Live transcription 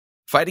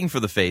Fighting for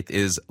the Faith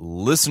is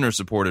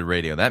listener-supported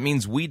radio. That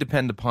means we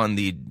depend upon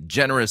the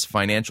generous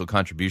financial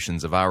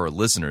contributions of our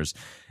listeners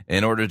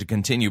in order to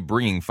continue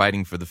bringing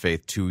Fighting for the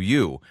Faith to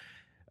you.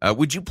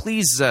 Would you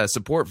please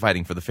support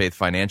Fighting for the Faith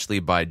financially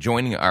by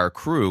joining our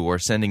crew or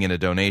sending in a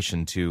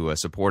donation to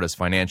support us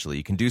financially?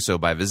 You can do so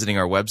by visiting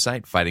our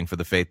website,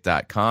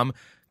 fightingforthefaith.com.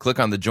 Click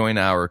on the Join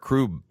Our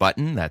Crew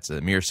button. That's a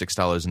mere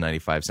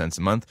 $6.95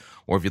 a month.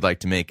 Or if you'd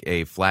like to make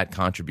a flat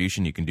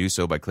contribution, you can do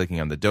so by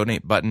clicking on the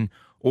Donate button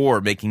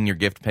or making your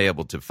gift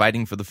payable to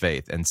Fighting for the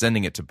Faith and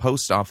sending it to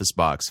Post Office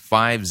Box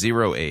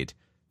 508,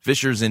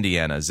 Fishers,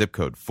 Indiana, zip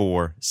code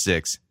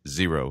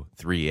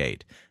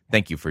 46038.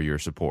 Thank you for your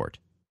support.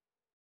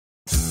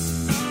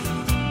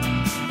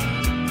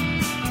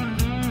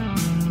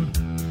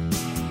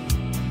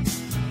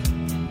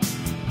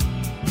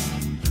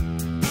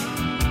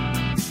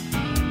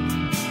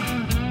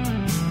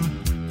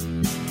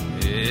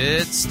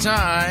 It's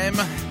time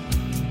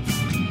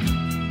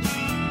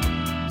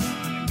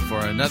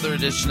for another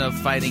edition of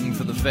Fighting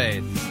for the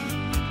Faith.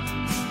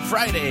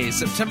 Friday,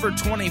 September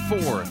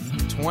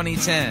 24th,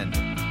 2010.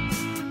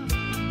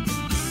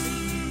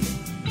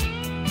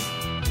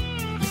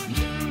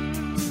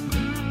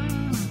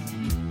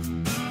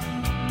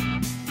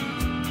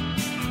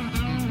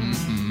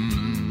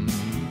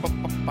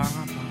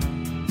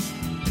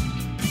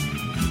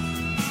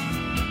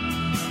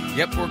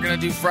 Yep, we're going to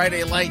do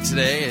Friday Light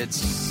today.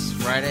 It's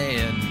Friday,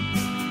 and,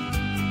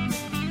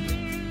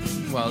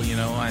 well, you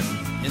know, I'm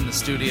in the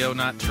studio,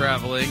 not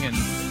traveling, and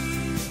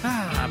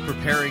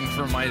preparing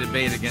for my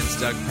debate against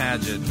Doug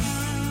Padgett.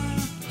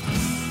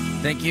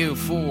 Thank you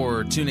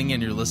for tuning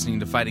in. You're listening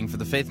to Fighting for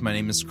the Faith. My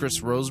name is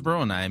Chris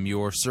Roseborough, and I am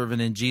your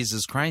servant in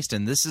Jesus Christ,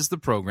 and this is the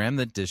program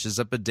that dishes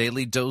up a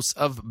daily dose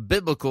of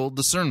biblical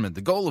discernment,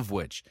 the goal of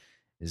which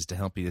is to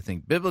help you to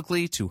think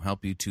biblically, to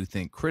help you to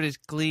think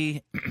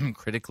critically,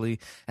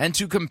 and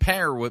to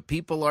compare what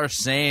people are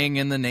saying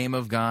in the name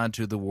of God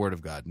to the Word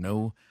of God.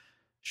 No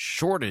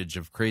shortage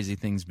of crazy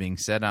things being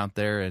said out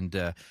there,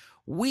 and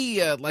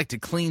we like to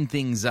clean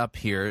things up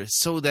here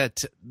so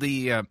that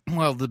the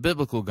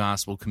biblical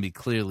gospel can be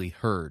clearly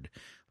heard.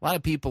 A lot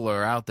of people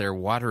are out there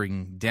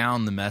watering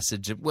down the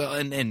message, well,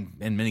 and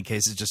in many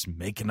cases just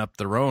making up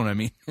their own. I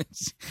mean,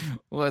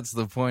 what's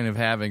the point of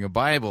having a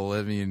Bible?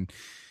 I mean,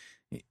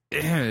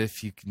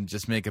 if you can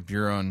just make up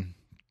your own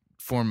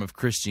form of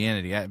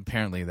Christianity.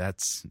 Apparently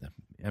that's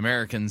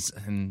Americans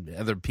and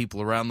other people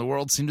around the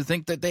world seem to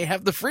think that they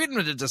have the freedom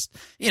to just,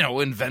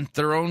 invent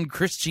their own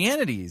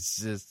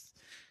Christianities.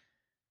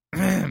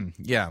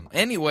 Yeah.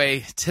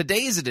 Anyway,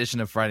 today's edition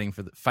of Fighting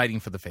for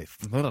the Faith.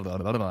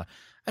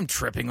 I'm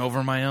tripping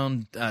over my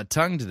own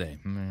tongue today.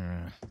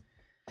 I'm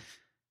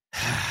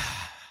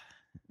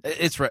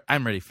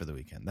ready for the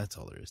weekend. That's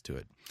all there is to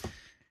it.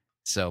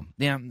 So,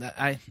 yeah,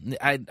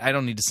 I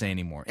don't need to say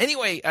any more.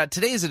 Anyway,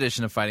 today's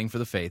edition of Fighting for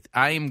the Faith,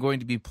 I am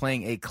going to be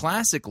playing a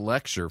classic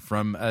lecture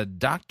from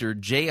Dr.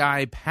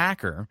 J.I.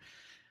 Packer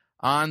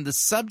on the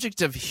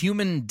subject of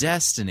human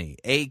destiny,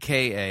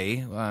 a.k.a.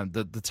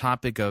 the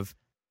topic of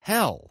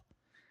hell.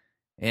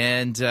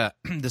 And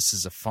this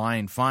is a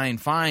fine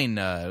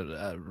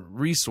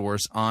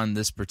resource on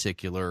this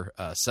particular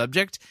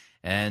subject.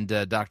 And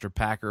Dr.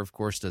 Packer, of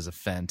course, does a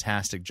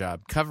fantastic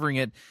job covering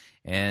it.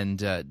 And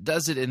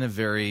does it in a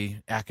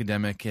very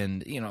academic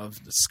and,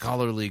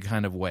 scholarly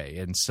kind of way.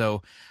 And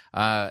so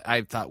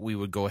I thought we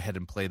would go ahead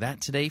and play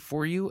that today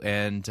for you.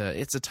 And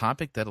it's a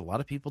topic that a lot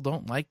of people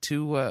don't like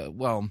to,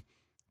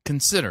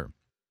 consider.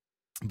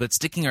 But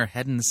sticking our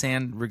head in the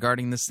sand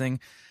regarding this thing,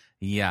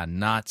 yeah,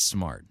 not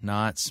smart.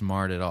 Not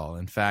smart at all.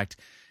 In fact,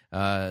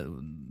 a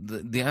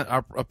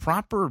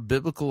proper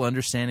biblical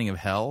understanding of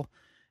hell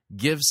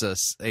gives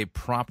us a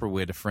proper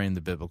way to frame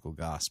the biblical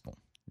gospel.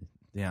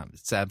 Yeah,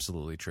 it's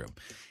absolutely true.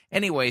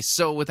 Anyway,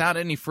 so without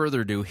any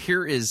further ado,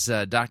 here is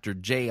Dr.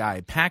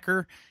 J.I.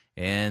 Packer,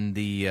 and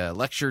the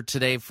lecture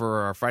today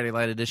for our Friday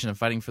Light edition of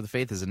Fighting for the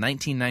Faith is a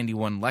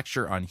 1991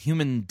 lecture on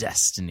human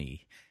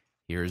destiny.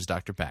 Here is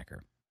Dr.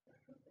 Packer.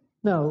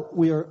 Now,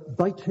 we are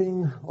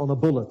biting on a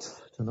bullet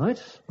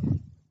tonight.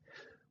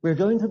 We're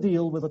going to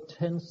deal with a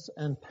tense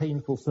and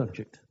painful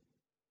subject.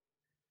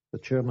 The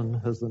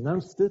chairman has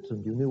announced it,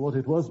 and you knew what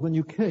it was when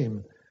you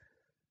came.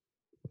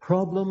 The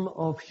problem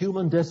of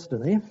human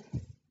destiny,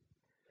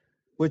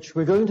 which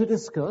we're going to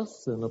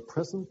discuss in a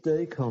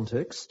present-day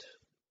context,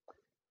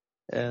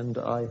 and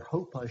I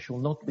hope I shall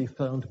not be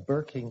found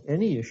burking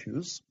any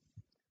issues.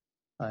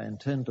 I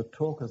intend to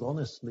talk as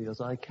honestly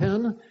as I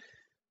can.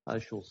 I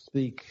shall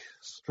speak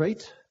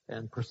straight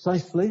and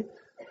precisely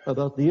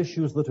about the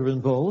issues that are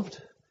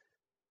involved.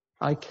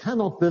 I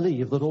cannot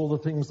believe that all the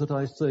things that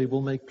I say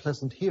will make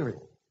pleasant hearing.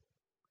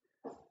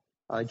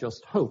 I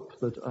just hope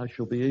that I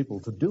shall be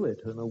able to do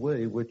it in a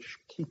way which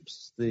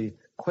keeps the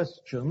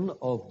question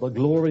of the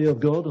glory of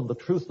God and the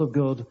truth of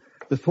God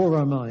before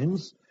our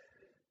minds,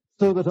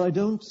 so that I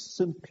don't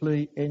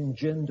simply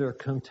engender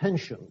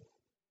contention.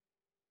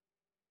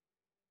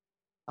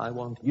 I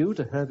want you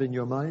to have in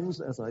your minds,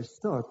 as I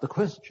start, the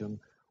question,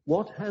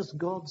 what has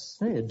God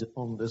said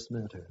on this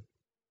matter?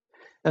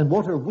 And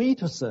what are we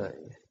to say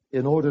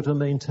in order to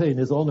maintain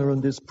his honor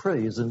and his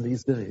praise in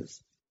these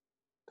days?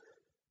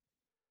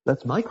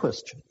 That's my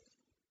question.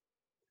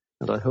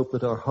 And I hope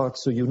that our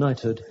hearts are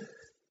united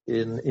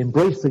in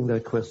embracing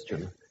that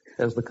question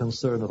as the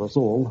concern of us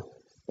all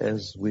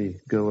as we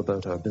go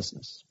about our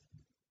business.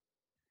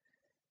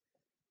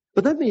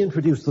 But let me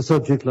introduce the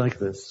subject like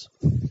this.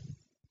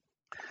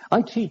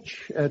 I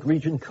teach at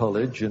Regent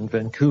College in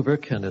Vancouver,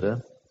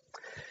 Canada,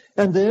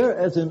 and there,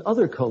 as in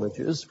other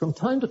colleges, from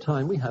time to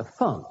time we have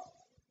fun.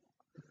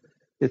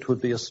 It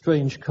would be a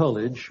strange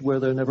college where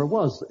there never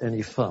was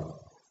any fun.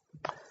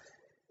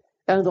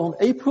 And on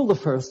April the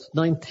 1st,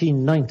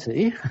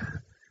 1990,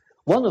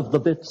 one of the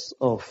bits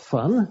of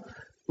fun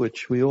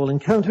which we all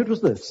encountered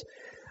was this.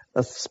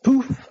 A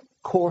spoof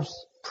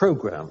course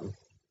program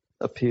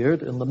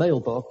appeared in the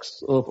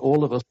mailbox of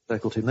all of us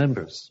faculty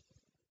members.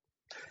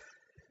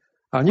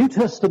 Our New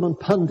Testament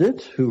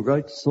pundit, who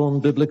writes on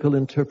biblical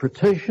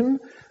interpretation,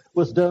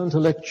 was down to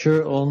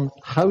lecture on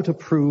how to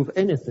prove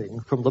anything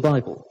from the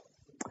Bible.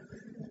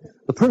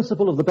 The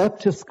principal of the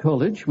Baptist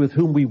College with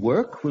whom we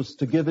work was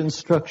to give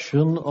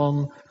instruction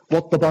on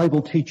what the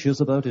Bible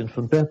teaches about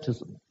infant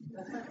baptism.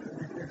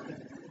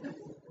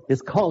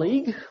 His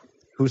colleague,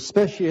 whose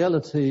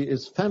speciality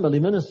is family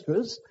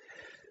ministries,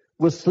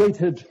 was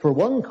slated for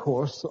one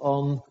course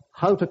on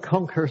how to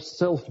conquer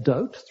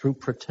self-doubt through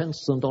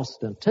pretense and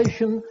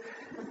ostentation,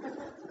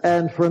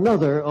 and for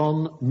another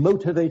on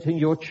motivating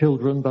your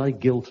children by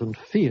guilt and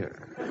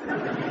fear.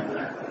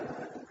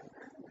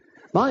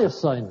 My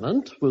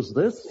assignment was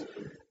this: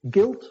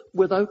 Guilt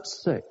Without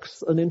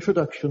Sex, an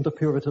introduction to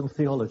Puritan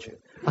theology.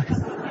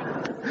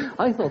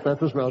 I thought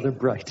that was rather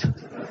bright.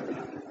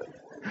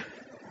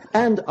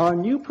 And our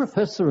new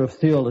professor of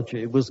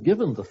theology was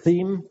given the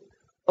theme,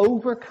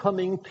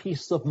 Overcoming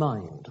Peace of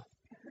Mind,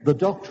 the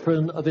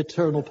Doctrine of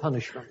Eternal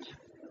Punishment.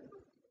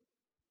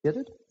 Get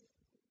it?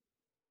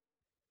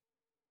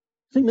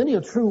 See, many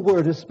a true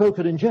word is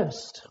spoken in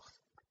jest.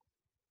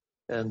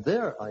 And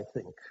there, I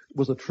think,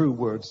 was a true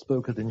word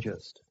spoken in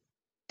jest.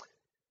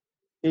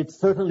 It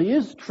certainly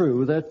is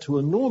true that to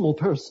a normal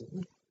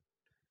person,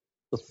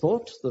 the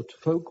thought that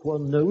folk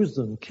one knows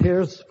and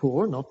cares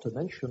for, not to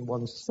mention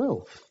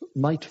oneself,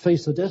 might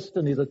face a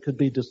destiny that could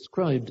be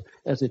described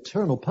as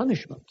eternal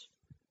punishment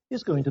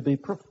is going to be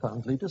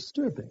profoundly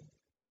disturbing.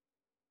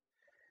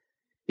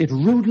 It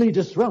rudely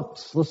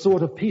disrupts the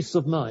sort of peace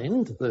of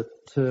mind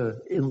that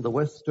in the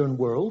Western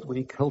world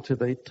we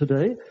cultivate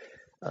today.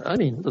 I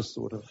mean, the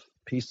sort of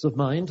peace of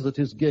mind that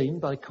is gained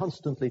by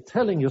constantly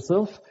telling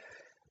yourself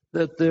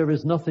that there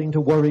is nothing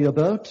to worry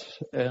about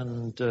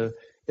and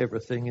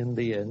everything in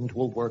the end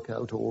will work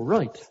out all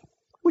right,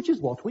 which is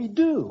what we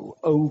do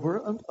over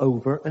and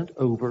over and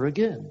over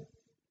again.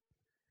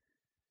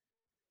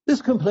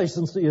 This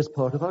complacency is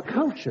part of our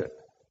culture.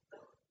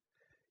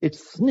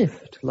 It's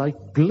sniffed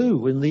like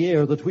glue in the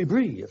air that we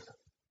breathe.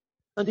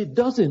 And it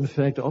does, in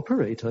fact,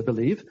 operate, I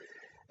believe,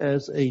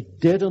 as a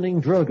deadening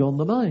drug on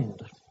the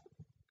mind.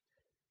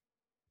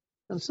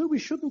 And so we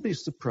shouldn't be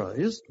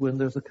surprised when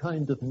there's a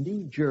kind of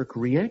knee-jerk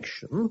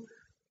reaction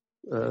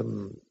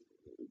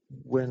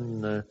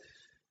when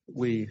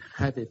we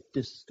have it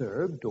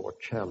disturbed or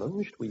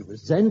challenged. We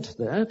resent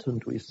that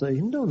and we say,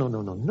 no, no,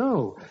 no, no,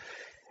 no.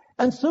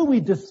 And so we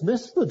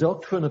dismiss the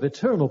doctrine of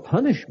eternal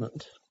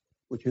punishment,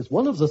 which is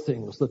one of the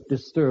things that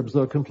disturbs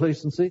our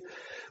complacency.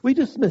 We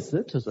dismiss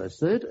it, as I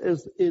said,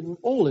 as in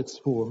all its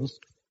forms,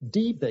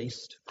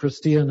 debased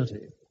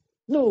Christianity.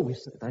 No, we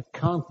say, that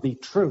can't be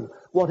true.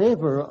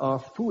 Whatever our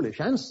foolish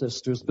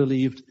ancestors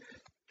believed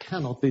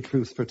cannot be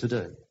truth for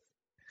today.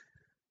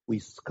 We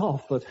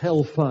scoff at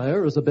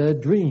hellfire as a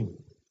bad dream,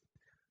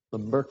 the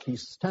murky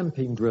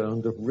stamping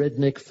ground of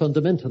redneck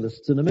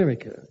fundamentalists in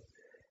America,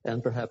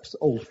 and perhaps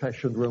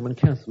old-fashioned Roman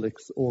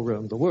Catholics all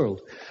around the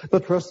world.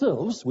 But for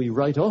ourselves, we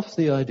write off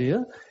the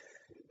idea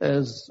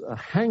as a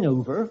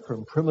hangover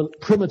from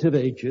primitive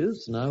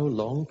ages, now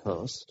long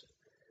past.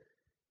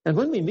 And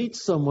when we meet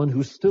someone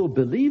who still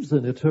believes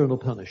in eternal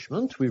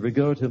punishment, we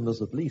regard him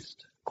as at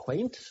least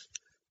quaint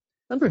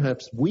and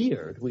perhaps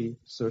weird. We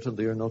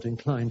certainly are not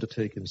inclined to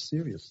take him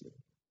seriously.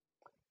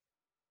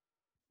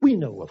 We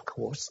know, of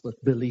course,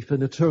 that belief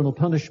in eternal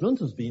punishment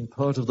has been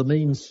part of the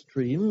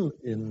mainstream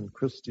in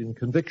Christian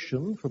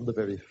conviction from the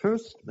very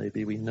first.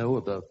 Maybe we know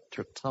about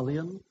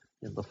Tertullian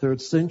in the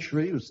 3rd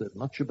century, who said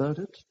much about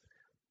it.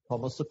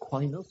 Thomas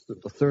Aquinas in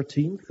the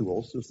 13th, who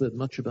also said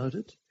much about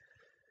it.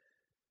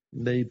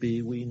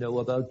 Maybe we know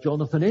about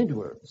Jonathan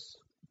Edwards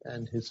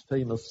and his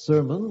famous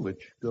sermon,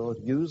 which God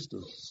used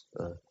as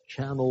a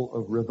channel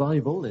of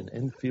revival in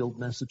Enfield,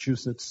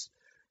 Massachusetts.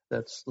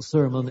 That's the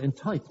sermon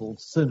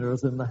entitled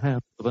Sinners in the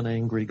Hands of an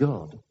Angry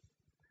God.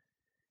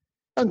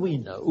 And we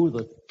know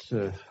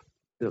that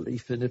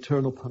belief in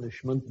eternal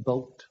punishment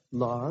bulked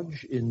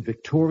large in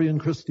Victorian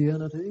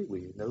Christianity.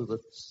 We know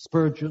that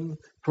Spurgeon,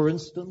 for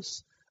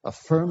instance,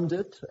 affirmed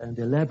it and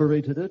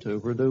elaborated it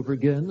over and over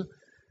again.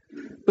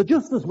 But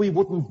just as we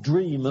wouldn't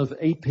dream of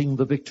aping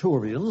the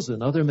Victorians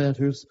in other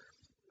matters,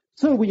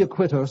 so we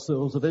acquit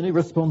ourselves of any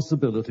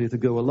responsibility to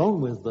go along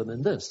with them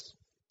in this.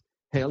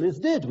 Hell is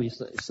dead, we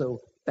say,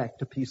 so back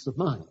to peace of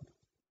mind.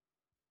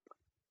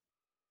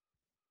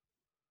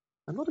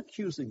 I'm not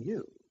accusing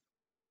you,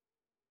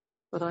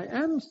 but I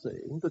am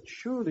saying that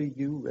surely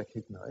you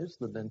recognize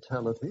the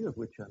mentality of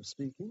which I'm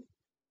speaking,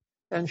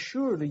 and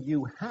surely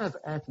you have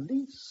at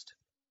least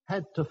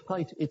had to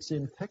fight its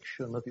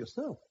infection of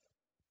yourself.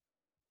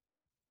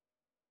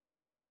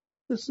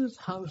 This is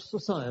how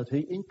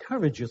society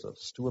encourages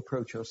us to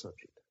approach our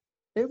subject.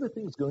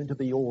 Everything's going to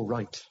be all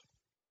right.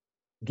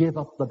 Give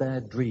up the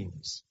bad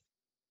dreams.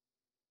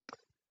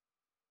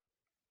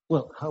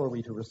 Well, how are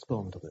we to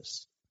respond to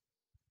this?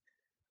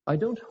 I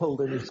don't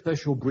hold any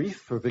special brief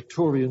for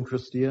Victorian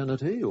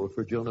Christianity or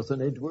for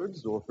Jonathan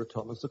Edwards or for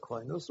Thomas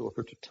Aquinas or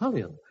for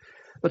Tertullian,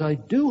 but I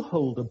do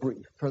hold a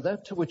brief for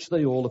that to which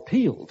they all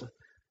appealed,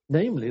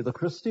 namely the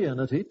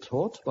Christianity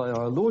taught by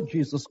our Lord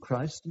Jesus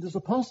Christ and his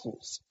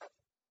apostles.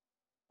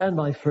 And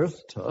my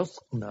first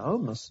task now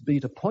must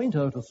be to point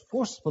out as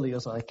forcefully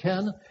as I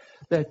can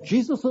that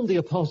Jesus and the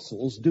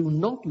apostles do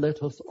not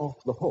let us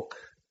off the hook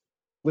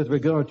with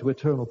regard to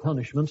eternal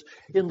punishment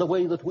in the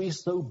way that we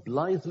so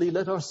blithely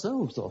let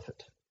ourselves off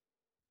it.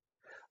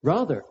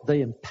 Rather,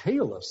 they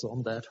impale us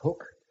on that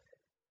hook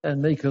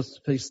and make us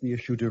face the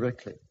issue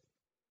directly.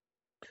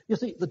 You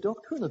see, the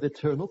doctrine of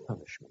eternal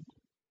punishment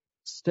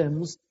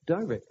stems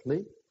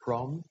directly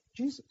from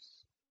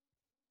Jesus.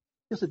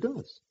 Yes, it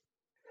does.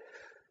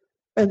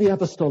 And the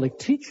apostolic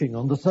teaching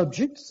on the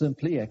subject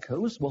simply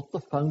echoes what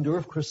the founder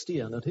of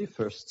Christianity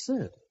first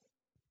said.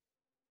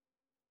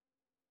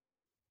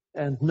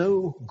 And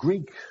no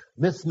Greek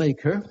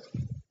mythmaker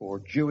or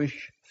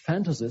Jewish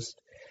fantasist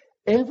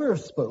ever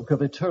spoke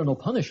of eternal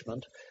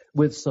punishment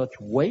with such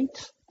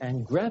weight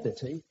and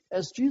gravity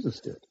as Jesus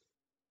did.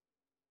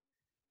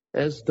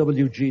 As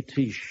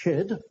W.G.T.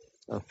 Shedd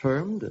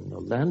affirmed in a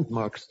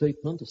landmark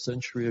statement a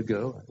century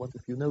ago, I wonder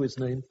if you know his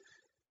name.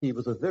 He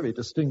was a very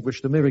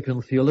distinguished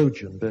American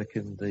theologian back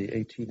in the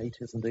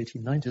 1880s and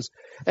 1890s.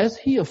 As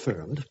he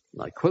affirmed,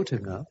 and I quote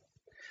him now,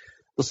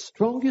 the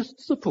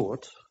strongest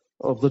support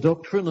of the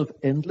doctrine of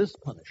endless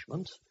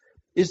punishment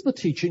is the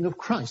teaching of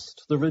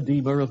Christ, the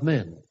Redeemer of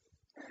men.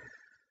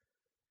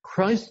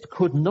 Christ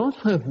could not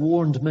have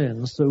warned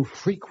men so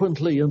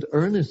frequently and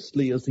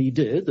earnestly as he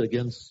did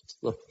against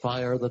the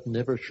fire that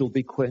never shall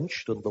be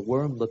quenched and the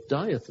worm that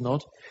dieth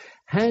not,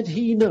 had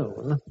he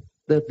known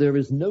that there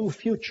is no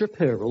future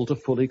peril to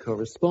fully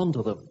correspond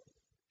to them.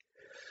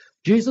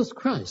 Jesus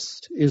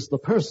Christ is the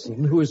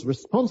person who is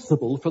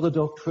responsible for the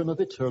doctrine of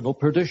eternal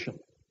perdition.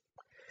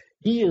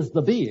 He is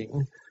the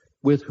being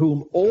with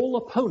whom all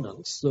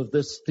opponents of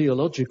this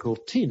theological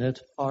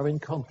tenet are in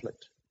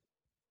conflict.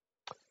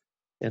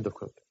 End of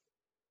quote.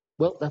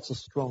 Well, that's a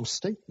strong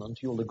statement,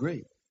 you'll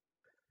agree.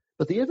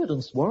 But the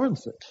evidence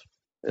warrants it,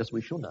 as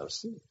we shall now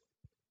see.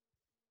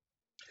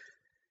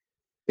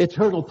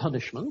 Eternal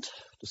punishment,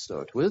 to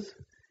start with,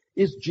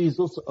 is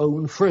Jesus'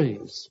 own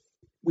phrase.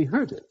 We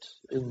heard it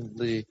in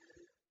the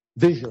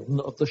vision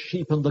of the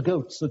sheep and the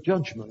goats at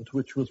judgment,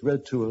 which was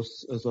read to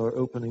us as our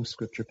opening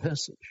scripture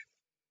passage.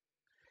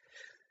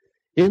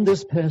 In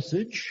this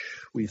passage,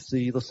 we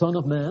see the Son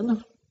of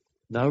Man,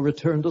 now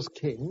returned as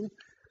King,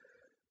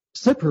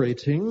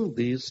 separating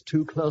these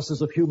two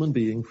classes of human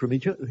beings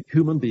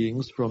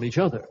from each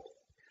other.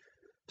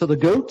 To the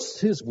goats,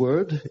 his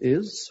word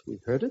is, we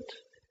heard it,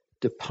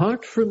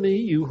 depart from me,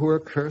 you who are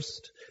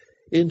cursed,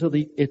 into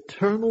the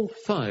eternal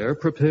fire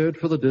prepared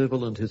for the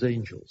devil and his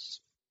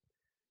angels.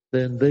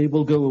 Then they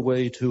will go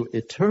away to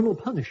eternal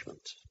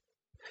punishment,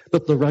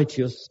 but the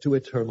righteous to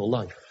eternal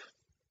life.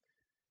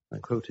 I'm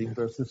quoting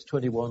verses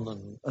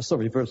 41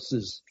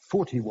 verses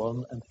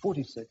 41 and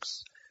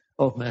 46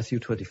 of Matthew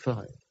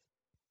 25.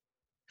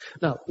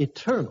 Now,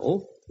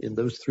 eternal, in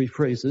those three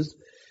phrases,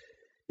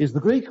 is the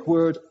Greek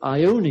word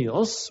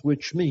aionios,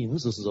 which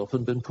means, as has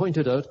often been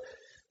pointed out,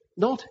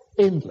 not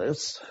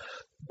endless,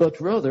 but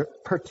rather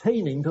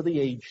pertaining to the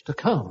age to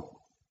come,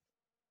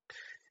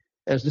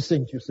 as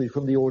distinct, you see,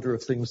 from the order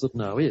of things that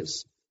now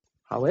is.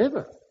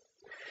 However,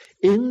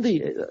 in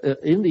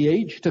the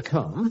age to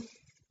come,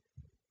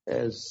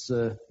 as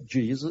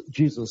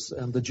Jesus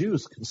and the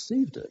Jews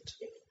conceived it,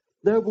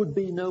 there would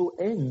be no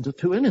end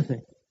to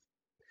anything.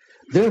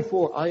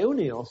 Therefore,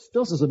 aionios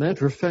does, as a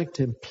matter of fact,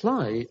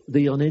 imply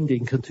the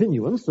unending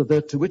continuance of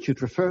that to which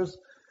it refers,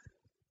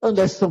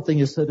 unless something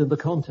is said in the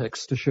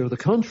context to show the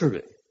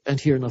contrary, and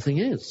here nothing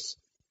is.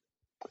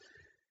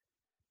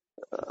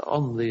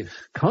 On the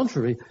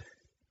contrary,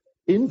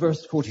 in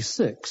verse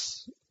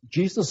 46,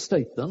 Jesus'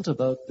 statement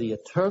about the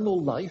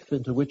eternal life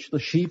into which the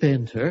sheep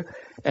enter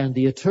and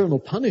the eternal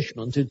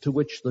punishment into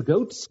which the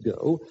goats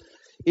go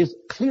is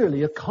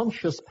clearly a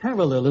conscious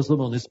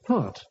parallelism on his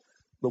part.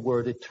 The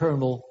word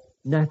eternal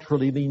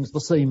naturally means the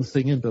same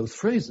thing in both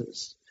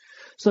phrases.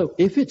 So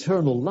if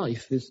eternal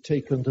life is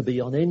taken to be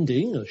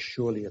unending, as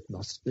surely it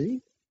must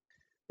be,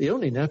 the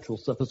only natural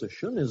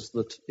supposition is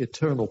that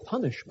eternal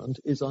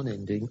punishment is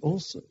unending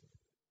also.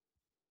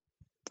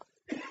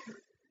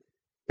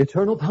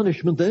 Eternal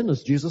punishment then,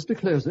 as Jesus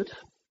declares it,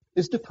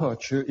 is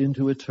departure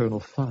into eternal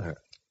fire.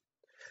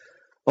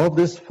 Of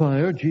this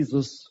fire,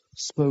 Jesus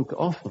spoke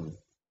often,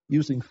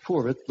 using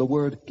for it the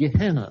word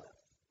Gehenna.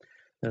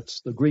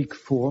 That's the Greek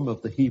form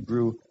of the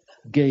Hebrew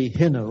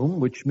Gehinnom,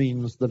 which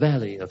means the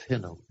valley of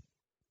Hinnom.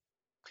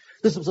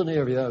 This was an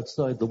area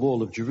outside the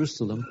wall of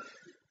Jerusalem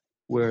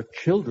where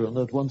children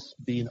had once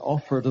been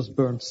offered as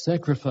burnt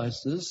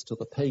sacrifices to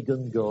the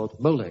pagan god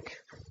Molech.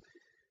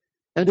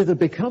 And it had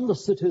become the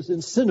city's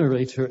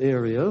incinerator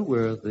area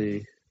where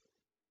the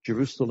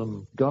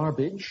Jerusalem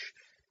garbage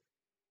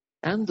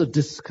and the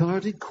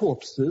discarded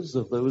corpses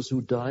of those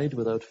who died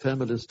without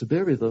families to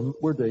bury them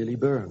were daily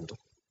burned.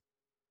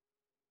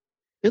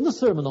 In the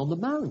Sermon on the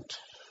Mount,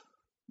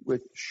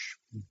 which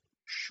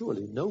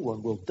surely no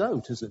one will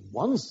doubt is in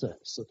one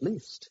sense, at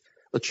least,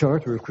 the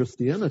charter of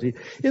Christianity,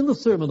 in the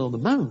Sermon on the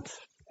Mount,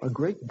 a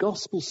great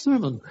gospel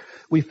sermon,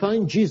 we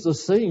find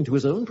Jesus saying to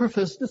his own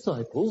professed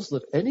disciples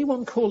that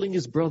anyone calling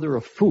his brother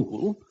a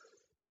fool,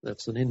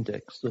 that's an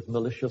index of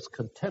malicious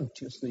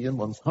contempt you see in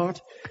one's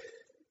heart,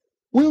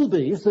 will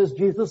be, says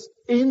Jesus,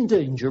 in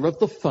danger of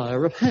the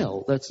fire of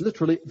hell. That's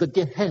literally the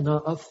Gehenna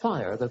of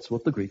fire. That's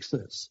what the Greek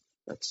says.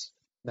 That's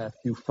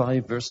Matthew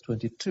 5, verse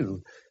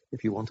 22,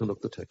 if you want to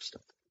look the text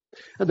up.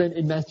 And then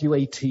in Matthew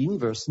 18,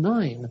 verse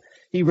 9,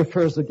 he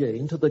refers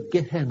again to the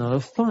Gehenna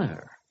of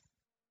fire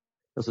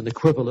as an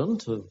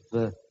equivalent of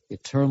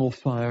eternal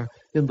fire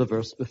in the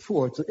verse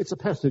before. It's a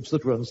passage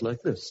that runs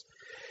like this.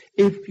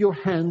 If your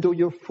hand or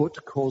your foot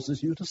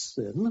causes you to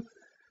sin,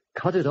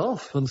 cut it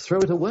off and throw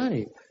it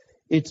away.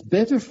 It's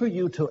better for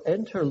you to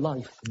enter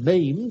life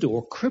maimed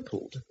or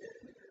crippled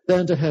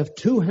than to have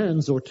 2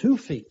 hands or 2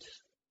 feet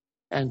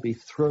and be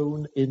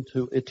thrown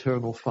into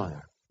eternal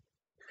fire.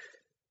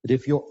 But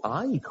if your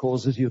eye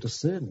causes you to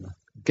sin,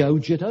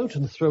 gouge it out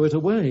and throw it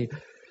away.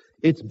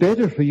 It's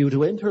better for you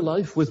to enter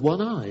life with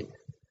 1 eye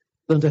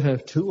than to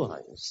have 2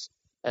 eyes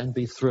and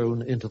be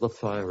thrown into the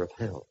fire of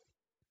hell.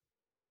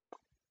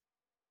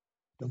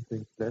 I don't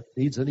think that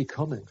needs any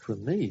comment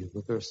from me.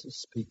 The verses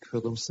speak for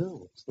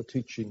themselves. The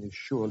teaching is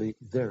surely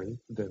very,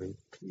 very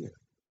clear.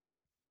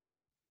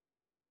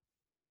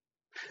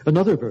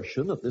 Another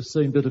version of this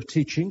same bit of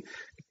teaching,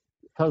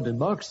 found in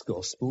Mark's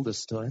Gospel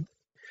this time,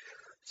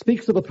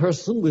 speaks of a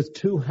person with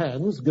 2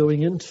 hands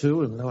going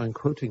into, and now I'm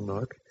quoting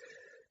Mark,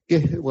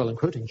 I'm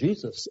quoting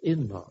Jesus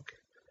in Mark,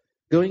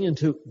 going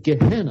into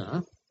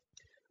Gehenna,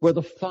 where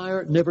the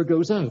fire never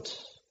goes out,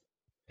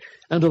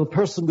 and of a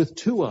person with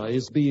 2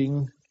 eyes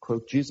being,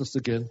 quote Jesus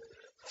again,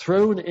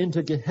 thrown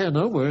into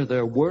Gehenna, where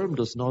their worm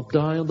does not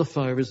die and the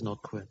fire is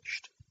not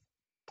quenched.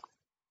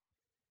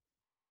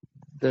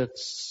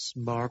 That's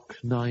Mark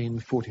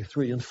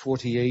 9:43 and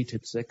 48.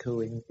 It's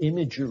echoing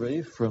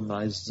imagery from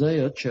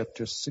Isaiah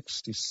chapter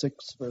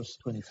 66, verse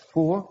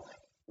 24,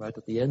 right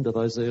at the end of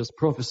Isaiah's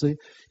prophecy.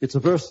 It's a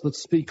verse that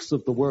speaks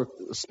of the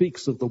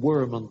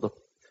worm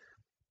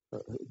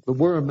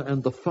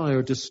and the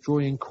fire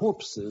destroying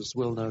corpses.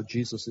 Well, now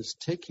Jesus is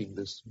taking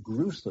this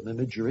gruesome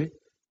imagery,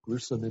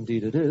 gruesome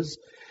indeed it is,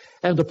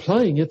 and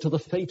applying it to the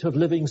fate of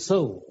living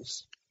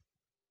souls.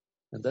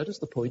 And that is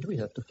the point we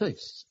have to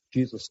face.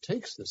 Jesus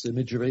takes this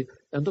imagery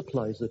and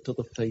applies it to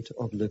the fate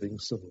of living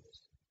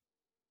souls.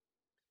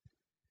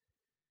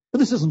 But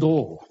this isn't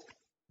all.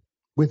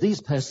 With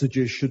these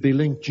passages should be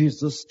linked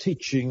Jesus'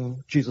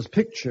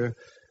 picture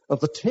of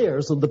the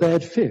tares and the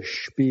bad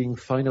fish being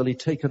finally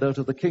taken out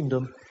of the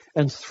kingdom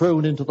and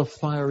thrown into the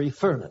fiery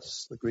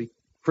furnace. The Greek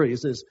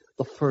phrase is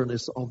the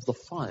furnace of the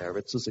fire.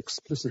 It's as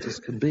explicit as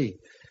can be.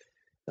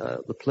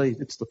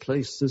 It's the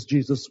place, says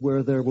Jesus,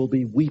 where there will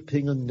be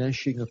weeping and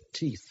gnashing of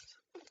teeth.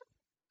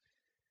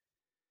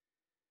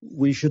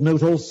 We should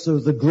note also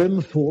the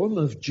grim form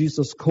of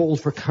Jesus' call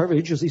for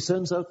courage as he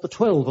sends out the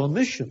 12 on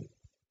mission.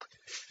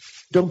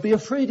 Don't be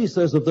afraid, he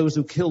says, of those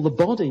who kill the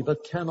body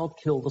but cannot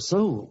kill the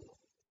soul.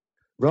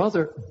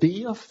 Rather,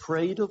 be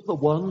afraid of the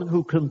one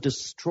who can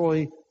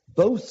destroy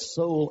both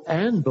soul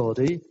and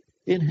body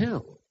in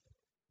hell.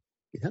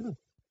 Gehenna.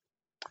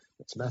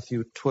 That's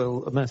Matthew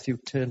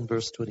 10,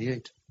 verse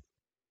 28.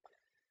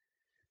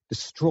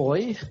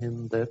 Destroy,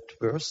 in that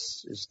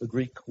verse, is the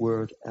Greek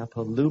word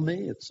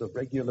apolumi. It's a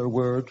regular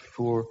word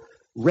for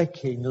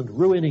wrecking and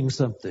ruining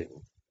something,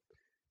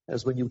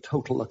 as when you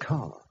total a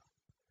car,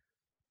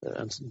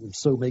 and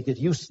so make it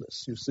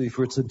useless, you see,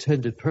 for its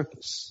intended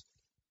purpose.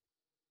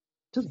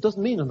 It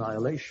doesn't mean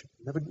annihilation.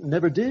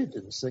 Never did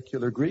in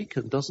secular Greek,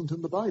 and doesn't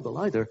in the Bible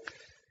either.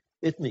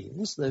 It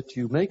means that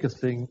you make a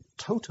thing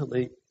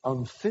totally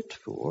unfit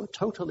for,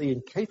 totally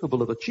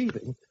incapable of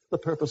achieving the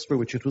purpose for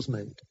which it was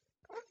made.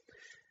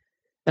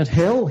 And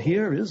hell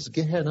here is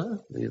Gehenna,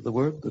 the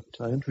word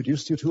that I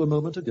introduced you to a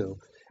moment ago.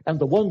 And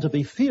the one to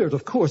be feared,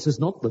 of course, is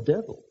not the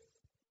devil,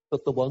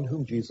 but the one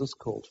whom Jesus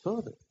called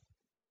Father.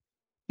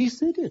 He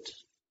said it.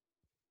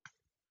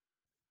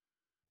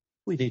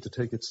 We need to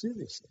take it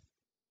seriously.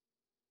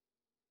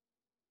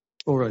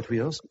 All right, we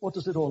ask, what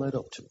does it all add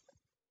up to?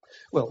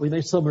 Well, we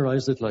may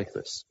summarize it like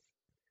this.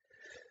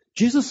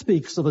 Jesus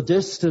speaks of a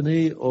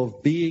destiny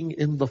of being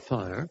in the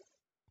fire.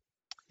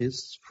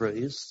 His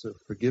phrase,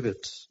 forgive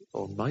it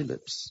on my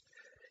lips.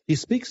 He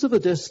speaks of a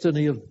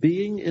destiny of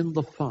being in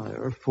the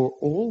fire for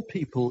all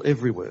people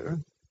everywhere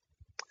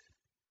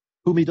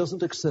whom he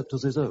doesn't accept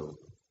as his own.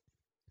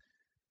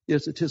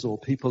 Yes, it is all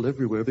people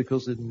everywhere,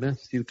 because in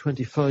Matthew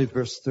 25,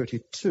 verse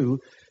 32,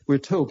 we're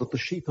told that the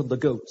sheep and the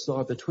goats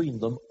are between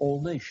them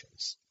all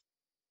nations.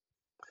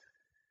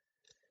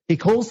 He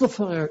calls the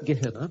fire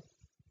Gehenna,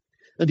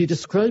 and he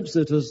describes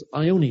it as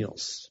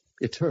aionios,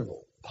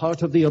 eternal,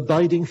 part of the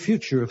abiding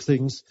future of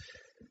things,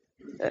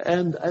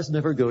 and as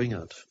never going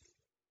out.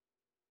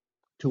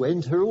 To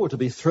enter or to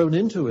be thrown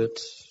into it,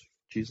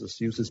 Jesus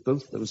uses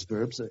both those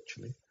verbs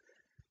actually.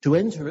 To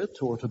enter it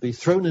or to be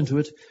thrown into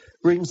it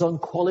brings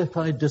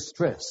unqualified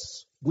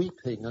distress,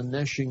 weeping and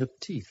gnashing of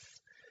teeth.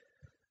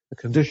 A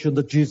condition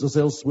that Jesus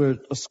elsewhere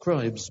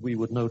ascribes, we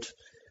would note,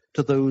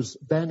 to those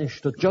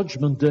banished at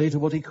Judgment Day to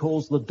what he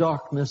calls the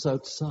darkness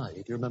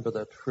outside. You remember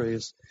that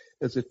phrase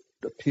as it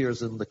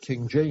appears in the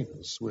King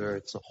James, where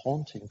it's a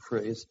haunting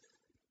phrase,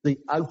 the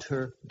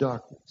outer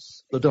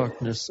darkness, the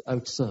darkness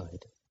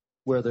outside,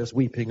 where there's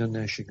weeping and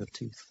gnashing of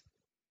teeth.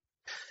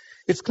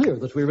 It's clear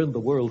that we're in the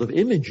world of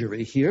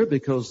imagery here,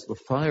 because the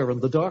fire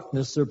and the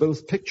darkness are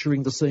both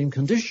picturing the same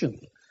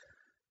condition,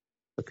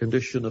 a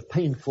condition of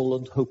painful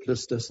and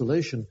hopeless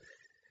desolation.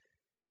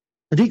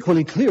 And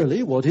equally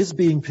clearly, what is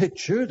being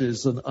pictured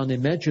is an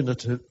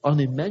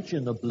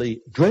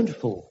unimaginably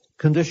dreadful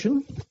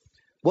condition,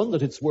 one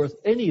that it's worth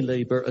any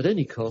labor at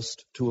any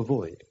cost to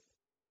avoid.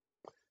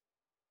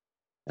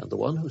 And the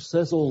one who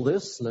says all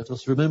this, let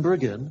us remember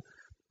again,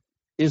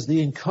 is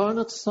the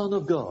incarnate Son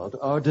of God,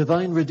 our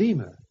divine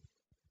Redeemer,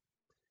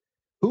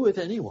 who, if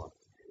anyone,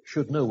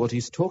 should know what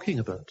he's talking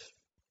about,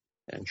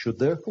 and should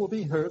therefore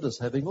be heard as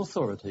having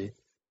authority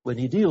when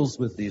he deals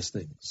with these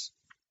things.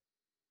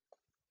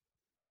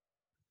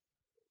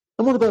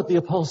 And what about the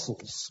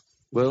apostles?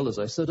 Well, as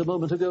I said a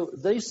moment ago,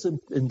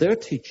 in their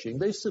teaching,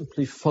 they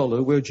simply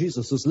follow where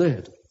Jesus has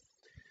led.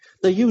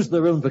 They use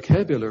their own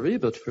vocabulary,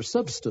 but for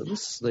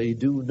substance, they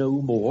do no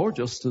more,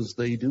 just as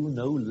they do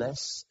no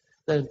less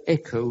than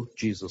echo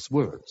Jesus'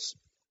 words.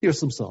 Here's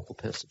some sample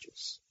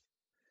passages.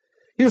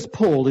 Here's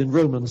Paul in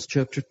Romans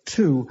chapter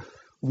 2,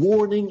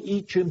 warning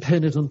each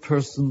impenitent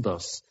person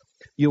thus: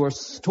 you are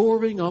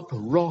storing up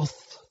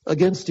wrath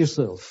against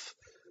yourself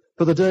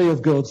for the day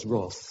of God's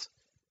wrath,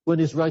 when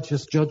his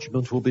righteous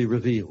judgment will be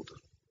revealed.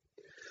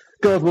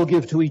 God will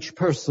give to each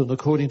person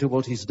according to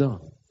what he's done.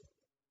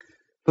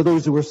 For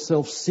those who are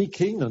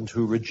self-seeking and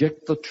who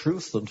reject the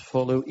truth and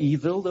follow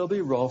evil, there'll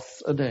be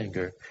wrath and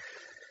anger.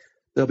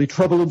 There'll be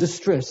trouble and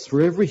distress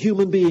for every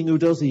human being who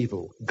does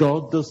evil.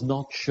 God does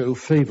not show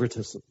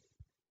favoritism.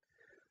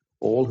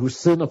 All who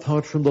sin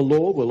apart from the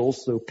law will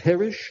also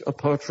perish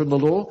apart from the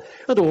law,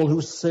 and all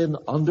who sin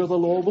under the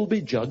law will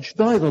be judged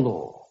by the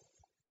law.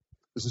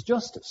 This is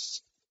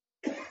justice.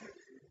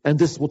 And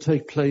this will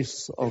take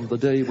place on the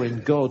day when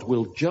God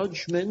will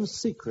judge men's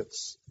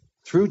secrets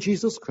through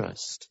Jesus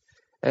Christ,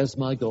 as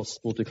my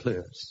gospel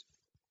declares.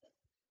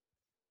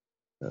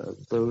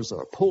 Those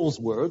are Paul's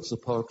words,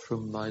 apart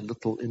from my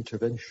little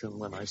intervention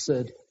when I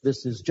said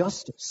this is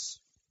justice,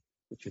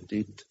 which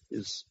indeed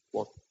is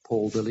what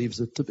Paul believes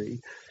it to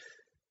be.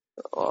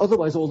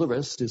 Otherwise, all the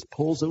rest is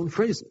Paul's own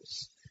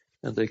phrases,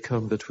 and they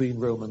come between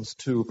Romans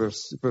 2,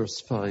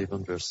 verse 5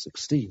 and verse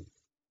 16.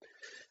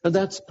 And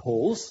that's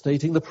Paul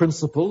stating the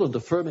principle and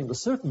affirming the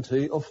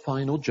certainty of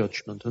final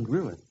judgment and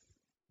ruin.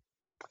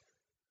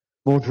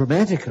 More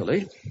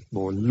dramatically,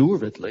 more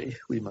luridly,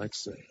 we might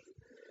say,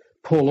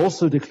 Paul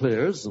also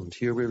declares, and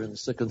here we're in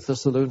 2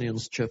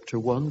 Thessalonians chapter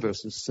 1,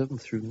 verses 7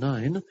 through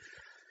 9,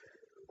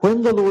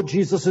 when the Lord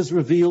Jesus is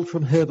revealed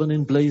from heaven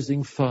in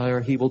blazing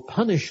fire, he will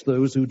punish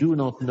those who do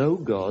not know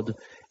God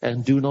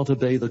and do not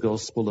obey the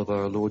gospel of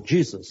our Lord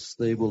Jesus.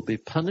 They will be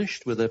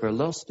punished with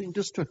everlasting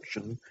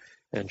destruction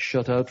and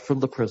shut out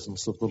from the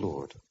presence of the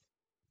Lord.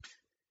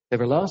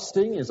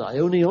 Everlasting is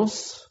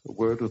aionios, a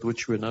word with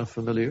which we're now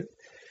familiar.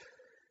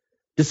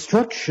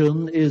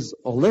 Destruction is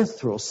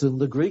olethros in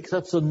the Greek.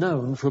 That's a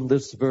noun from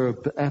this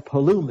verb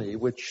apolumi,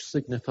 which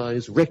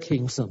signifies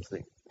wrecking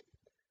something.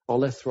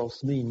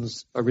 Olethros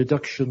means a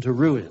reduction to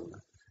ruin.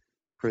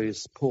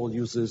 Phrase Paul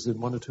uses in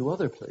one or two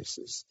other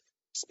places,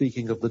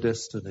 speaking of the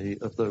destiny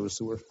of those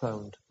who are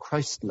found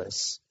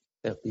Christless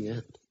at the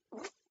end.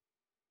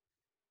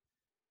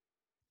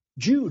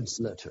 Jude's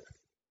letter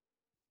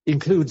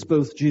includes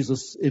both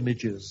Jesus'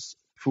 images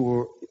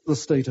for the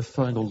state of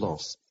final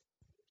loss.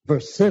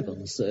 Verse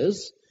 7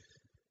 says,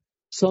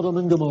 Sodom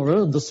and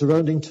Gomorrah and the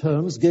surrounding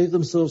towns gave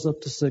themselves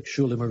up to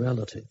sexual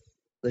immorality.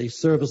 They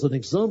serve as an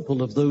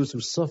example of those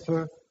who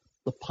suffer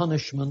the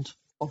punishment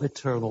of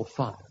eternal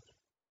fire.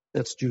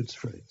 That's Jude's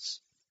phrase.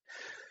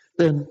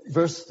 Then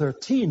verse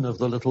 13 of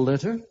the little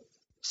letter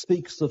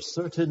speaks of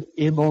certain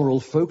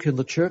immoral folk in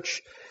the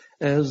church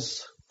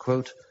as,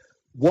 quote,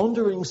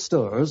 wandering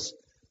stars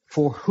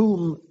for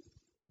whom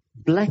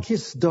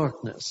blackest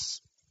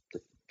darkness, the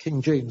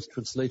King James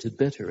translated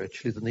better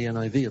actually than the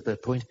NIV at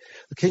that point.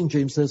 The King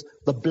James says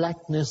the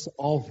blackness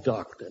of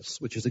darkness,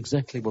 which is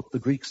exactly what the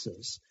Greek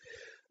says.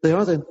 They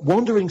are then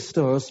wandering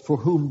stars for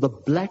whom the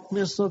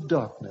blackness of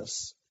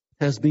darkness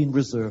has been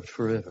reserved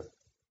forever.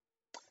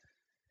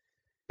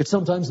 It's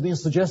sometimes been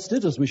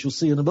suggested, as we shall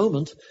see in a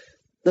moment,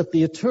 that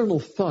the eternal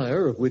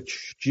fire of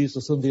which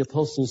Jesus and the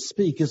apostles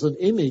speak is an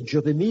image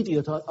of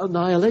immediate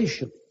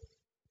annihilation.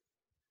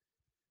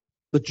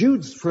 But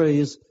Jude's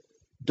phrase,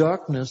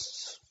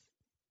 darkness,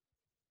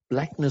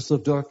 blackness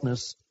of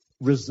darkness,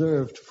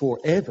 reserved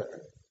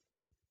forever,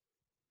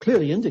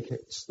 clearly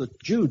indicates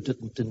that Jude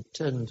didn't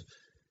intend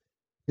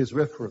his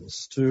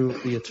reference to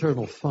the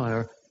eternal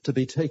fire to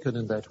be taken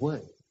in that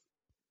way.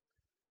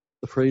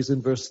 The phrase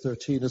in verse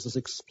 13 is as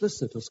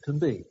explicit as can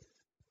be.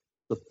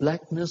 The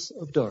blackness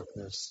of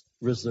darkness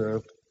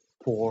reserved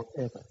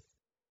forever.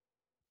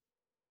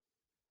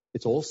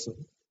 It's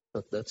awesome,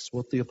 but that's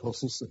what the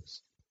apostle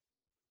says.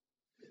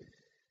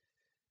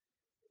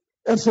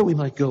 And so we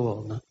might go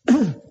on.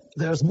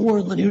 There's more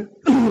in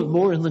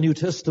the New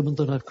Testament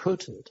than I've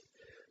quoted.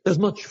 There's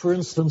much, for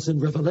instance, in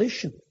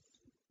Revelation.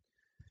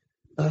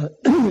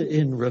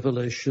 In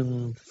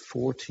Revelation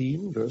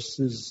 14,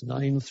 verses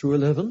 9 through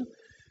 11,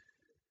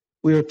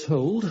 we are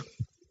told,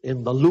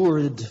 in the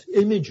lurid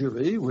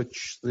imagery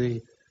which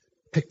the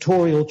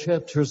pictorial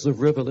chapters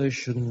of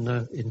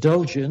Revelation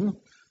indulge in.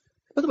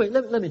 By the way,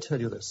 let me tell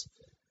you this.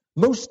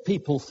 Most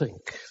people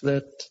think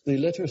that the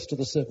letters to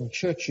the seven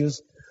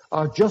churches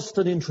are just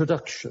an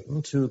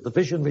introduction to the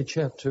visionary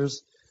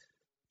chapters,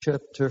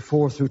 chapter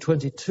 4 through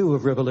 22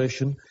 of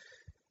Revelation,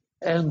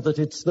 and that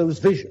it's those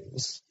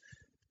visions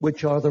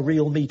which are the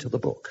real meat of the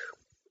book.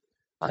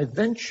 I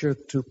venture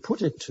to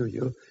put it to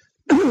you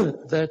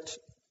that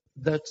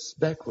that's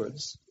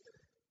backwards,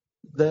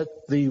 that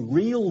the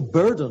real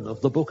burden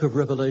of the book of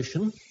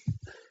Revelation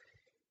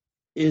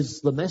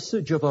is the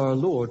message of our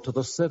Lord to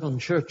the seven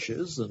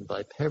churches, and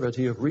by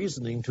parity of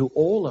reasoning to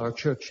all our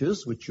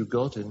churches, which you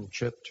got in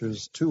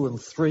chapters 2 and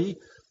 3,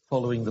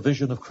 following the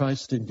vision of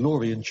Christ in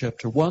glory in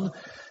chapter 1.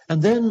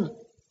 And then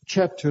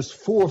chapters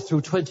 4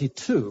 through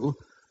 22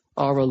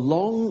 are a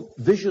long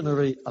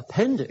visionary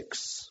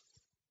appendix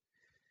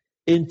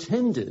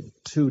intended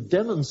to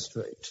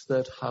demonstrate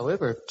that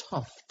however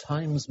tough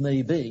times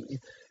may be,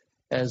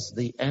 as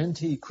the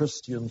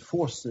anti-Christian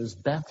forces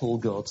battle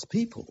God's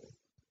people,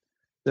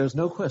 there's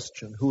no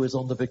question who is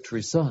on the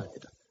victory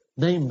side,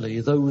 namely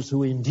those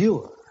who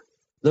endure,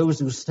 those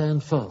who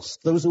stand fast,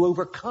 those who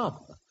overcome,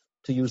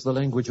 to use the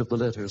language of the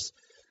letters,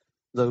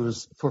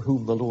 those for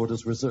whom the Lord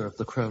has reserved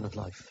the crown of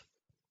life.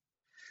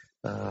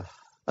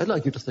 I'd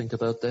like you to think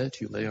about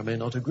that. You may or may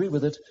not agree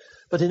with it.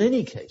 But in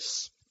any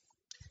case,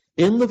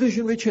 in the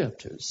visionary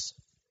chapters,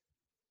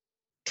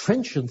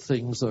 trenchant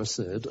things are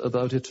said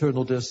about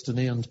eternal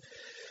destiny, and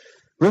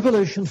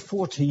Revelation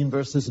 14,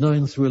 verses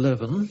 9 through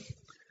 11,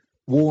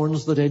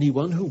 warns that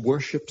anyone who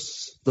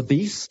worships the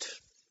beast,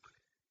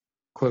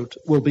 quote,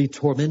 will be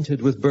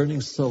tormented with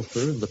burning sulfur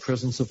in the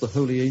presence of the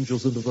holy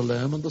angels and of the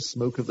Lamb, and the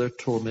smoke of their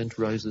torment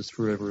rises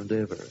forever and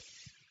ever.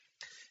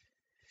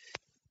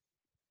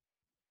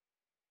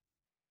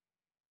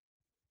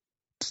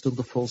 And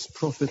the false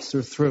prophets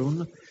are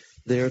thrown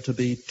there to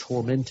be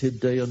tormented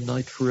day and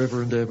night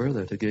forever and ever.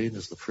 That again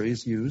is the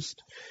phrase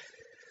used.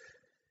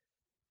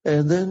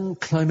 And then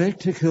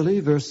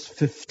climactically, verse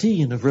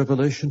 15 of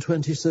Revelation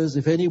 20 says,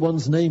 if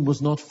anyone's name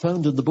was not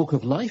found in the book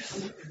of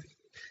life,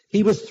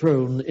 he was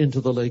thrown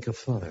into the lake of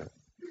fire.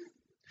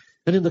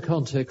 And in the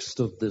context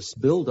of this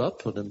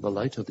build-up, and in the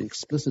light of the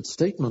explicit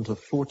statement of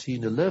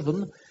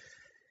 14:11,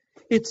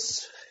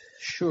 it's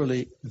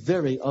surely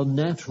very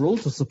unnatural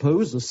to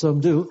suppose, as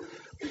some do,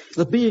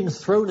 that being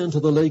thrown into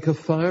the lake of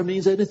fire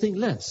means anything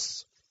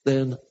less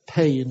than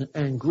pain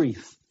and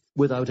grief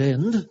without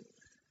end,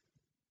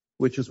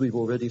 which, as we've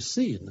already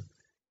seen,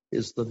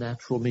 is the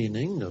natural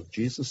meaning of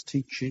Jesus'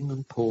 teaching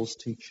and Paul's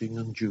teaching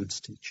and Jude's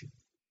teaching.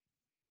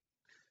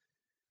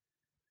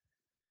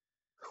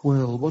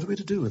 Well, what are we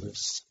to do with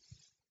this?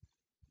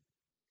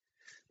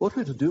 What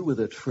we're to do with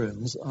it,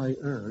 friends, I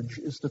urge,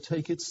 is to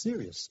take it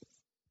seriously.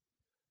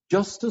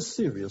 Just as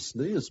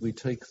seriously as we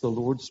take the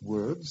Lord's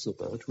words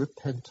about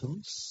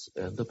repentance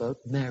and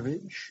about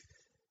marriage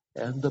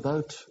and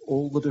about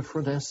all the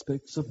different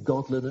aspects of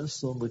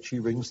godliness on which he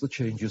rings the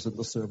changes in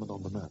the Sermon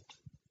on the Mount.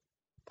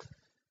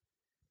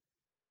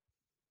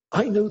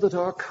 I know that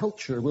our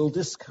culture will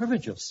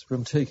discourage us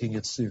from taking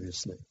it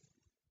seriously.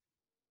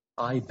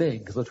 I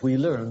beg that we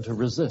learn to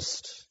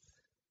resist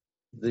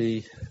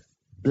the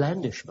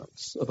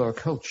blandishments of our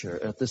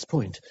culture at this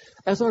point,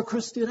 as our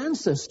Christian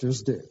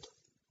ancestors did.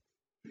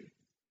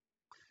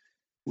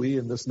 We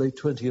in this late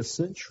 20th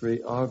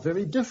century are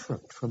very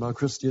different from our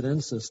Christian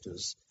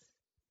ancestors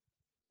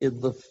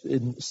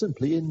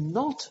simply in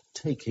not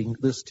taking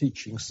this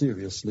teaching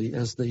seriously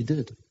as they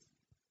did.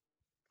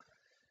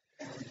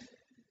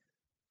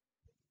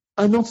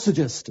 I'm not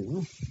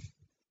suggesting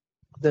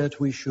that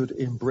we should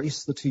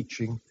embrace the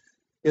teaching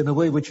in a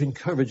way which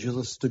encourages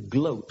us to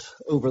gloat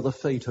over the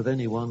fate of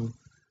anyone,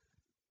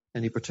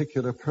 any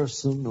particular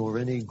person or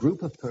any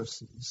group of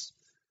persons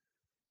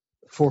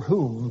for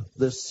whom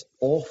this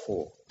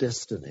awful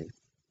destiny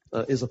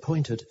is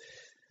appointed.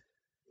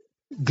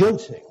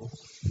 Gloating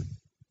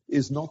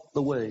is not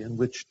the way in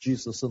which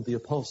Jesus and the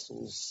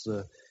apostles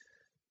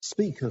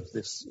speak of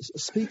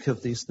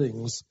these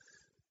things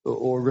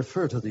or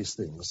refer to these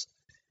things.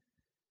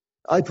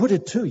 I put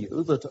it to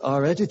you that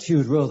our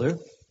attitude, rather,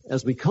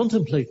 as we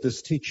contemplate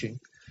this teaching,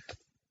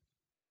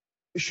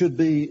 should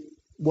be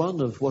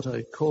one of what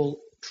I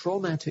call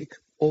traumatic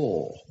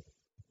awe.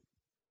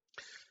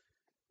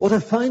 What I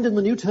find in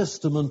the New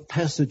Testament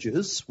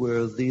passages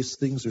where these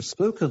things are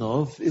spoken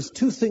of is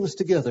two things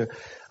together.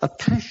 A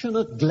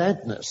passionate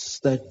gladness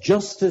that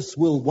justice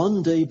will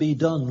one day be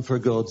done for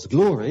God's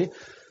glory,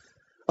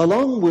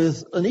 along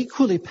with an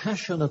equally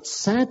passionate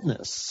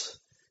sadness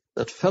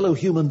that fellow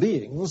human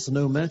beings,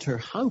 no matter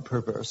how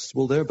perverse,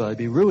 will thereby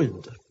be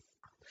ruined.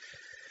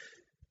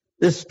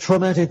 This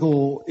traumatic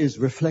awe is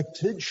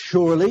reflected,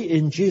 surely,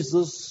 in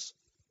Jesus'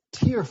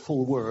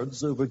 tearful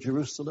words over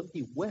Jerusalem.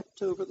 He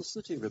wept over the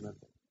city,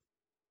 remember.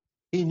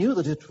 He knew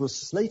that it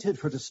was slated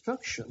for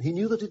destruction. He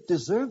knew that it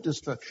deserved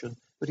destruction,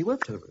 but he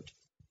wept over it.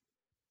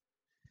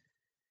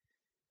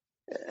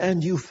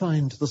 And you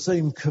find the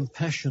same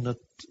the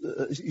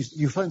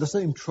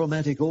same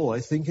traumatic awe, I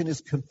think, in his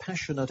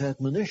compassionate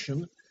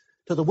admonition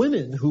to the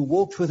women who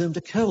walked with him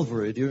to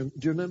Calvary. Do you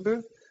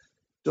remember?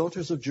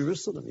 Daughters of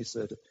Jerusalem, he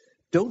said,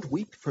 don't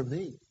weep for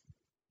me.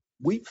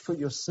 Weep for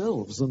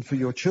yourselves and for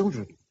your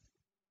children.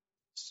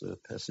 It's a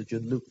passage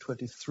in Luke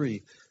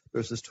 23,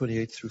 verses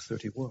 28 through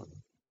 31.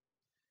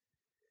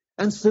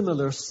 And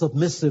similar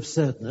submissive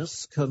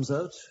sadness comes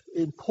out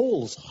in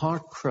Paul's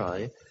heart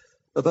cry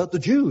about the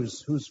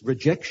Jews whose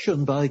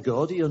rejection by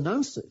God he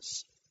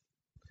announces.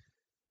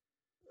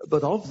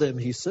 But of them,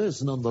 he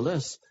says,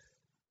 nonetheless,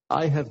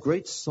 I have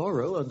great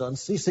sorrow and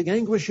unceasing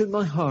anguish in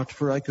my heart,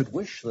 for I could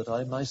wish that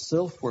I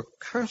myself were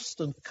cursed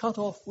and cut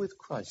off with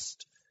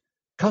Christ,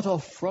 cut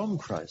off from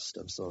Christ,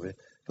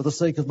 for the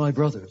sake of my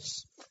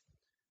brothers.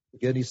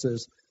 Again, he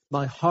says,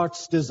 my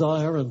heart's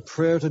desire and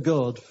prayer to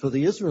God for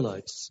the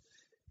Israelites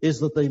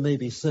is that they may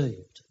be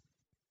saved.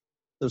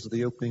 Those are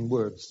the opening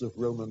words of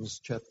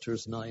Romans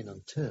chapters 9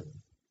 and 10.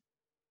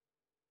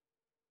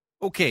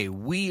 Okay,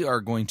 we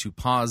are going to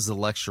pause the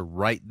lecture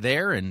right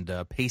there and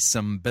pay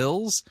some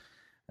bills.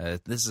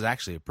 This is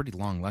actually a pretty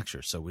long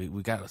lecture, so we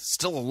got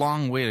still a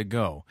long way to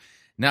go.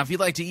 Now, if you'd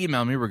like to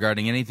email me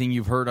regarding anything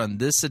you've heard on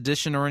this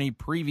edition or any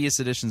previous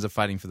editions of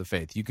Fighting for the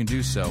Faith, you can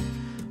do so.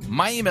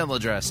 My email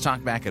address,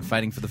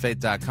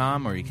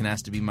 talkback@fightingforthefaith.com, or you can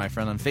ask to be my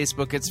friend on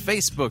Facebook. It's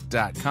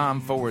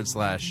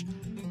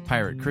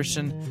facebook.com/Pirate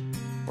Christian,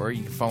 or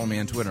you can follow me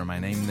on Twitter. My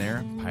name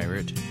there,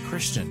 Pirate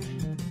Christian.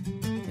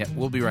 Yeah,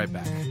 we'll be right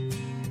back.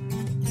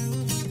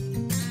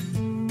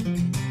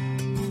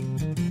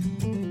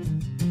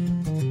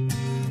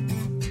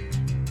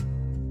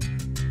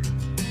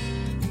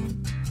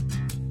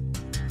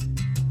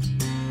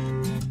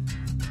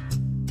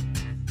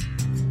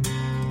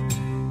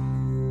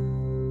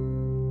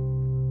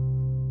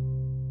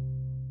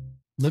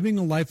 Living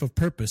a life of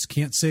purpose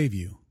can't save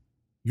you.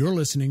 You're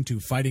listening to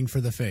Fighting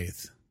for the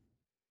Faith.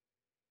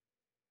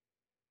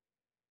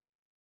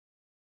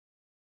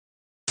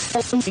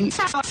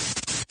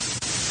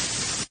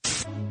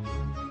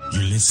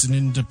 You're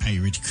listening to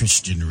Pirate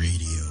Christian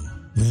Radio.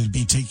 We'll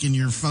be taking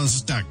your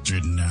false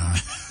doctrine now.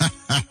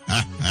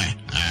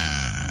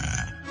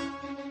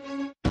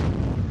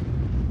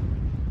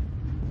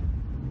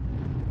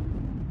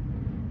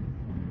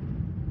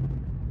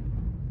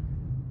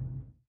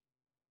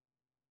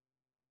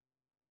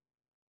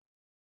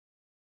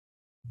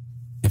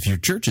 If your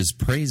church's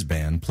praise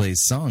band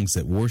plays songs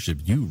that worship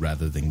you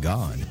rather than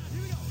God,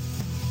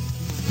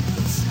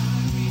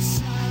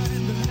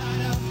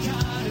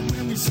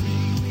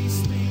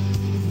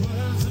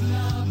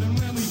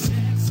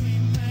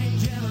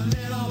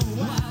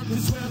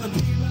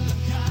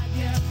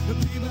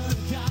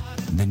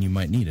 then you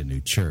might need a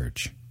new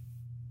church.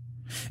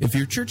 If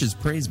your church's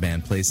praise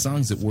band plays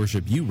songs that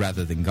worship you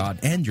rather than God,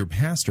 and your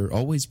pastor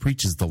always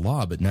preaches the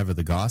law but never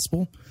the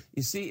gospel,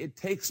 you see, it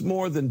takes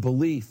more than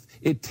belief.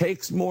 It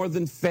takes more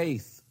than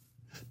faith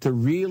to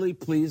really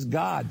please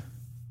God.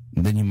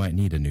 Then you might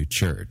need a new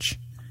church.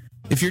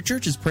 If your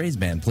church's praise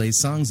band plays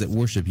songs that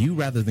worship you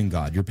rather than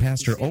God, your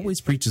pastor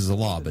always preaches the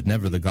law but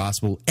never the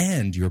gospel,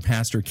 and your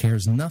pastor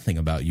cares nothing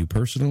about you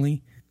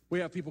personally, we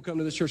have people come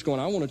to this church going,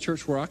 I want a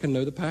church where I can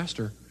know the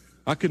pastor.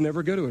 I could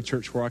never go to a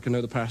church where I can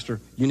know the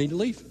pastor. You need to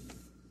leave.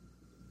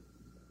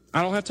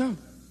 I don't have time.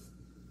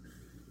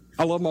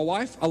 I love my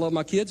wife, I love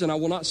my kids, and I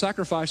will not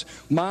sacrifice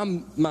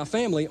my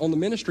family on the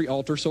ministry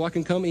altar so I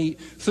can come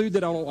eat food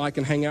that I don't like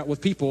and hang out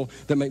with people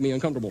that make me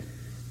uncomfortable.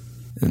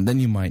 And then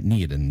you might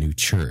need a new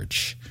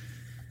church.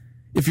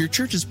 If your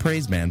church's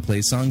praise band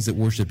plays songs that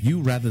worship you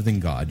rather than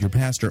God, your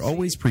pastor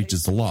always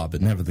preaches the law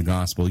but never the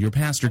gospel, your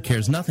pastor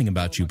cares nothing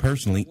about you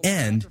personally,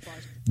 and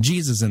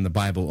Jesus and the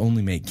Bible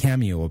only make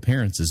cameo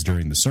appearances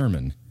during the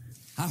sermon.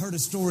 I heard a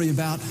story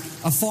about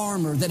a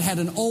farmer that had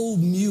an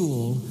old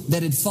mule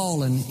that had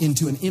fallen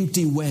into an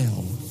empty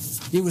well.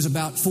 It was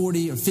about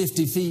 40 or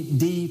 50 feet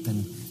deep,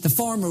 and the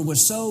farmer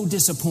was so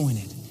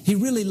disappointed. He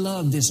really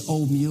loved this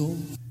old mule.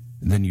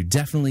 Then you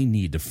definitely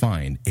need to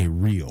find a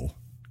real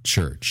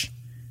church.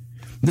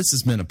 This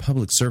has been a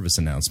public service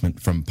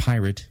announcement from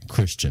Pirate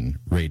Christian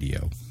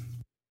Radio.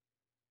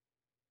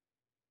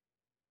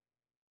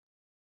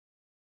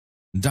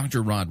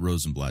 Dr. Rod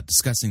Rosenblatt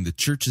discussing the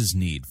Church's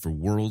need for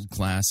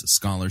world-class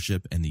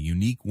scholarship and the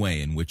unique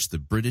way in which the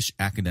British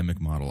academic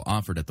model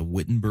offered at the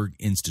Wittenberg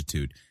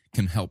Institute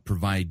can help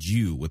provide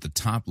you with a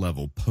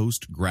top-level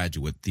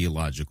postgraduate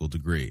theological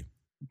degree.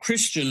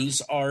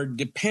 Christians are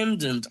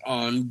dependent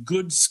on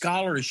good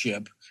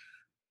scholarship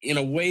in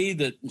a way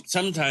that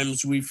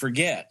sometimes we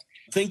forget.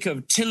 Think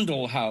of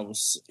Tyndale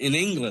House in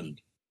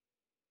England.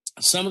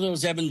 Some of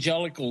those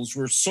evangelicals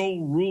were so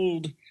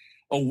ruled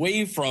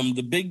away from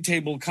the big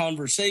table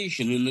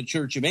conversation in the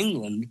Church of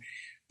England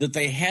that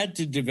they had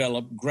to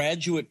develop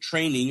graduate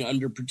training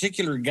under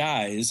particular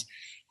guys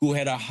who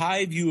had a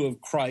high view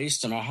of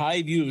Christ and a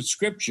high view of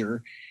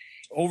Scripture.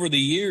 Over the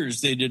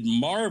years, they did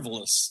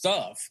marvelous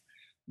stuff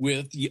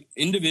with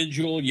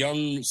individual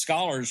young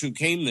scholars who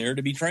came there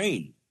to be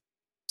trained.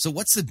 So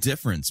what's the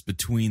difference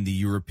between the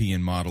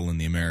European model and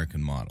the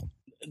American model?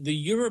 The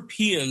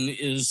European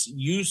is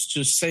used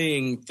to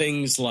saying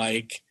things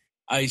like,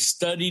 I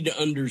studied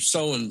under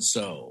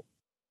so-and-so.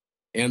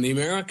 And the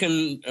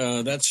American,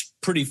 that's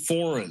pretty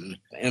foreign.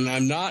 And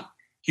I'm not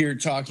here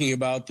talking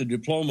about the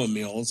diploma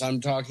mills.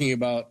 I'm talking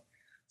about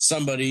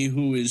somebody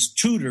who is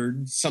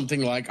tutored,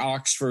 something like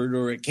Oxford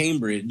or at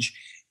Cambridge,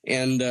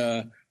 and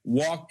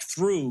walked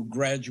through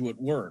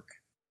graduate work.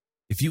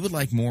 If you would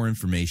like more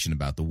information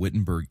about the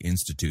Wittenberg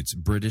Institute's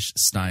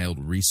British-styled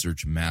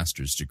research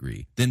master's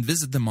degree, then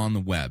visit them on the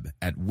web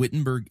at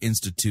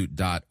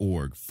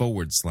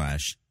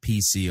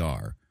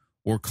wittenberginstitute.org/PCR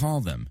or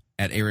call them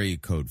at area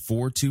code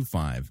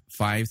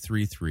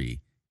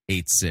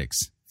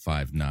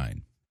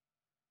 425-533-8659.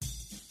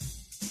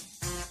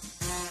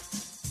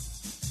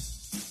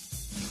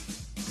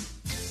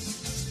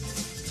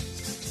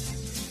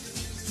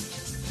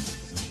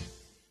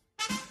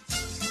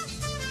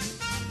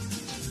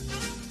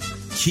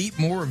 Keep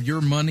more of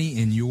your money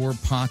in your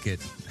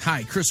pocket.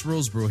 Hi, Chris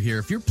Roseborough here.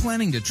 If you're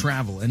planning to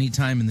travel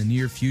anytime in the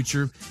near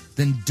future,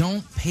 then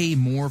don't pay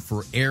more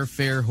for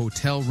airfare,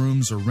 hotel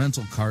rooms, or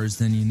rental cars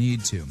than you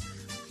need to.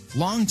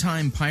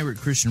 Longtime Pirate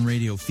Christian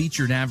Radio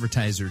featured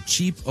advertiser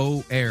Cheap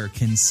O Air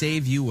can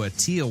save you a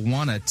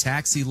Tijuana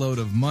taxi load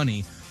of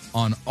money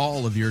on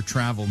all of your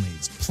travel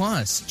needs.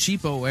 Plus,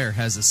 Cheap O Air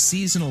has a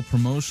seasonal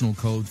promotional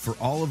code for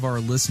all of our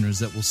listeners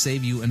that will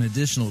save you an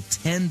additional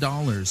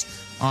 $10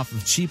 off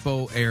of Cheap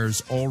O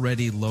Air's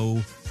already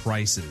low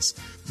prices.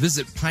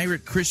 Visit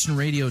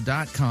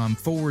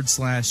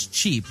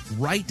piratechristianradio.com/cheap,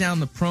 write down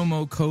the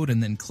promo code,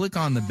 and then click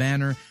on the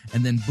banner,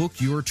 and then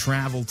book your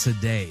travel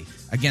today.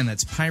 Again,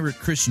 that's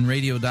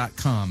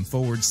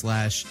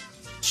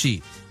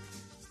piratechristianradio.com/cheap.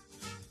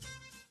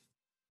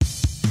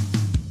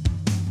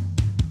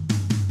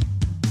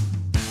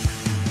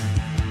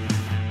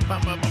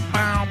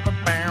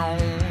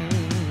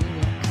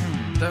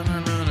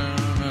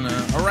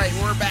 All right,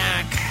 we're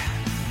back.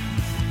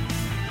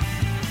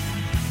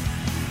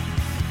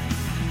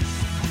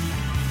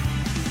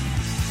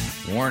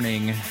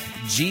 Warning,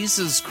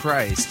 Jesus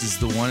Christ is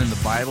the one in the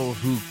Bible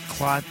who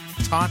taught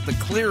the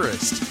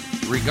clearest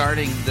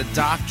regarding the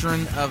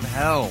doctrine of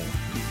hell.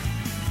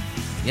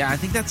 Yeah, I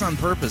think that's on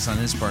purpose on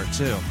his part,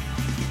 too.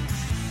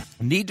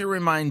 Need to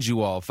remind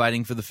you all,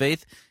 Fighting for the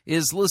Faith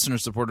is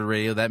listener-supported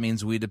radio. That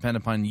means we depend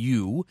upon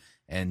you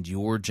and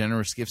your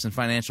generous gifts and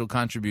financial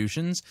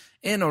contributions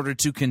in order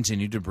to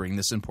continue to bring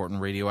this important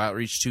radio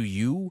outreach to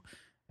you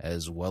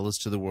as well as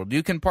to the world.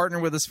 You can partner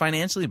with us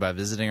financially by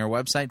visiting our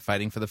website,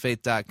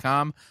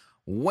 fightingforthefaith.com.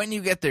 When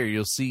you get there,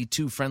 you'll see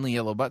two friendly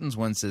yellow buttons.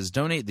 One says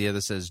Donate, the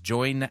other says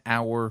Join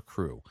Our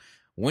Crew.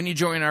 When you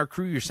join our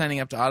crew, you're signing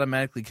up to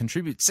automatically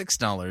contribute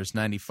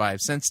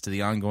 $6.95 to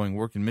the ongoing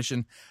work and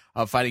mission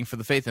of Fighting for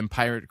the Faith and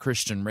Pirate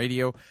Christian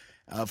Radio.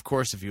 Of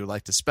course, if you would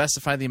like to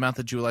specify the amount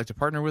that you would like to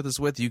partner with us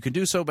with, you can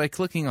do so by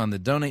clicking on the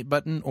Donate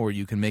button, or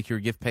you can make your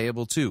gift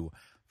payable to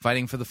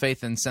Fighting for the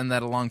Faith and send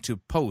that along to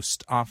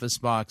Post Office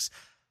Box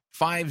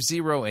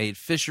 508,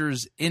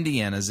 Fishers,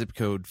 Indiana, zip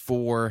code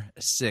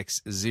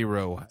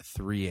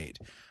 46038.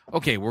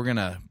 Okay, we're going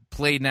to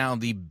play now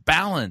the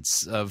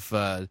balance of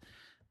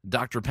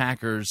Dr.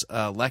 Packer's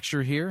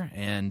lecture here,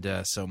 and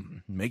so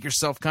make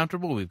yourself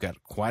comfortable. We've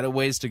got quite a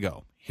ways to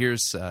go.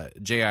 Here's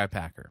J.I.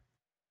 Packer.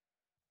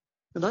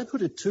 And I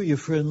put it to you,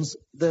 friends,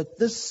 that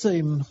this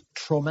same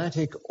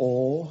traumatic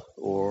awe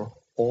or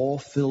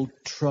awe-filled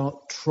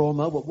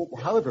trauma,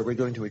 however we're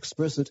going to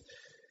express it,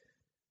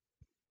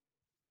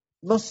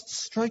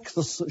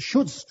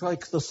 should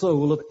strike the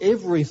soul of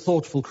every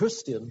thoughtful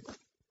Christian.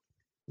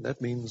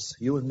 That means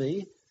you and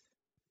me.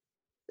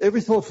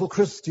 Every thoughtful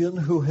Christian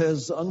who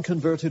has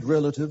unconverted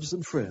relatives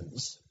and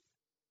friends,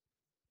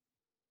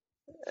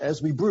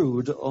 as we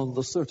brood on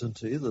the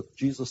certainty that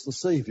Jesus the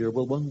Savior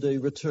will one day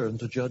return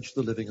to judge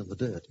the living and the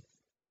dead.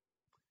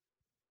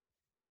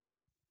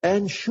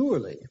 And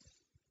surely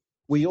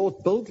we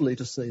ought boldly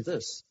to say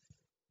this,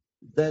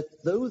 that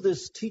though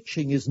this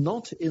teaching is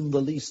not in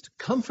the least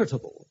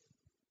comfortable,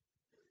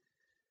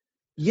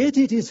 yet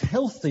it is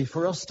healthy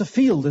for us to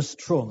feel this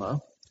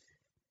trauma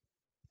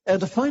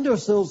and to find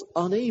ourselves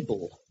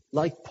unable,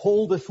 like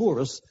Paul before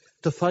us,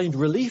 to find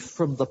relief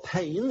from the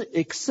pain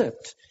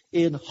except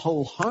in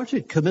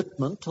wholehearted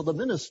commitment to the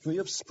ministry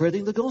of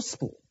spreading the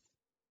gospel,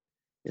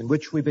 in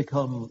which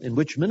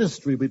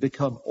ministry we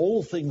become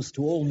all things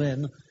to all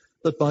men,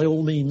 that by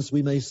all means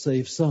we may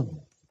save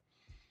some.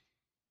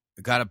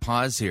 I got to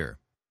pause here.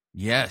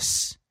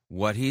 Yes,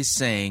 what he's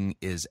saying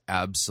is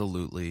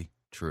absolutely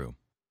true.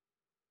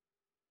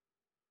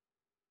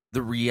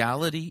 The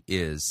reality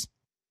is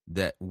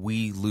that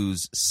we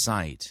lose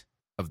sight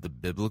of the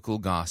biblical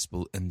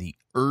gospel and the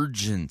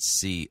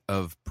urgency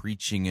of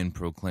preaching and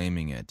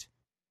proclaiming it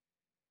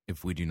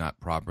if we do not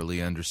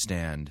properly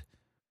understand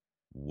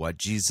what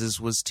Jesus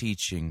was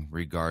teaching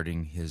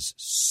regarding his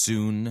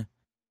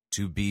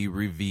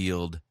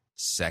soon-to-be-revealed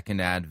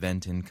second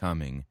advent and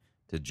coming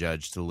to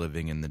judge the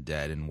living and the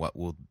dead, and what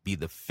will be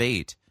the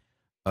fate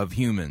of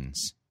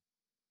humans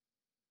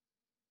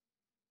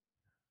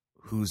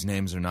whose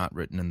names are not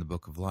written in the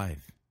book of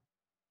life.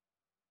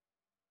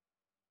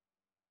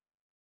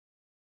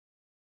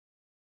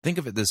 Think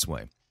of it this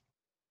way.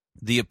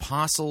 The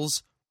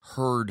apostles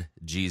heard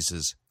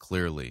Jesus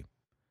clearly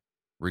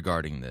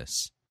regarding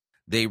this.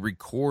 They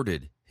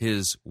recorded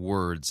his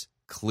words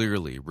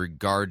clearly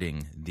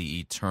regarding the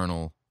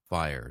eternal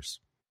fires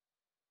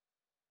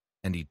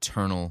and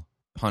eternal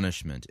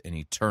punishment and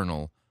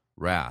eternal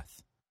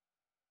wrath.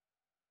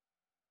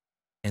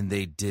 And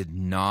they did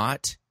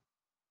not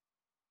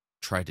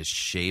try to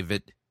shave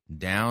it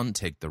down,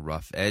 take the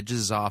rough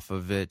edges off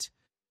of it,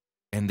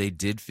 and they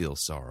did feel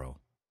sorrow.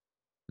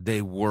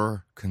 They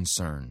were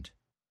concerned.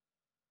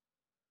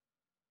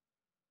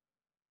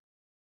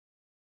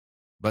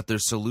 But their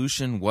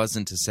solution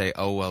wasn't to say,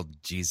 oh, well,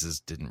 Jesus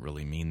didn't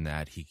really mean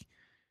that.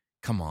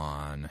 Come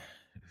on.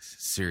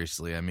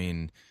 Seriously, I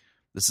mean,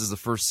 this is the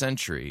first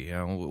century. You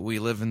know, we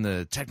live in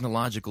the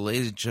technological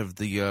age of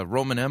the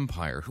Roman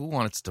Empire. Who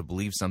wants to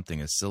believe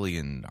something as silly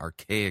and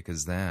archaic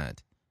as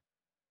that?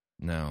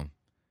 No.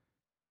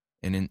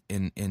 And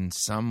in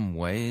some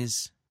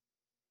ways,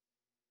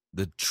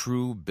 the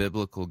true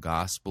biblical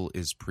gospel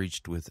is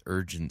preached with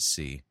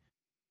urgency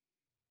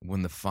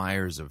when the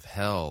fires of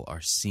hell are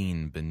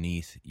seen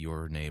beneath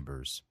your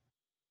neighbors.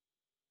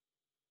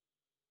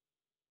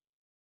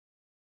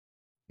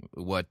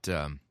 What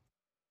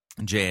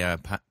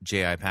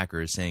J.I.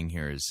 Packer is saying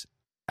here is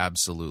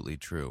absolutely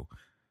true.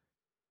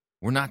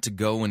 We're not to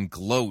go and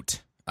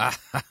gloat.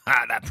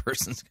 That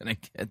person's going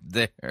to get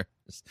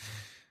theirs.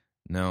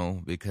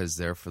 No, because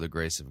there for the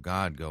grace of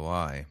God go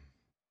I.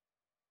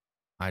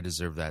 I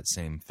deserve that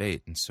same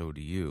fate, and so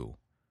do you.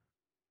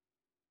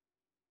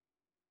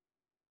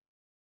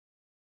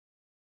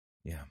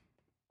 Yeah.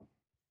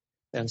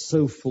 And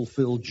so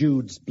fulfill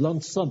Jude's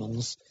blunt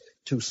summons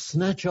to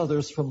snatch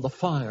others from the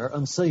fire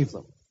and save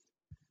them.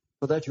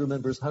 For that, you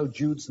remember, is how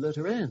Jude's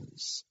letter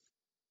ends.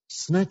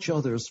 Snatch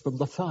others from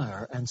the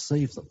fire and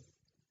save them.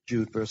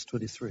 Jude, verse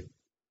 23.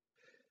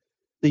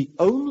 The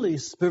only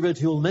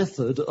spiritual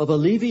method of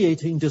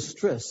alleviating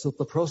distress at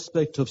the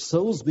prospect of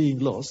souls being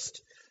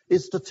lost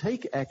is to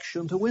take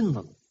action to win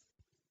them.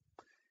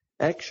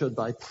 Action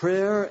by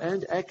prayer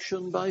and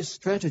action by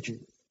strategy,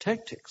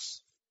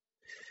 tactics.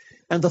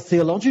 And the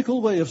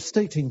theological way of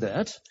stating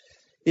that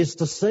is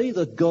to say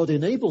that God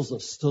enables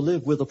us to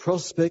live with the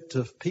prospect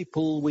of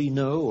people we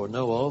know or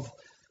know of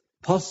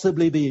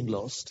possibly being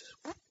lost.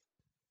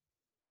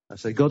 I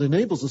say God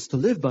enables us to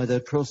live by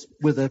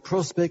with that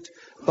prospect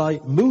by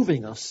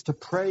moving us to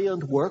pray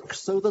and work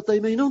so that they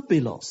may not be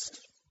lost.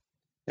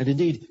 And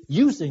indeed,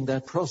 using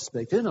that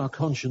prospect in our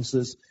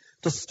consciences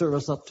to stir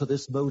us up to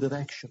this mode of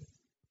action.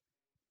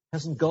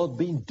 Hasn't God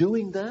been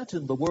doing that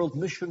in the world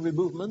missionary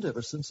movement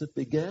ever since it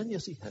began?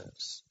 Yes, he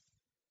has.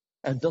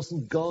 And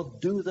doesn't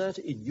God do that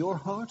in your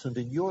heart and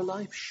in your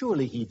life?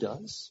 Surely he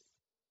does.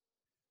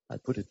 I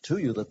put it to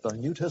you that by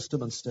New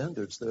Testament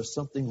standards, there's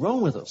something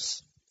wrong with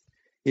us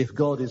if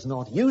God is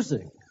not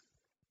using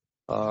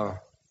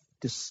our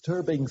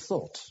disturbing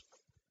thought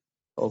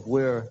of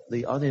where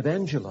the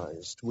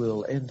unevangelized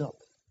will end up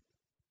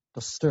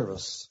to stir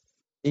us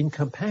in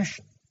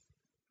compassion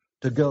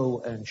to go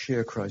and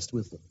share Christ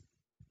with them.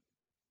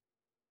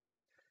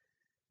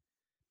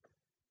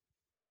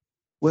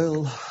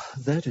 Well,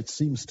 that, it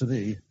seems to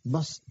me,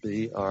 must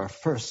be our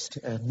first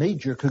and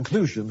major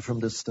conclusion from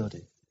this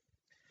study.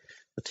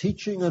 The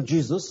teaching of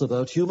Jesus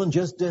about human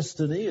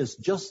destiny is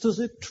just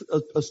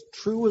as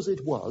true as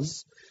it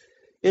was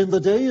in the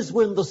days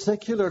when the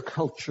secular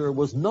culture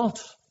was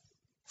not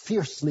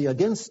fiercely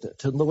against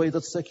it in the way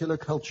that secular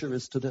culture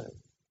is today.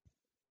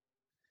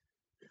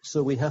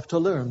 So we have to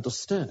learn to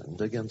stand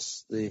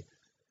against the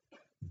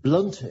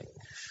blunting,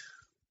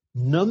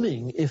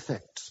 numbing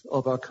effect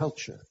of our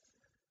culture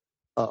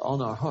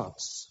on our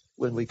hearts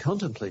when we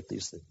contemplate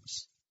these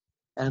things,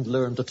 and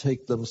learn to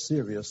take them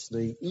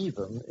seriously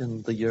even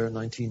in the year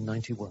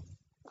 1991.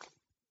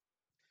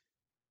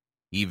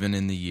 Even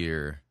in the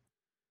year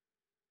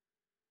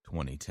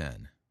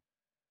 2010.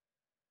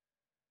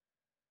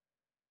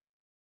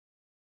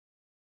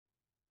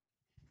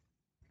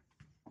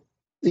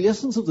 The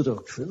essence of the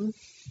doctrine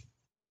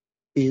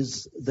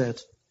is that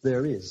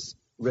there is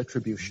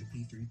retribution.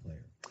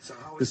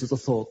 This is a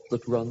thought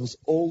that runs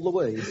all the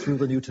way through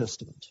the New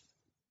Testament.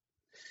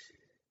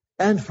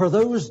 And for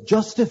those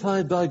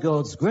justified by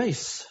God's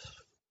grace,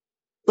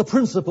 the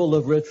principle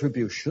of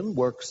retribution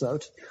works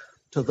out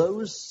to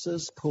those,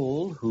 says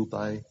Paul, who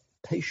by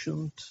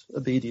patient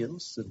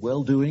obedience and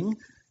well-doing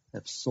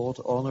have sought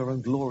honor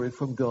and glory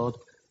from God.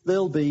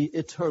 There'll be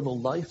eternal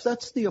life.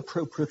 That's the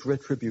appropriate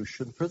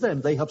retribution for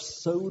them. They have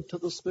sowed to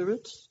the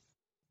Spirit.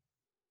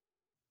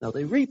 Now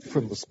they reap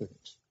from the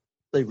Spirit.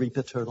 They reap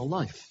eternal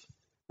life.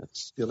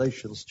 That's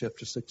Galatians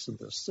chapter 6 and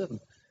verse 7.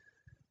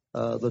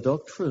 The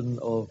doctrine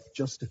of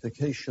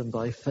justification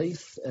by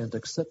faith and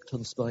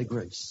acceptance by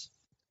grace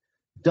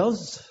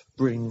does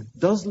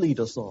lead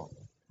us on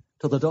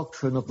to the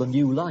doctrine of the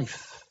new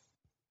life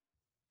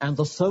and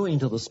the sowing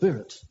to the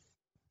Spirit,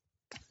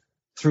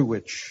 through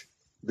which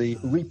the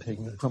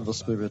reaping from the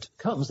Spirit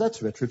comes.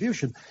 That's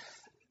retribution.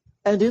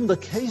 And in the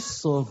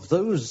case of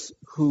those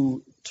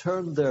who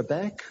turn their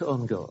back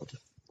on God,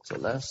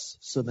 alas,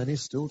 so many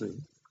still do,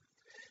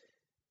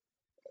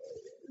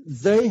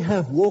 they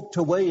have walked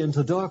away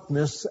into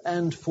darkness,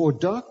 and for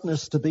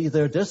darkness to be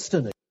their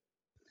destiny.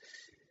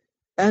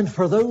 And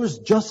for those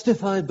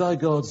justified by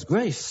God's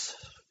grace,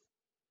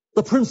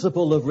 the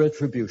principle of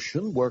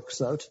retribution works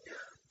out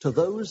to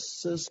those,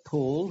 says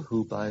Paul,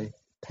 who by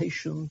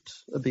patient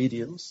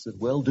obedience and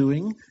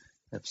well-doing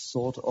have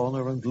sought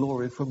honor and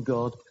glory from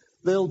God.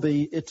 There'll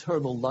be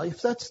eternal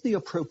life. That's the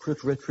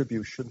appropriate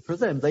retribution for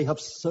them. They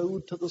have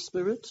sowed to the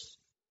Spirit.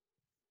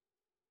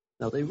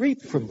 Now they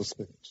reap from the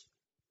Spirit.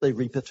 They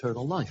reap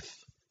eternal life.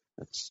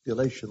 That's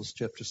Galatians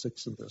chapter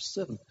 6 and verse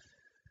 7.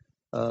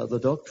 The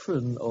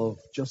doctrine of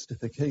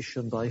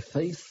justification by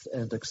faith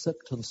and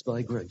acceptance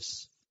by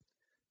grace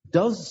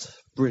does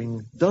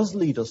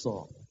lead us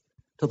on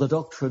to the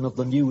doctrine of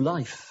the new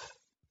life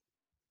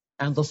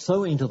and the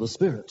sowing to the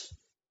Spirit,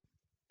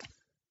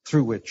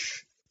 through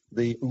which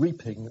the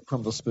reaping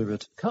from the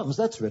Spirit comes.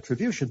 That's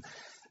retribution.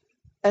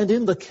 And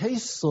in the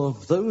case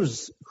of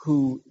those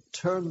who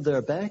turn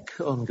their back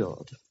on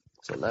God,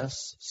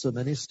 alas, so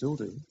many still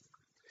do,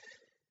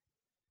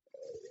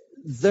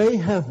 they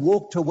have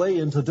walked away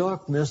into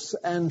darkness,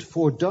 and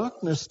for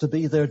darkness to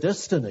be their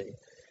destiny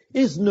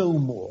is no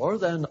more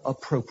than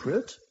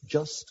appropriate,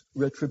 just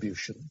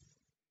retribution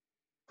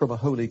from a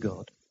holy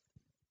God.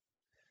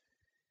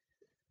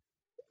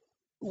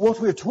 What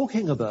we're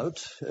talking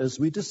about as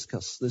we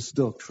discuss this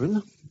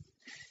doctrine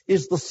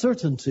is the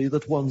certainty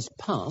that one's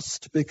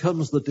past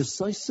becomes the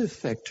decisive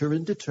factor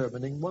in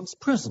determining one's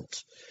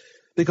present,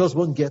 because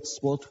one gets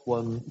what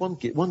one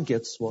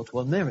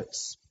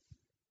merits.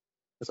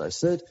 As I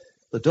said,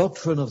 the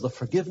doctrine of the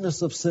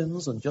forgiveness of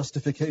sins and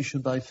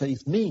justification by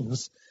faith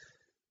means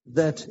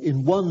that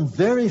in one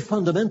very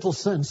fundamental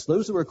sense,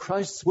 those who are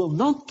Christ's will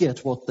not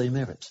get what they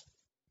merit.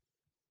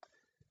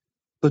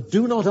 But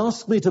do not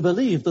ask me to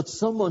believe that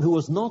someone who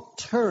has not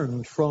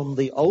turned from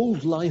the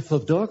old life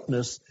of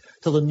darkness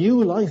to the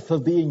new life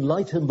of being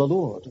light in the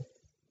Lord,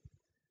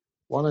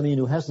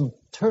 who hasn't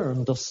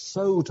turned to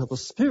sow to the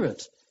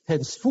Spirit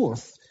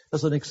henceforth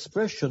as an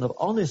expression of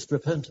honest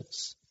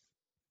repentance,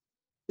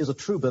 is a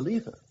true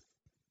believer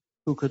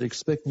who could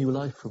expect new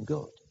life from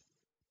God.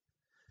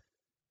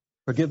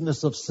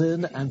 Forgiveness of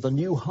sin and the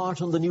new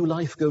heart and the new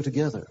life go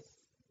together.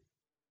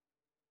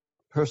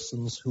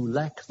 Persons who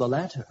lack the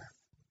latter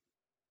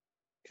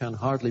can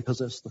hardly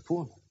possess the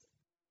former.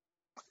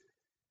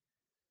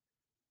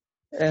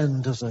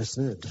 And as I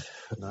said,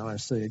 and now I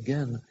say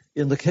again,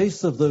 in the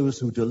case of those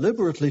who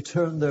deliberately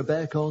turn their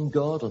back on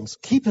God and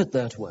keep it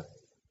that way,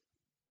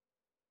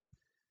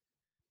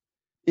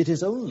 it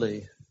is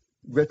only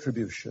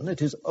retribution,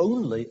 it is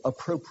only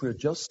appropriate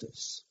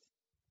justice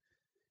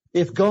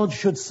if God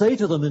should say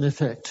to them, in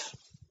effect,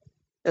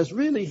 as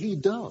really he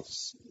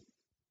does,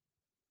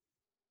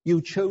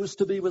 you chose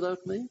to be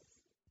without me,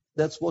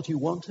 that's what you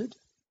wanted,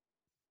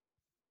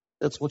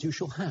 that's what you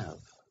shall have.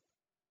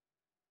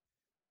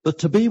 But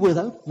to be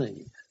without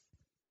me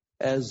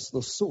as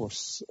the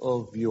source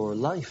of your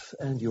life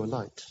and your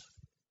light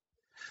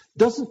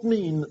doesn't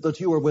mean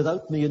that you are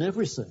without me in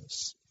every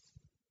sense.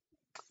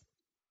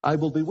 I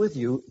will be with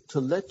you to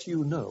let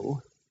you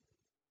know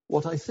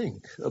what I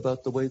think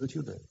about the way that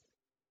you live.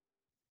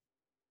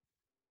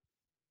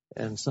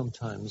 And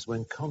sometimes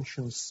when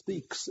conscience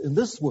speaks in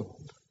this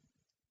world,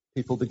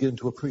 people begin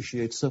to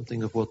appreciate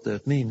something of what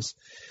that means.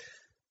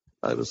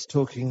 I was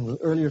talking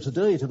earlier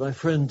today to my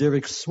friend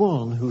Derek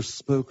Swan, who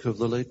spoke of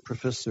the late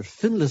Professor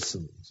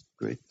Finlayson,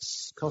 great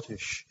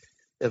Scottish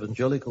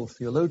evangelical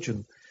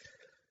theologian,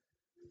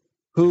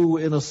 who,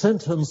 in a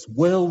sentence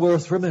well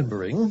worth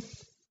remembering,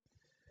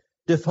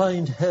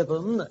 defined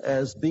heaven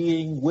as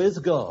being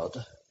with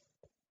God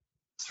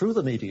through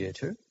the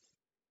mediator,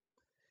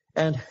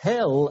 and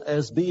hell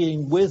as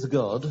being with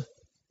God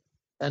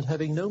and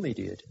having no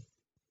mediator.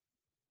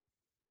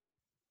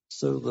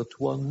 So that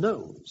one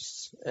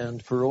knows,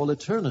 and for all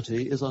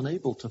eternity is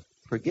unable to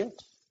forget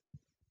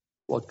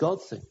what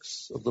God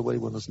thinks of the way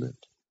one has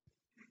lived.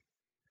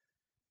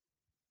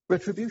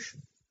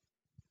 Retribution.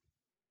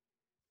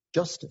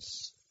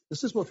 Justice.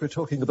 This is what we're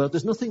talking about.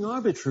 There's nothing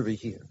arbitrary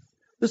here.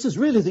 This is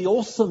really the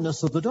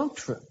awesomeness of the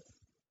doctrine.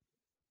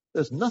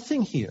 There's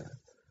nothing here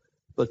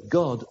but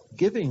God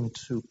giving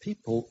to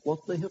people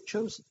what they have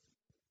chosen,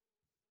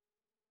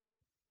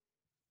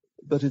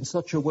 but in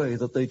such a way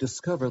that they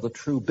discover the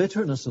true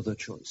bitterness of their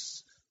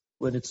choice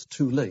when it's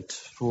too late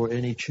for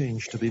any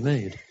change to be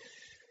made.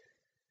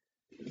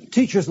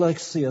 Teachers like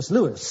C.S.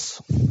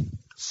 Lewis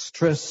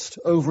stressed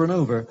over and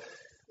over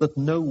that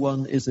no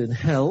one is in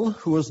hell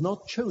who has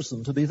not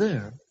chosen to be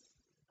there,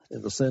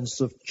 in the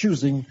sense of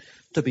choosing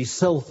to be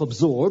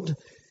self-absorbed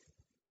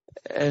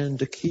and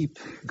to keep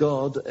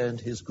God and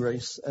his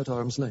grace at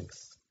arm's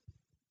length.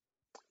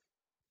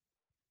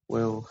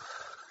 Well,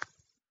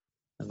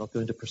 I'm not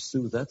going to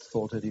pursue that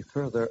thought any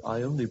further.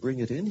 I only bring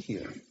it in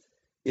here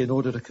in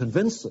order to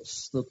convince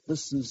us that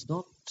this is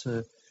not,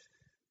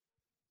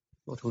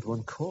 what would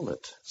one call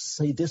it,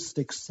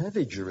 sadistic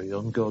savagery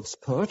on God's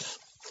part,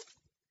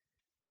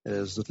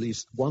 as at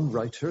least one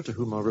writer, to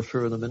whom I'll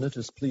refer in a minute,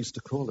 is pleased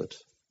to call it.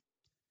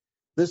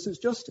 This is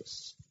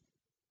justice.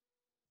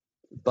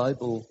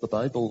 The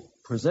Bible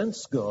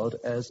presents God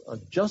as a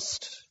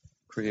just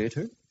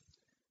creator,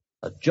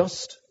 a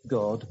just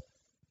God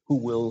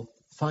who will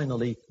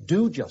finally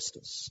do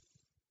justice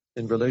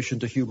in relation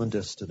to human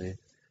destiny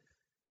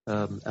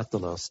at the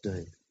last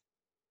day.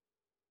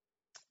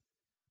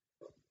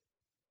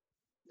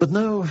 But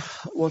now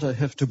what I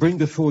have to bring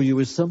before you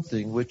is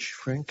something which,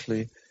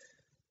 frankly,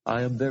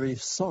 I am very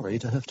sorry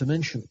to have to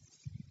mention.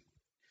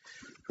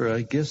 For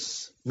I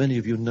guess many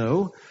of you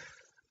know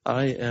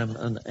I am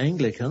an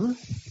Anglican,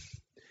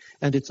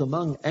 and it's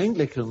among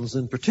Anglicans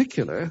in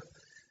particular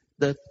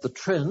that the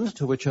trend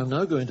to which I'm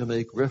now going to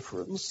make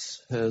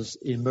reference has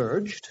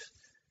emerged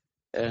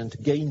and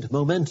gained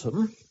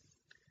momentum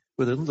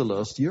within the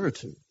last year or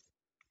two.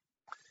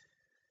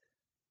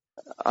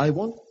 I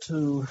want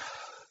to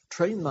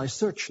train my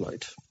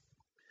searchlight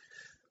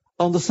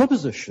on the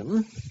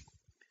supposition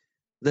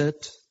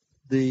that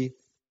the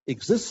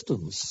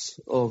existence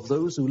of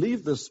those who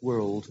leave this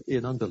world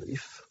in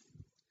unbelief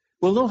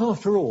will not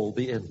after all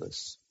be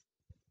endless,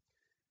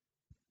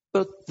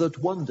 but that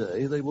one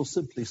day they will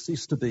simply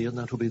cease to be, and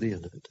that will be the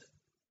end of it.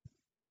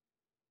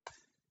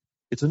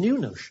 It's a new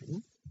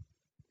notion.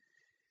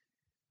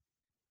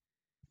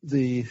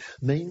 The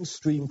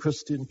mainstream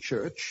Christian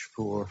church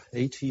for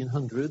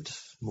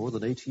more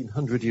than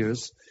 1800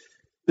 years,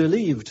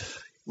 believed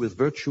with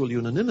virtual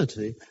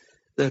unanimity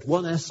that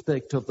one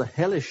aspect of the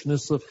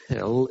hellishness of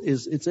hell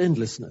is its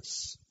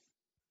endlessness.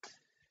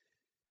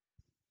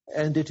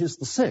 And it is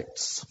the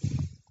sects,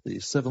 the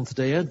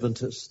Seventh-day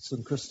Adventists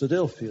and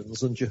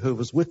Christadelphians and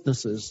Jehovah's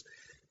Witnesses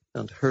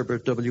and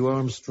Herbert W.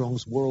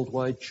 Armstrong's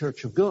Worldwide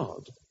Church of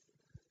God,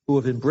 who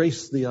have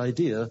embraced the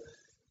idea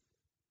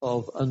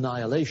of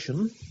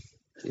annihilation,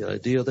 the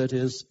idea, that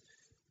is,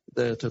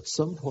 that at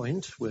some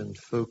point when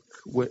folk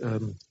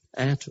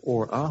at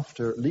or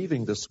after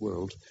leaving this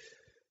world,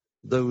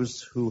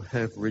 those who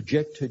have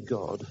rejected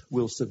God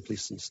will simply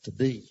cease to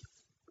be.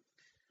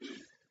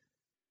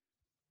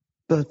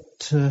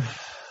 But,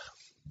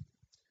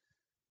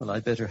 well, I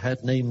better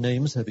had named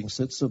names, having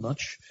said so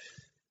much.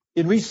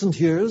 In recent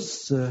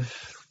years,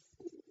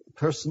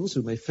 persons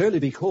who may fairly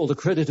be called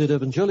accredited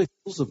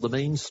evangelicals of the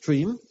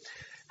mainstream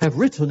have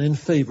written in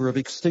favor of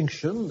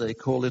extinction. They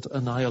call it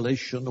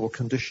annihilation or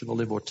conditional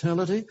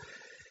immortality.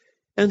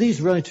 And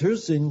these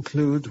writers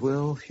include,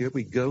 well, here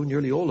we go,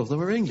 nearly all of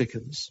them are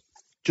Anglicans.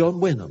 John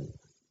Wenham,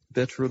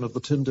 veteran of the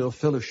Tyndale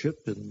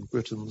Fellowship in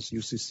Britain's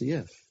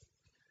UCCF.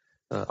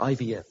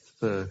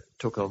 IVF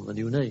took on the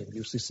new name,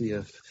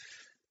 UCCF,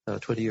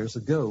 20 years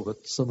ago,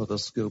 but some of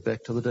us go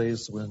back to the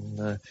days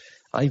when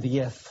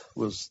IVF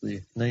was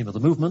the name of the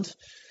movement,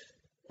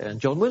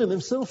 and John Wenham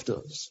himself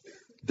does.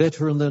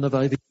 Veteran then of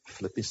IVF,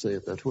 let me say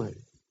it that way.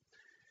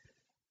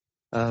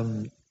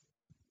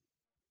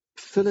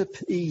 Philip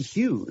E.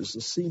 Hughes,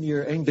 a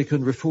senior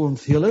Anglican Reformed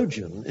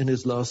theologian, in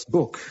his last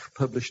book,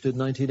 published in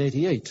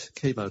 1988,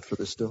 came out for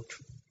this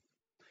doctrine.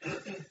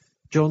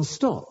 John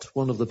Stott,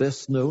 one of the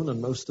best-known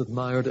and most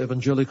admired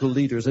evangelical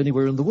leaders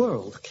anywhere in the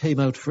world, came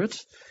out for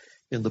it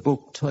in the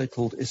book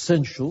titled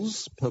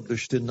Essentials,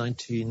 published in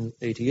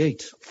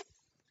 1988.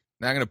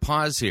 Now I'm going to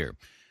pause here.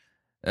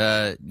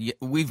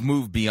 We've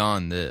moved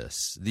beyond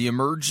this. The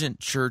emergent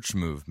church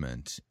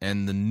movement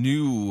and the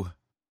new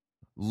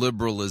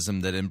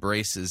liberalism that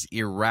embraces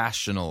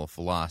irrational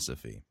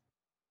philosophy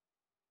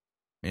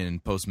in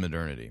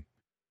postmodernity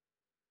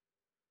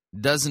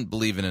doesn't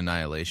believe in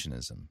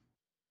annihilationism.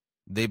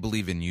 They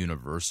believe in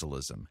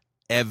universalism.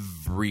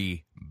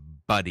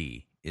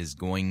 Everybody is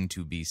going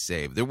to be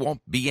saved. There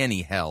won't be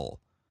any hell.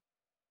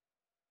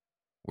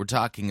 We're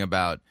talking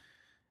about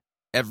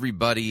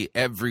everybody,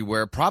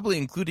 everywhere, probably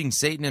including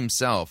Satan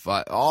himself,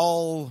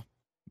 all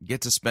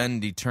get to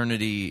spend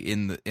eternity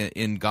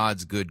in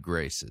God's good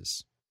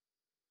graces.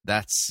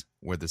 That's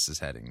where this is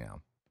heading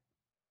now.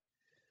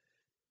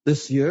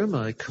 This year,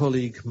 my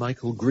colleague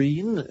Michael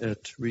Green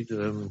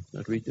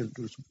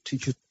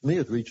teaches me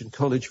at Regent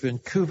College,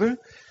 Vancouver,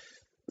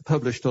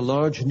 published a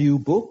large new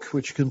book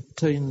which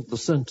contained the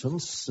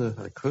sentence,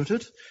 I quote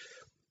it,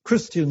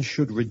 "Christians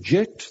should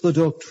reject the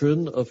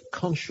doctrine of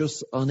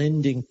conscious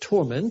unending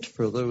torment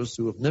for those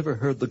who have never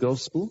heard the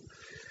gospel,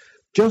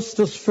 just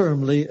as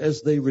firmly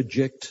as they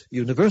reject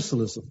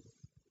universalism.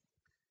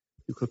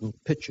 You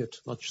couldn't pitch it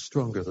much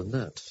stronger than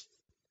that.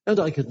 And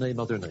I could name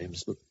other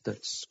names, but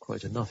that's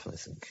quite enough, I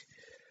think.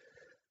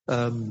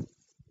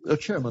 A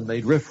chairman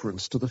made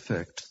reference to the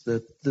fact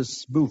that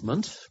this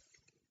movement,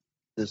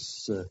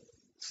 this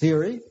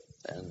theory,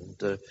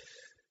 and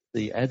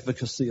the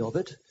advocacy of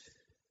it,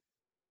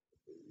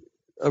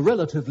 a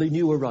relatively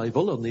new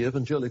arrival on the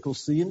evangelical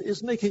scene,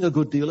 is making a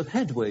good deal of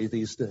headway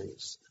these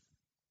days.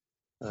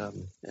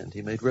 And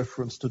he made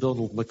reference to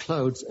Donald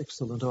MacLeod's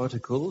excellent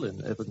article in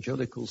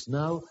Evangelicals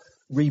Now,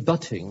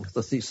 rebutting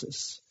the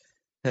thesis,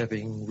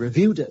 having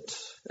reviewed it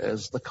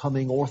as the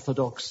coming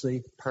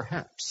orthodoxy,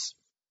 perhaps.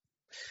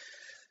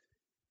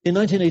 In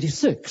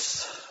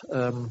 1986,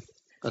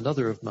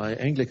 another of my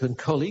Anglican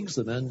colleagues,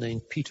 a man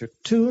named Peter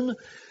Toon,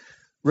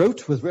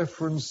 wrote with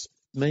reference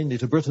mainly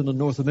to Britain and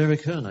North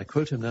America, and I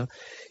quote him now,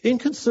 "In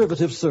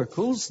conservative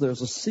circles,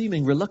 there's a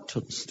seeming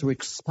reluctance to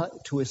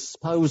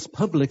espouse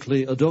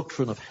publicly a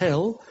doctrine of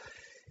hell,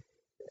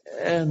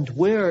 and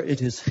where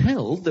it is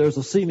held, there's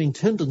a seeming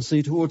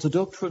tendency towards a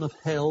doctrine of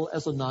hell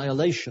as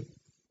annihilation."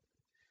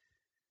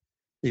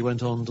 He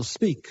went on to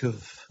speak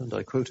of, and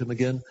I quote him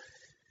again,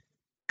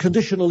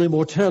 "conditional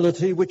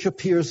immortality which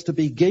appears to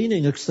be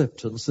gaining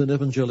acceptance in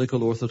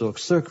evangelical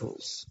Orthodox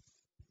circles."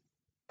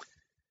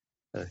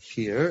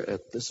 Here,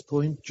 at this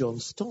point, John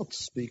Stott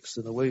speaks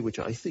in a way which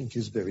I think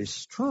is very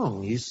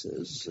strong. He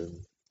says,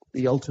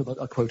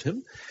 I quote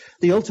him,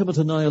 "The ultimate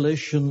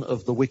annihilation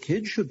of the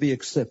wicked should be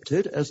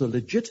accepted as a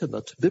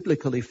legitimate,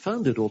 biblically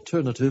founded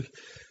alternative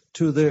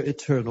to their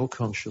eternal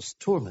conscious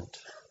torment."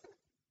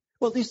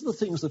 Well, these are the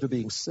things that are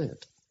being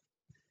said,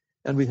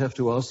 and we have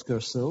to ask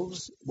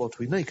ourselves what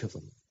we make of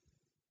them.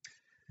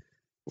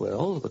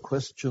 Well, the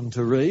question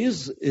to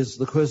raise is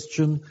the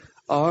question,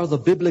 are the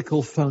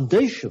biblical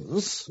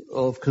foundations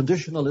of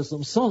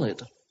conditionalism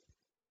solid?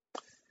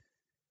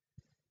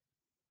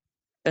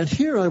 And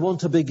here I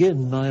want to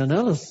begin my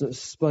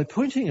analysis by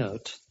pointing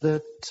out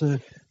that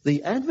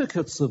the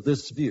advocates of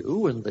this view,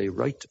 when they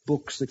write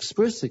books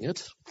expressing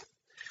it,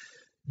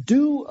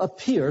 do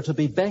appear to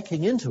be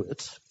backing into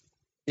it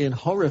in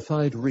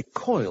horrified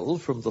recoil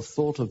from the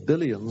thought of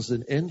billions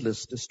in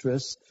endless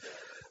distress,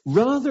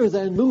 rather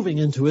than moving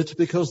into it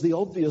because the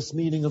obvious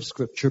meaning of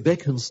Scripture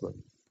beckons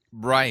them.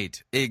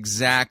 Right,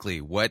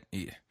 exactly.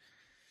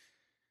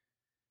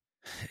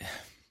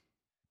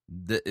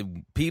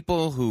 The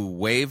people who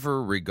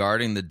waver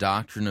regarding the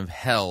doctrine of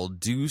hell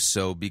do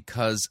so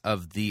because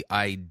of the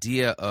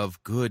idea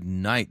of good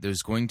night.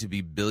 There's going to be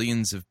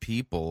billions of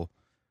people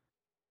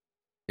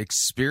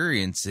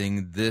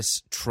experiencing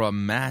this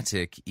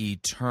traumatic,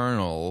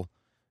 eternal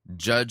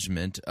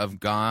judgment of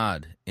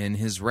God in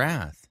His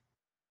wrath.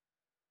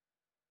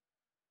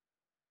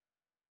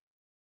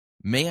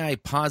 May I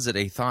posit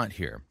a thought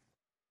here?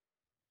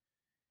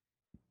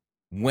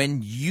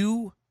 When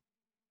you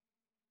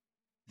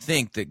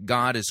think that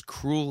God is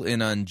cruel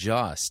and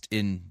unjust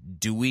in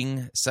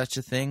doing such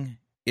a thing,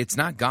 it's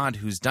not God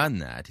who's done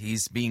that.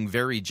 He's being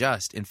very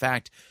just. In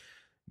fact,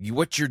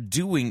 what you're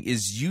doing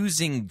is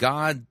using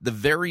God, the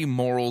very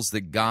morals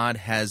that God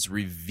has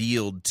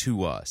revealed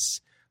to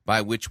us,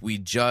 by which we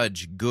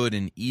judge good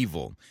and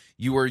evil.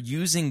 You are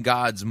using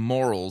God's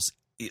morals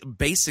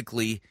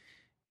basically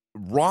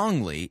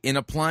wrongly in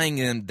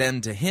applying them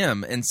to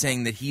Him and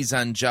saying that He's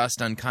unjust,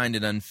 unkind,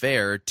 and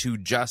unfair to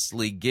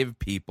justly give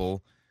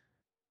people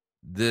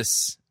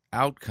this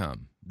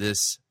outcome,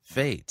 this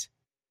fate.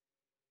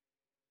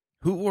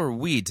 Who are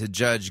we to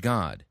judge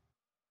God?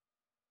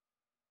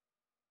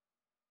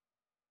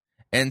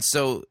 And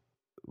so,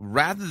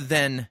 rather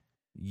than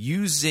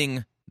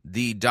using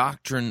the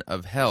doctrine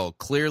of hell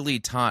clearly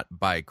taught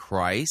by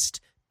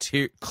Christ,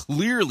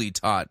 clearly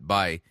taught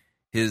by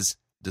His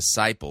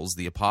disciples,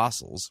 the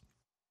apostles,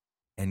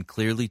 and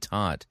clearly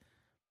taught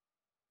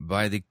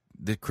by the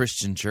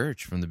Christian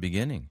church from the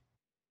beginning,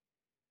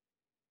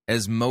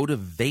 as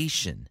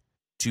motivation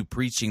to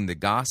preaching the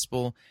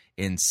gospel,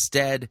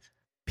 instead,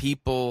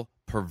 people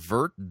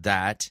pervert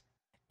that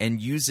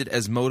and use it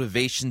as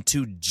motivation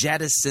to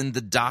jettison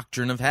the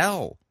doctrine of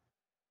hell.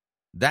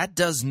 That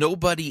does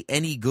nobody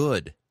any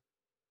good.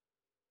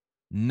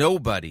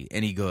 Nobody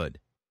any good.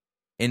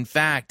 In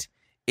fact,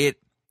 it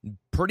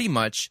pretty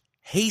much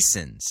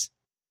hastens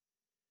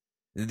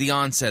the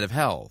onset of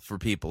hell for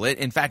people.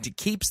 In fact, it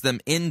keeps them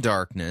in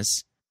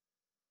darkness,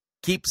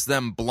 keeps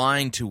them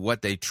blind to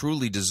what they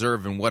truly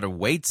deserve and what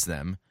awaits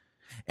them,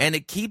 and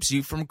it keeps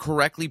you from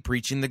correctly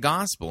preaching the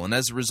gospel. And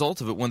as a result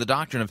of it, when the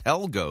doctrine of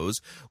hell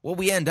goes, what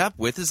we end up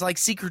with is like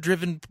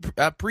seeker-driven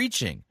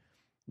preaching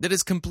that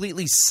is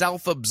completely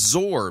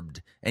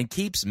self-absorbed and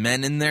keeps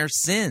men in their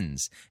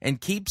sins and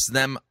keeps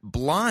them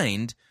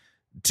blind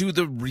to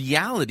the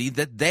reality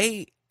that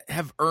they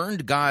have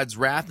earned God's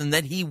wrath and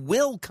that He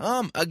will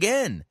come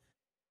again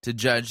to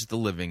judge the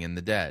living and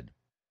the dead.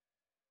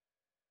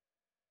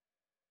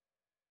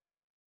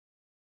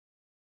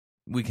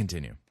 We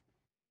continue.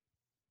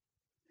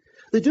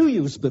 They do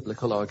use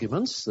biblical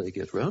arguments. They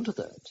get round to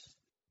that.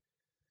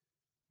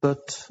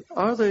 But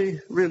are they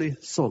really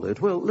solid?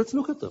 Well, let's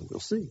look at them. We'll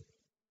see.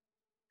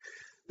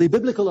 the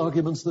biblical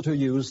arguments that are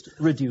used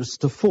reduce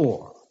to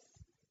four.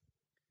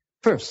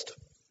 First,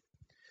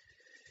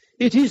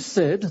 it is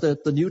said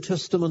that the New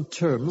Testament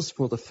terms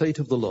for the fate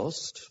of the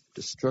lost,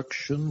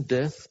 destruction,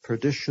 death,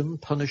 perdition,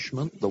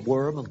 punishment, the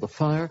worm, and the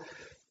fire,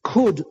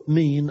 could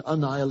mean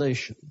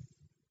annihilation,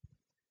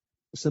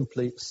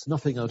 simply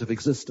snuffing out of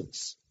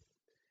existence.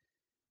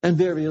 And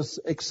various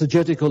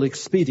exegetical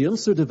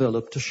expedients are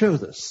developed to show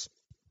this.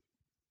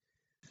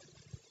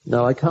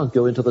 Now, I can't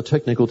go into the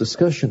technical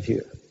discussion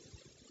here.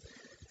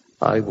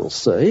 I will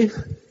say,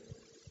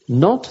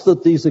 not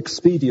that these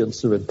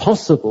expedients are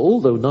impossible,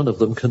 though none of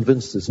them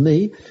convinces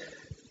me.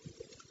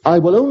 I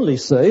will only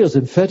say, as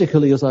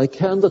emphatically as I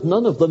can, that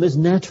none of them is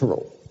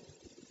natural.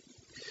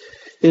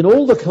 In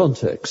all the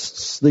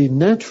contexts, the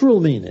natural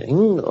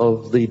meaning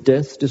of the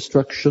death,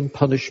 destruction,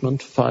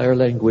 punishment, fire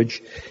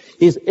language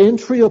is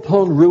entry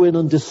upon ruin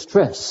and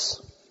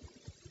distress,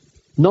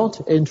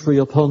 not entry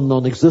upon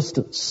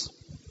non-existence.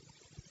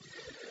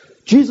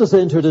 Jesus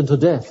entered into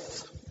death.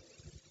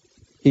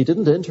 He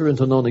didn't enter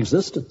into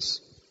non-existence.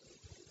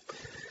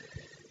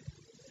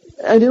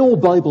 And in all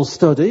Bible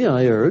study,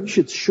 I urge,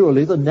 it's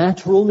surely the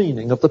natural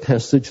meaning of the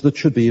passage that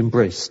should be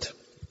embraced.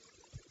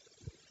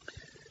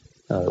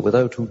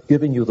 Without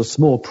giving you the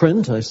small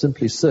print, I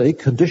simply say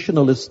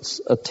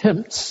conditionalists'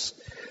 attempts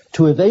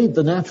to evade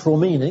the natural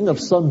meaning of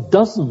some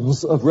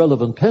dozens of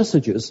relevant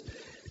passages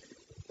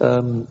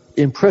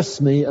impress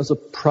me as a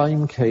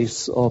prime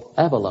case of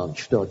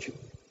avalanche dodging.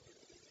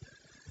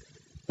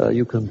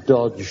 You can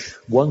dodge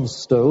one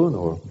stone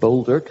or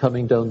boulder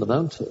coming down the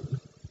mountain.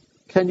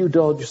 Can you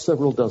dodge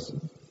several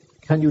dozen?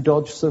 Can you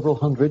dodge several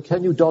hundred?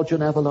 Can you dodge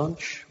an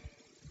avalanche?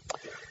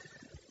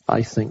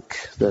 I think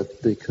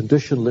that the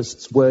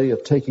conditionalists' way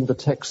of taking the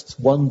texts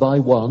one by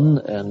one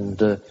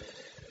and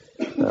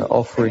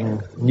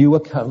offering new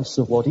accounts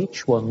of what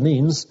each one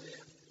means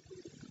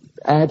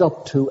add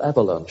up to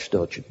avalanche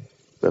dodging.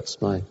 That's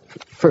my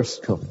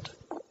first comment.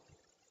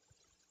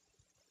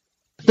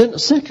 Then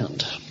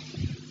second,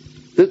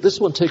 this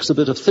one takes a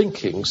bit of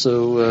thinking,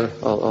 so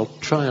I'll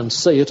try and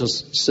say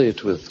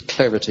it with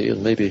clarity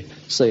and maybe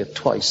say it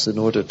twice in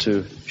order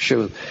to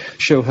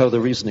show how the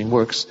reasoning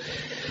works.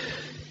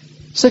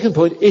 Second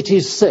point, it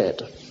is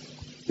said,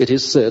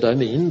 I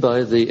mean,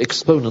 by the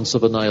exponents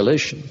of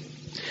annihilation,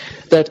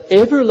 that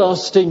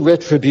everlasting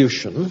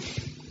retribution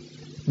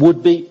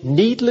would be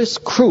needless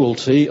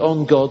cruelty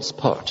on God's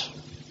part,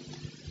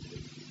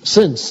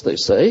 since, they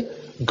say,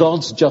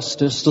 God's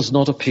justice does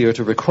not appear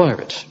to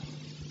require it.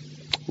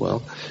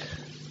 Well,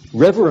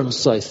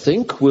 reverence, I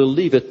think, will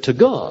leave it to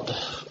God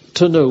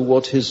to know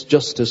what his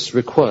justice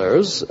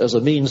requires as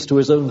a means to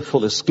his own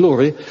fullest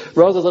glory,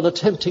 rather than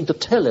attempting to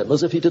tell him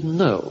as if he didn't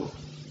know.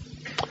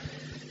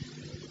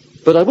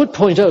 But I would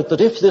point out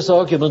that if this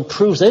argument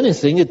proves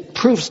anything, it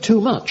proves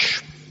too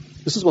much.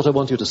 This is what I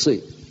want you to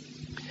see.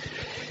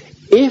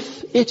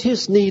 If it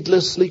is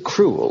needlessly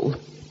cruel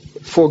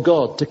for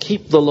God to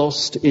keep the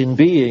lost in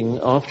being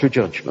after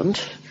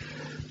judgment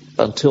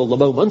until the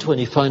moment when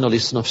he finally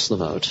snuffs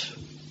them out,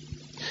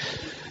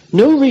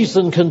 no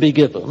reason can be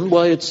given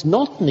why it's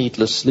not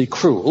needlessly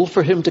cruel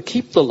for him to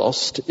keep the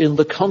lost in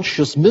the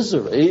conscious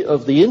misery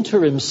of the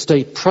interim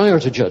state prior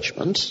to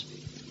judgment,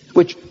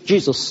 which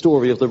Jesus'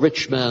 story of the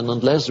rich man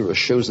and Lazarus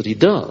shows that he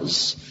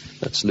does.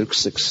 That's Luke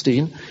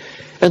 16.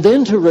 And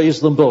then to raise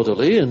them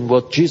bodily in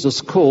what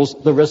Jesus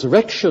calls the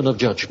resurrection of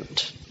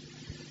judgment.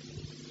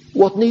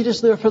 What need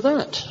is there for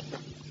that?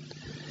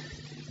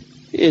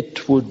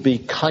 It would be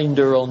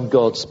kinder on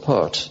God's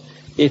part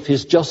if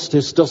his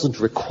justice doesn't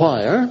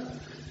require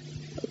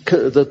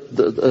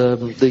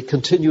the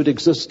continued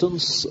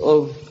existence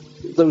of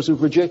those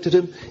who've rejected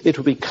him. It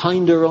would be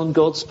kinder on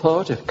God's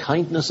part, if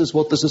kindness is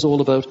what this is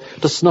all about,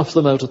 to snuff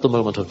them out at the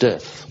moment of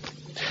death.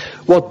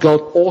 What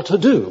God ought to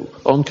do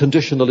on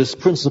conditionalist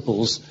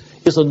principles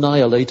is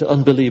annihilate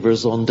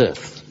unbelievers on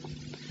death.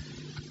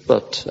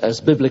 But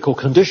as biblical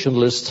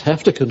conditionalists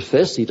have to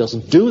confess, he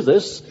doesn't do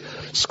this.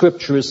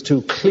 Scripture is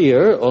too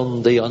clear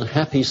on the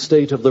unhappy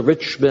state of the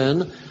rich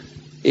man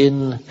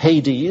in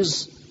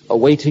Hades,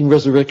 awaiting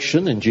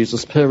resurrection in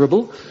Jesus'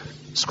 parable.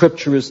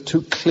 Scripture is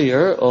too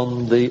clear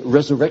on the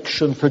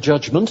resurrection for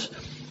judgment.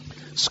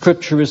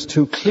 Scripture is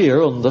too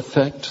clear on the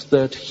fact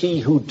that he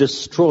who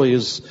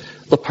destroys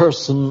the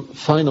person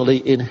finally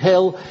in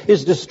hell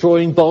is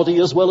destroying body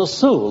as well as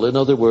soul. In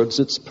other words,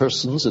 it's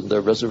persons in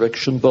their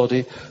resurrection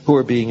body who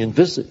are being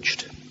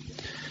envisaged.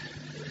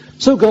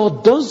 So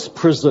God does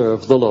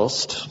preserve the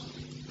lost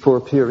for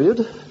a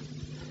period.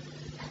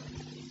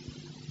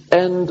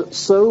 And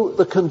so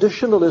the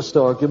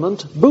conditionalist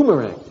argument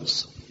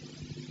boomerangs.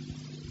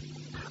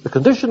 The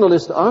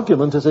conditionalist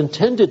argument is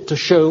intended to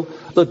show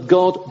that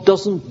God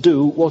doesn't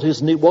do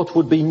what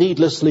would be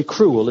needlessly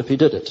cruel if he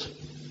did it.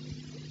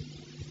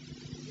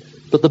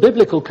 But the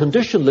biblical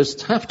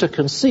conditionalists have to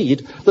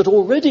concede that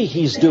already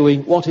he's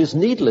doing what is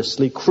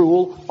needlessly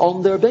cruel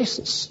on their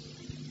basis.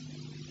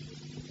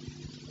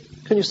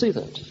 Can you see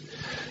that?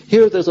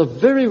 Here there's a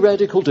very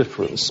radical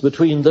difference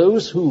between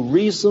those who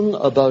reason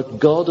about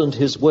God and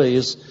his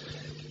ways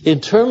in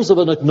terms of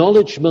an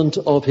acknowledgement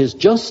of his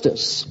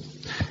justice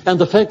and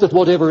the fact that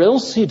whatever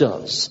else he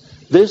does,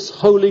 this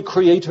holy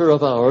creator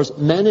of ours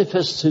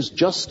manifests his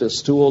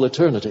justice to all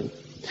eternity.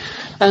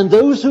 And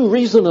those who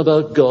reason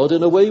about God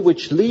in a way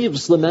which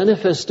leaves the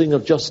manifesting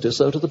of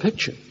justice out of the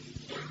picture.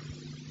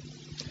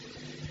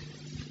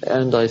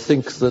 And I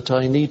think that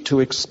I need to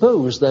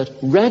expose that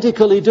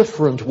radically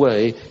different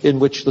way in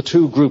which the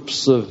two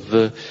groups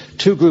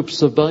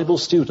of Bible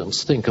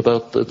students think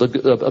about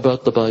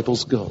the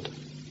Bible's God.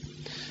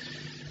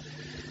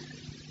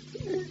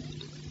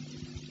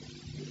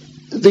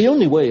 The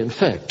only way, in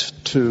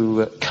fact,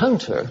 to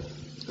counter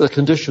the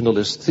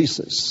conditionalist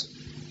thesis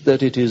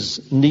that it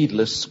is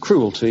needless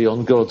cruelty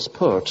on God's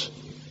part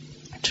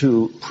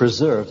to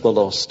preserve the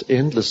lost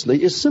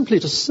endlessly is simply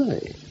to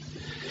say,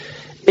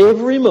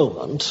 every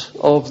moment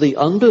of the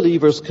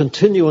unbeliever's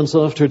continuance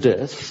after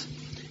death,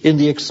 in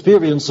the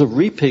experience of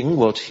reaping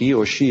what he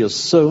or she has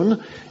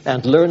sown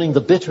and learning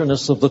the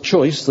bitterness of the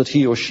choice that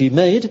he or she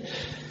made,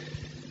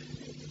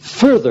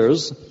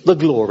 furthers the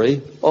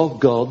glory of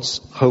God's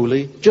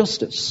holy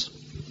justice,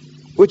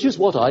 which is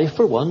what I,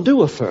 for one,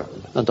 do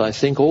affirm, and I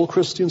think all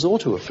Christians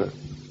ought to affirm.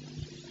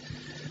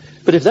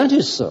 But if that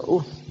is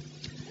so,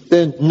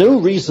 then no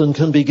reason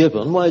can be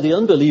given why the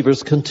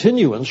unbeliever's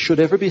continuance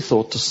should ever be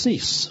thought to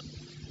cease.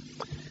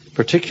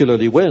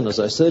 Particularly when, as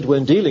I said,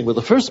 when dealing with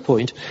the first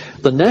point,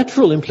 the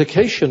natural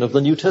implication of the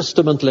New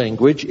Testament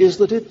language is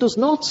that it does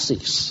not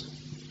cease.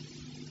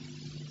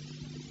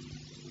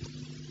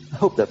 I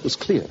hope that was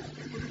clear.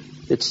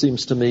 It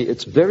seems to me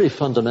it's very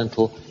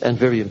fundamental and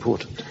very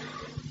important.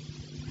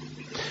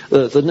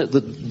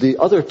 The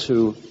other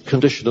two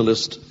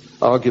conditionalist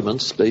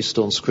arguments based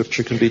on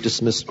Scripture can be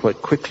dismissed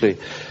quite quickly.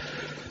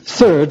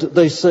 Third,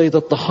 they say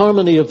that the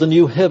harmony of the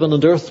new heaven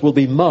and earth will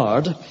be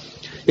marred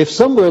if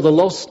somewhere the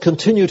lost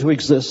continue to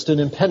exist in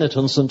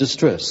impenitence and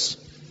distress.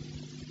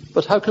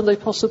 But how can they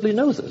possibly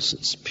know this?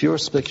 It's pure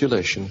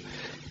speculation,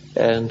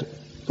 and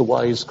the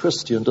wise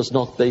Christian does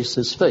not base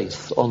his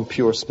faith on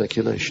pure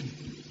speculation.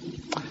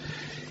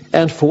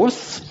 And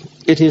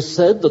fourth, it is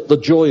said that the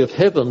joy of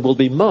heaven will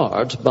be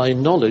marred by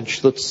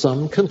knowledge that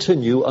some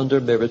continue under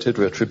merited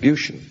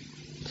retribution.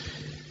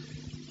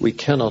 We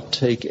cannot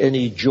take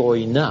any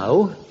joy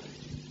now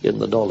in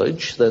the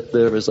knowledge that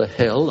there is a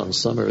hell and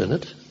some are in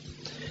it.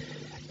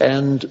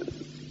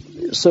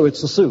 And so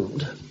it's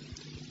assumed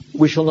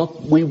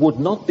we would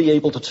not be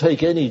able to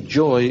take any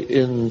joy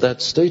in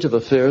that state of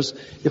affairs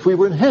if we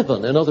were in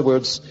heaven. In other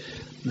words,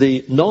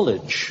 the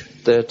knowledge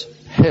that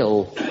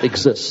hell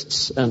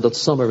exists and that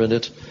some are in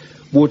it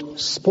would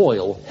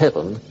spoil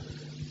heaven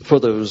for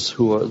those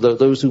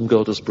whom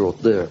God has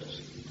brought there.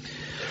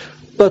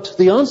 But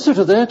the answer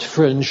to that,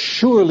 friends,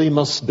 surely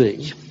must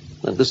be,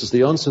 and this is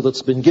the answer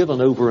that's been given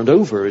over and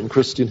over in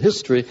Christian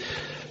history,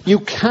 you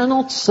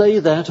cannot say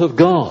that of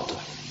God,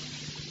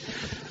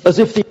 as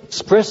if the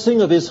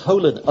expressing of his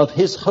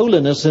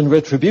holiness in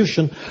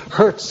retribution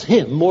hurts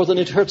him more than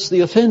it hurts the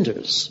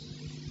offenders.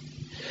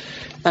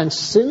 And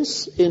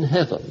since in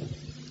heaven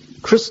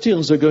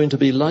Christians are going to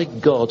be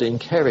like God in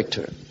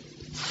character,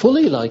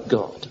 fully like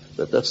God,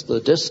 that's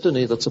the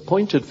destiny that's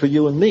appointed for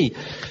you and me,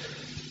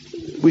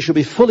 we should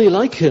be fully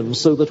like him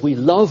so that we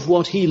love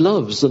what he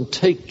loves and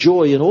take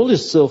joy in all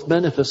his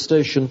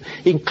self-manifestation,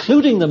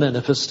 including the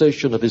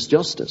manifestation of his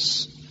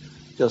justice,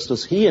 just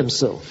as he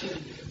himself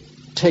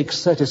takes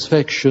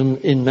satisfaction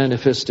in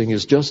manifesting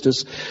his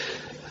justice.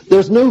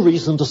 There's no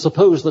reason to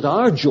suppose that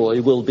our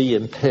joy will be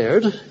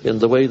impaired in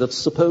the way that's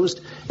supposed,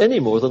 any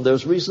more than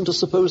there's reason to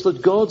suppose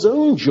that God's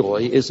own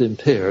joy is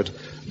impaired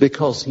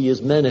because he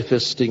is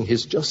manifesting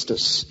his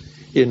justice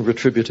in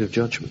retributive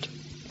judgment.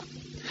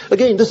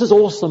 Again, this is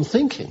awesome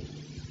thinking,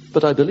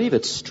 but I believe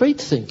it's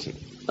straight thinking,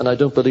 and I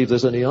don't believe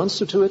there's any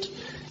answer to it,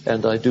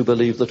 and I do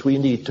believe that we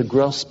need to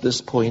grasp this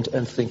point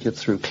and think it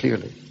through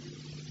clearly.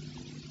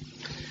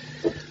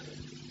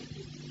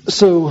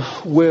 So,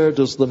 where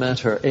does the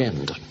matter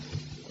end?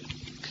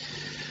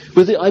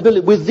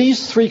 With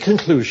these three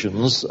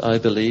conclusions, I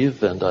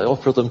believe, and I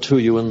offer them to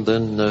you, and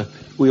then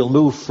we'll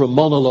move from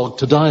monologue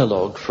to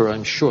dialogue, for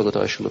I'm sure that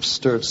I shall have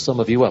stirred some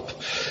of you up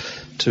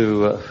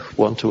to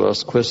want to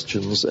ask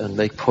questions and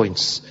make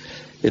points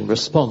in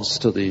response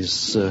to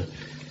these,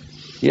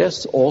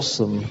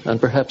 awesome and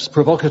perhaps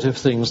provocative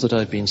things that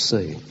I've been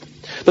saying.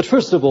 But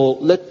first of all,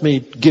 let me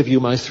give you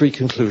my three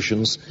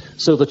conclusions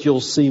so that you'll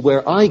see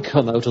where I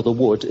come out of the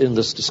wood in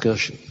this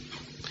discussion.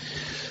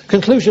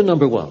 Conclusion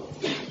number one.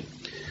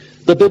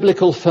 The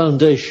biblical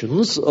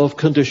foundations of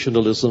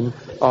conditionalism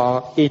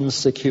are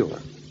insecure.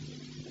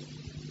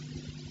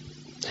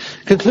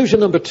 Conclusion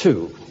number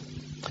two.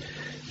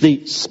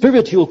 The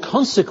spiritual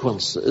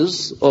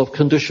consequences of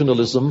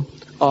conditionalism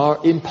are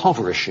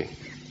impoverishing.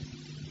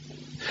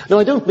 Now,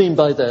 I don't mean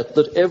by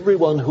that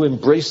everyone who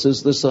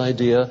embraces this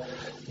idea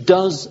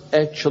does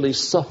actually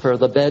suffer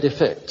the bad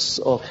effects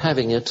of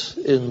having it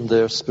in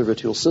their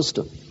spiritual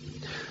system.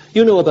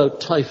 You know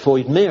about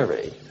Typhoid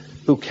Mary,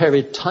 who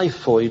carried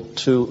typhoid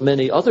to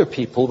many other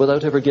people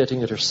without ever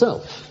getting it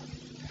herself.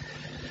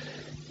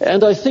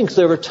 And I think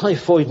there are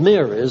Typhoid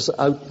Marys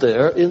out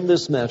there in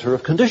this matter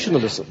of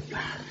conditionalism.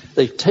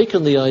 They've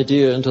taken the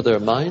idea into their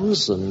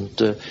minds, and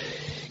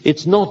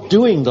it's not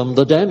doing them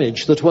the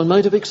damage that one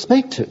might have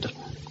expected.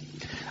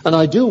 And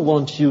I do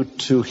want you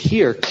to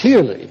hear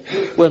clearly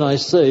when I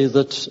say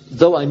that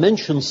though I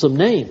mentioned some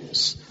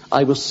names,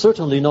 I was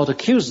certainly not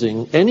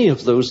accusing any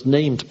of those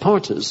named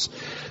parties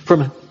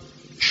from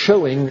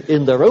showing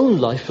in their own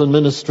life and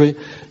ministry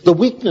the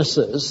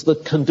weaknesses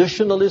that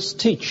conditionalist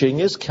teaching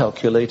is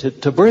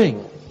calculated to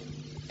bring.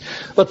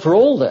 But for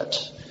all that,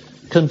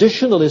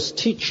 conditionalist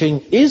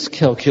teaching is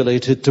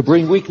calculated to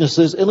bring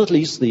weaknesses in at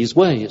least these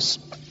ways.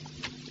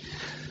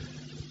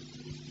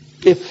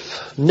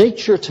 If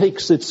nature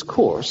takes its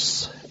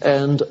course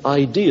and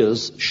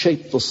ideas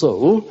shape the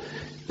soul,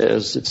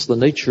 as it's the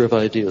nature of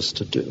ideas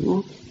to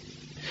do,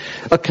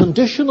 a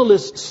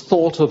conditionalist's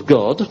thought of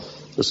God,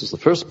 this is the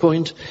first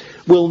point,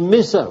 will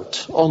miss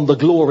out on the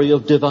glory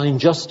of divine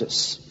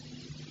justice.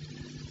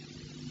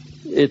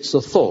 It's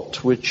a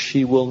thought which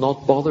he will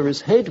not bother his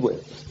head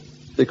with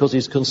because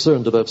he's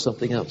concerned about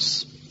something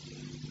else.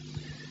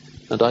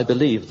 And I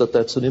believe that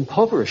that's an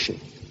impoverishing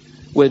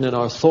when in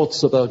our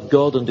thoughts about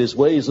God and his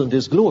ways and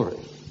his glory,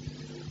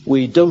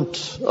 we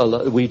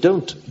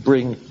don't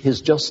bring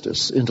his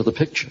justice into the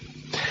picture.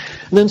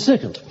 And then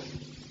second,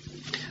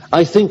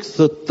 I think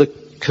that the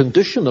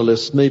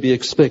conditionalist may be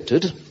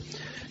expected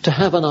to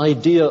have an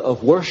idea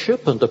of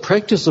worship and a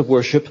practice of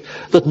worship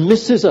that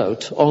misses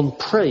out on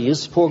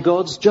praise for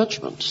God's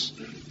judgments.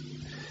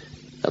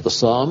 Now, the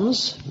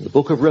Psalms, the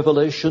book of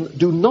Revelation,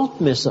 do not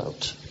miss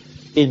out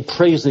in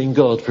praising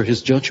God for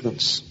his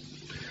judgments.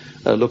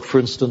 Look, for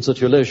instance, at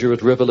your leisure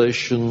at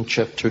Revelation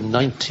chapter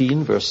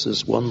 19,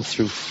 verses 1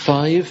 through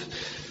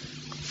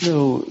 5.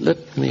 No,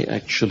 let me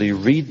actually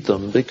read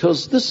them,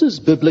 because this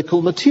is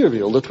biblical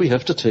material that we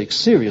have to take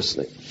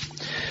seriously.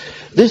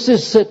 This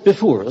is set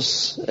before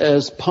us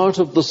as part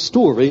of the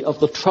story of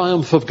the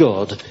triumph of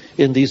God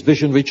in these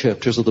visionary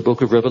chapters of the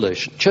book of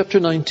Revelation. Chapter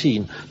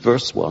 19,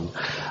 verse 1.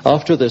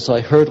 After this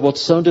I heard what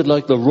sounded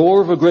like the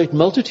roar of a great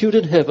multitude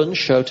in heaven,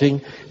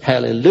 shouting,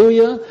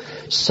 Hallelujah!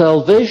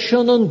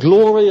 Salvation and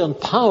glory and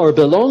power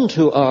belong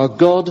to our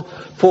God,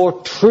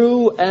 for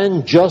true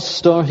and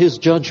just are his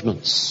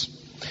judgments.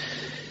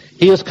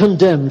 He has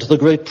condemned the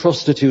great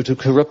prostitute who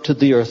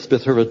corrupted the earth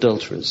with her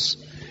adulteries.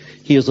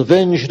 He has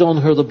avenged on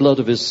her the blood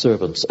of his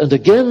servants. And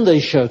again they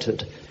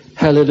shouted,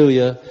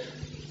 Hallelujah!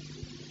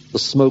 The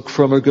smoke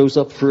from her goes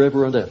up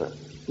forever and ever.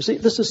 You see,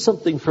 this is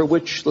something for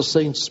which the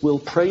saints will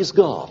praise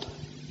God,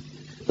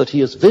 that he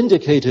has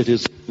vindicated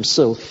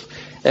himself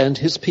and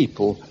his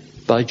people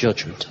by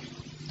judgment,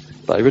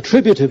 by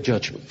retributive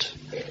judgment,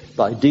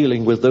 by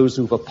dealing with those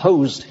who've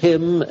opposed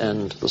him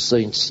and the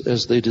saints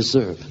as they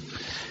deserve.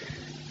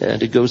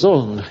 And it goes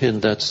on in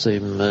that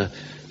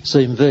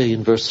same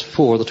vein, verse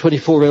 4. The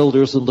 24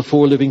 elders and the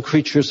 4 living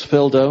creatures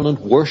fell down and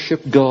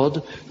worshipped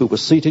God, who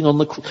was seated on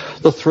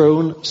the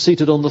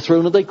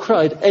throne, and they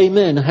cried,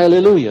 Amen,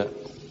 Hallelujah.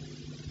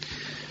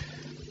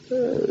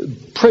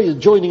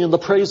 Joining in the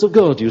praise of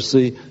God, you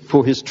see,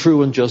 for his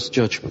true and just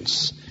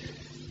judgments.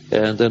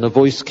 And then a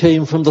voice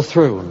came from the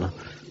throne,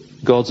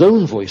 God's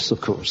own voice, of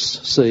course,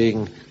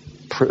 saying,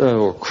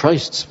 or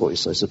Christ's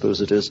voice, I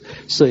suppose it is,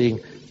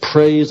 saying,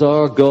 Praise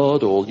our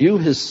God, all you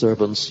his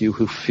servants, you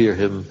who fear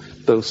him,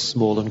 both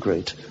small and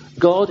great.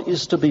 God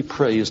is to be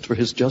praised for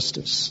his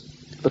justice,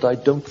 but I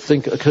don't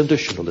think a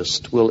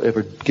conditionalist will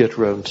ever get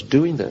round to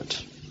doing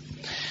that.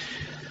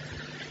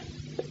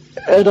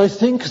 And I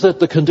think that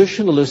the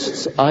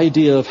conditionalist's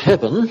idea of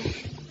heaven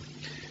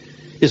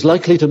is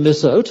likely to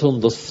miss out on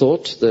the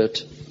thought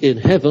that in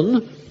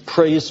heaven,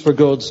 praise for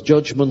God's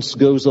judgments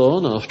goes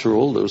on. After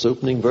all, those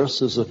opening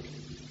verses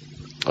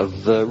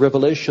of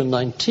Revelation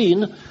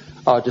 19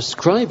 are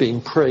describing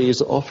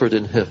praise offered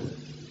in heaven.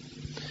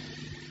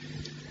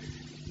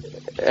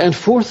 And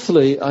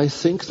fourthly, I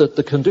think that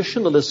the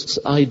conditionalist's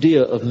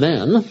idea of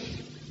man,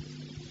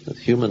 the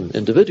human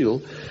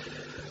individual,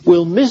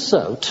 will miss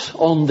out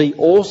on the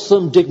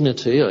awesome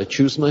dignity, I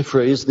choose my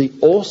phrase, the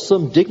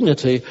awesome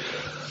dignity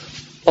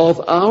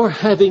of our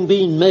having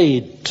been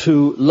made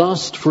to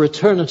last for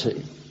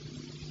eternity.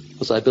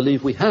 Because I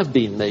believe we have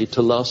been made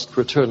to last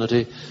for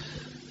eternity.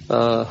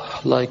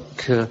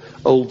 Like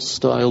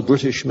old-style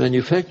British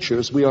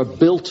manufacturers, we are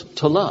built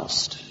to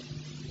last.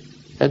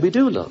 And we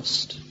do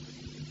last.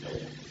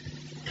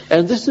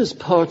 And this is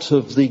part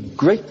of the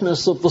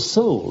greatness of the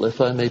soul, if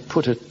I may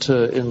put it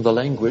in the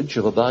language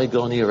of a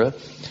bygone era.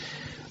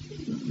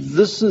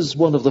 This is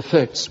one of the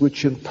facts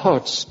which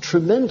imparts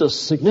tremendous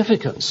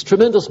significance,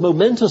 tremendous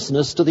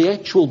momentousness to the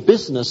actual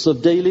business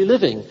of daily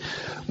living.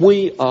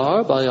 We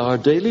are, by our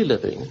daily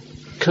living,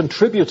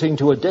 contributing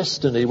to a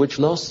destiny which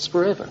lasts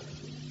forever.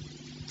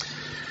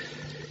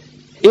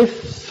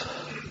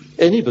 If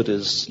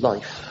anybody's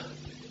life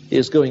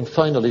is going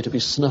finally to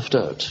be snuffed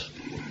out,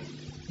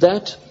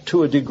 that,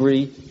 to a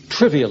degree,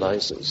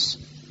 trivializes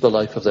the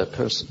life of that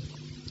person.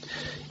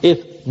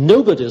 If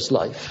nobody's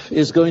life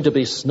is going to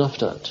be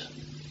snuffed out,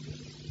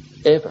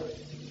 ever,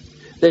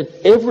 then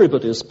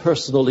everybody's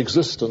personal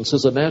existence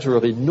is a matter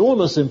of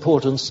enormous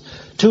importance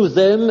to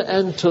them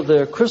and to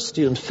their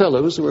Christian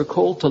fellows who are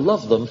called to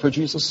love them for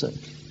Jesus' sake.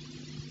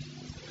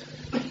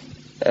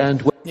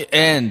 And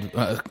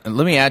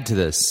let me add to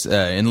this,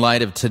 in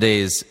light of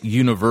today's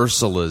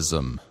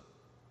universalism.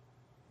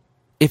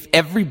 If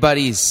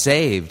everybody's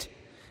saved,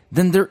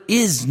 then there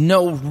is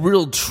no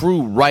real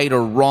true right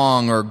or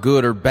wrong or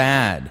good or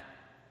bad.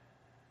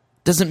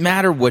 Doesn't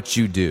matter what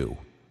you do.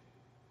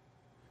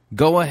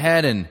 Go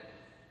ahead and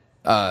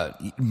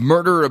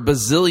murder a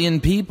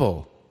bazillion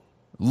people.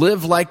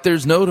 Live like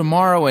there's no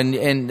tomorrow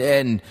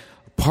and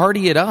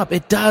party it up.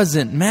 It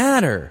doesn't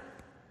matter.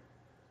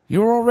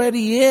 You're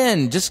already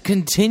in. Just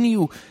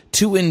continue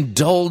to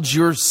indulge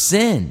your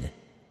sin.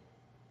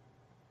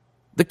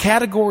 The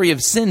category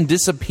of sin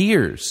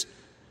disappears.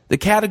 The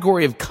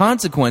category of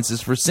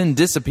consequences for sin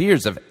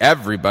disappears if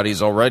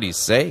everybody's already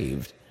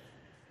saved.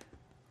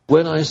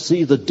 When I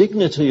see the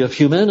dignity of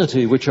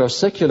humanity, which our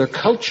secular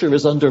culture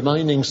is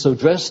undermining so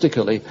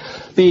drastically,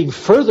 being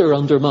further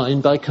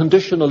undermined by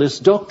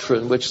conditionalist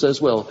doctrine, which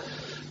says, well,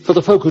 for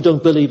the folk who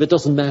don't believe, it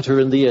doesn't matter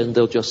in the end,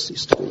 they'll just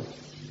cease to believe.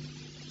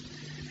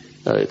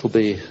 It'll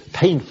be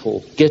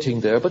painful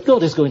getting there, but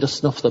God is going to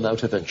snuff them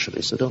out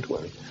eventually, so don't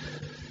worry.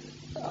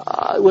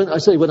 When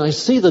I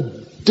see the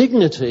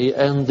dignity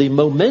and the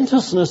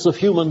momentousness of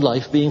human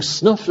life being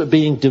snuffed,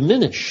 being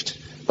diminished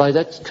by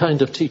that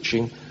kind of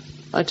teaching,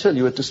 I tell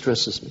you, it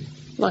distresses me.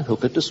 I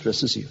hope it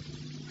distresses you.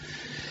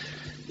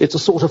 It's a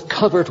sort of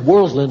covert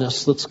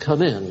worldliness that's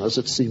come in, as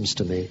it seems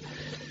to me,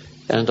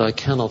 and I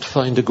cannot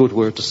find a good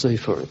word to say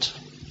for it.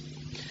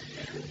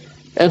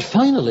 And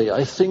finally,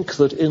 I think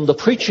that in the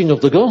preaching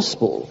of the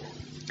gospel,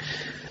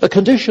 a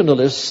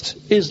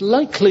conditionalist is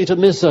likely to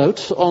miss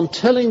out on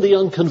telling the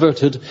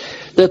unconverted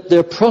that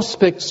their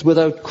prospects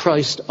without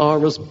Christ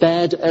are as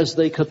bad as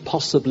they could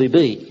possibly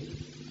be.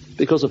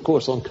 Because, of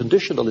course, on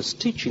conditionalist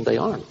teaching, they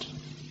aren't.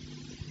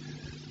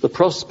 The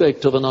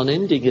prospect of an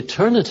unending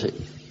eternity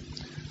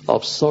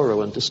of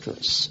sorrow and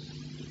distress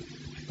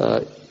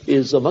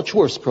is a much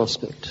worse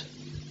prospect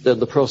than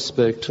the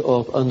prospect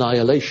of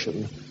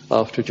annihilation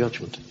after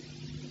judgment.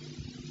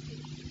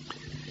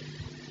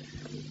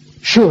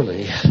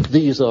 Surely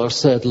these are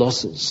sad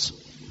losses.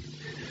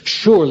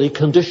 Surely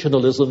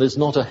conditionalism is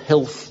not a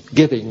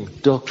health-giving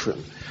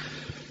doctrine.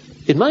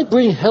 It might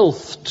bring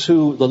health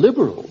to the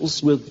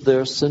liberals with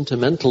their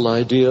sentimental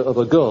idea of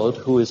a God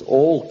who is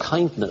all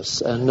kindness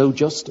and no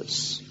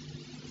justice.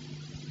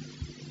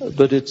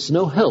 But it's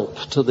no help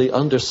to the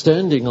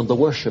understanding and the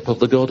worship of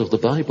the God of the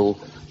Bible,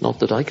 not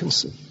that I can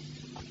see.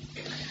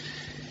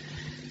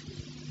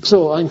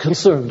 So I'm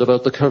concerned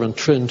about the current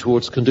trend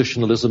towards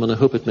conditionalism, and I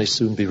hope it may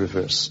soon be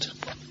reversed.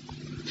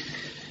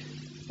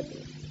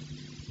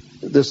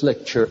 This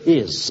lecture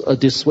is a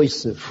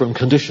dissuasive from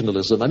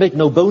conditionalism. I make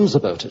no bones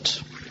about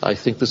it. I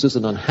think this is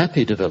an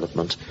unhappy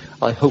development.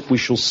 I hope we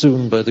shall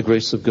soon, by the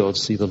grace of God,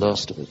 see the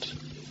last of it.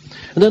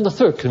 And then the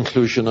third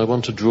conclusion I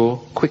want to draw,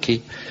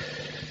 quickie.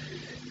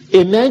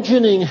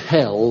 Imagining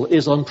hell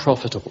is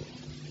unprofitable.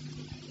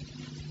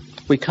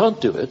 We can't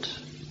do it.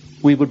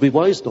 We would be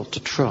wise not to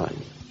try.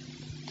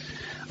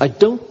 I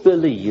don't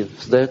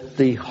believe that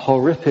the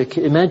horrific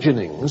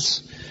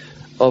imaginings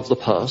of the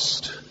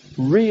past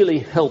really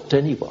helped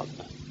anyone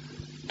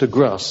to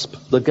grasp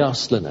the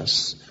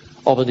ghastliness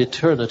of an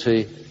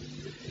eternity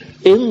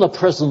in the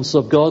presence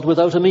of God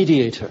without a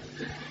mediator.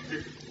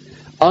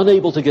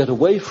 Unable to get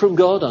away from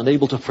God,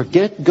 unable to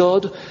forget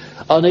God,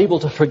 unable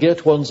to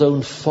forget one's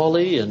own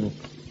folly in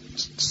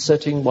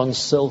setting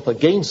oneself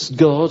against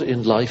God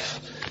in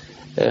life,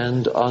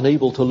 and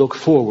unable to look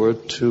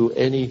forward to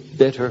any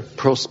better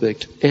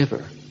prospect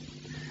ever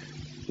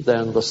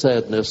than the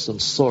sadness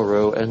and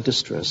sorrow and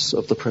distress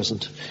of the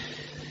present.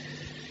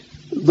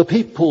 The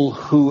people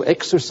who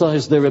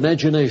exercise their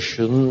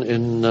imagination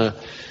in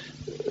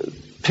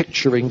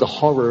picturing the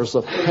horrors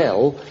of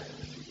hell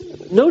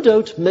no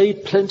doubt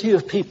made plenty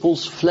of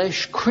people's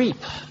flesh creep.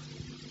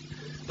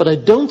 But I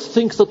don't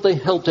think that they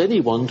helped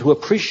anyone to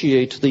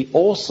appreciate the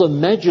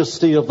awesome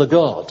majesty of the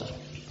God,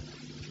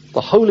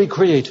 the holy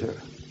Creator,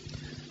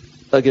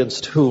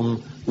 against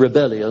whom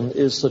rebellion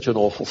is such an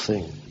awful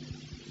thing.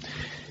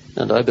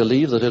 And I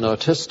believe that in our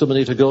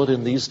testimony to God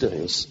in these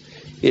days,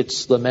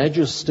 it's the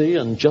majesty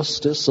and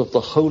justice of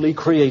the holy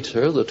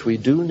Creator that we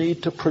do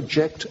need to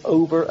project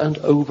over and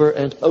over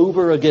and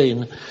over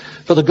again,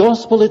 for the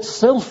gospel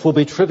itself will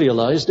be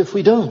trivialized if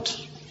we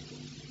don't.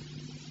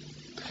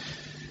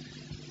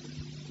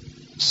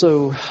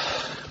 So,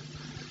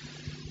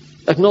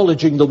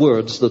 acknowledging the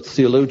words that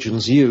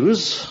theologians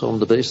use on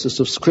the basis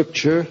of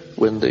Scripture,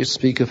 when they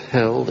speak of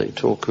hell, they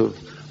talk of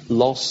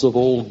loss of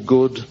all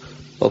good,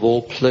 of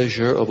all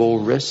pleasure, of all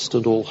rest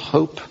and all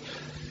hope.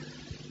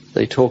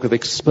 They talk of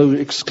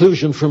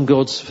exclusion from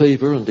God's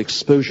favor and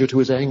exposure to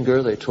his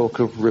anger. They talk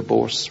of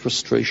remorse,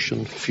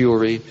 frustration,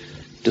 fury,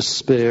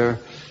 despair,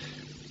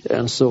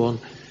 and so on.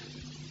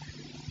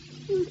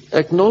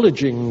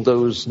 Acknowledging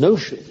those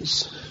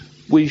notions,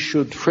 we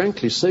should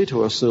frankly say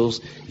to ourselves,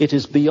 it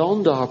is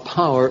beyond our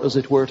power, as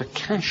it were, to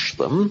cache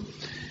them,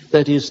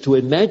 that is, to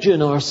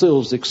imagine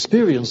ourselves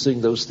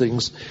experiencing those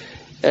things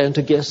and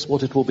to guess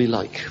what it will be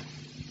like.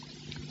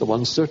 The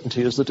one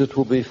certainty is that it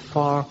will be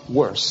far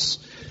worse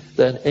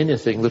than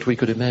anything that we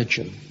could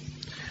imagine.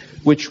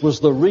 which was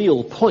the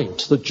real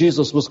point that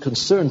Jesus was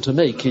concerned to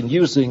make in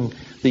using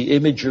the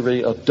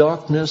imagery of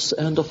darkness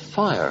and of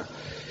fire.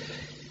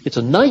 It's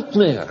a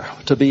nightmare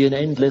to be in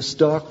endless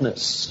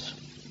darkness.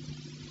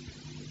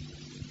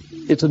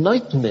 It's a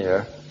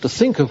nightmare to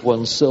think of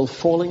oneself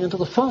falling into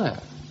the fire.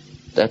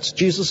 That's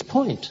Jesus'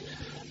 point.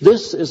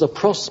 This is a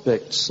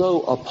prospect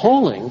so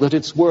appalling that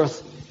it's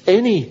worth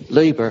any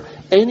labor,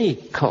 any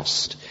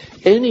cost,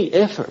 any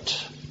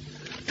effort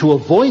to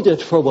avoid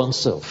it for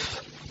oneself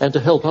and to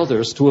help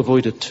others to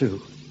avoid it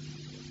too.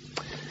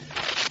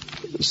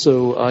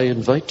 So I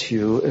invite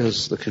you,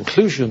 as the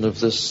conclusion of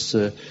this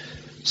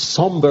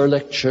somber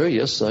lecture,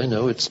 yes, I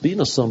know it's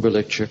been a somber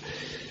lecture,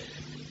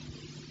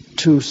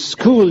 to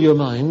school your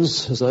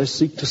minds, as I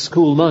seek to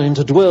school mine,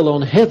 to dwell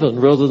on heaven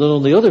rather than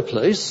on the other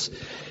place,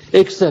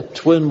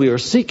 except when we are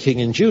seeking,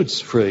 in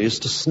Jude's phrase,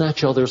 to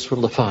snatch others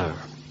from the fire.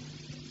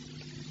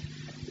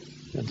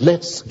 And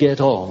let's get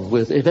on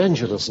with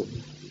evangelism,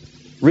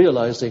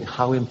 realizing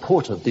how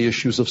important the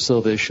issues of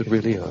salvation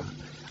really are.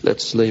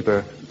 Let's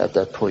labor at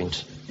that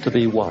point to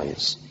be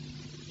wise.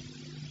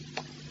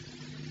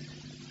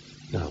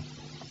 Now,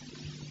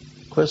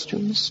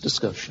 questions,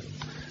 discussion.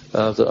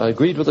 I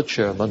agreed with the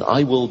chairman.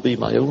 I will be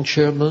my own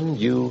chairman.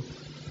 You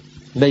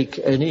make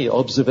any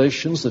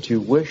observations that you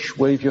wish.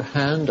 Wave your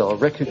hand. I'll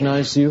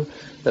recognize you.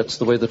 That's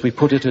the way that we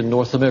put it in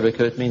North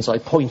America. It means I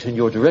point in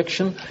your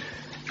direction.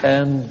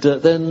 And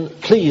then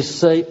please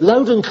say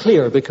loud and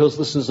clear, because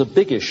this is a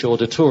biggish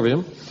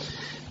auditorium.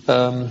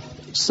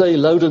 Say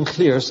loud and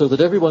clear so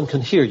that everyone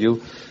can hear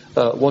you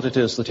what it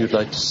is that you'd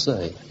like to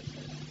say.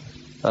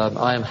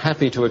 I am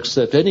happy to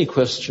accept any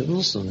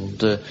questions,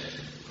 and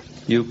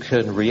you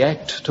can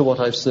react to what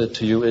I've said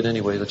to you in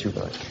any way that you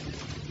like.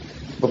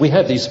 But we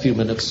have these few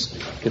minutes.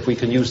 If we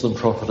can use them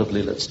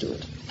profitably, let's do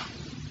it.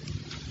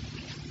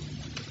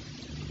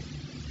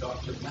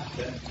 Dr.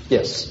 Matter?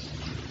 Yes.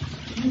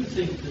 Do you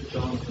think that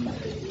Jonathan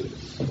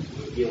Edwards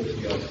was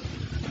guilty of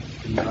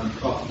the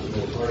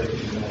unprofitable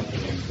origin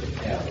of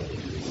hell in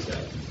his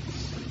sermons?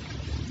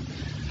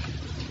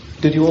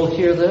 Did you all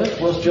hear that?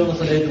 Was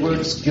Jonathan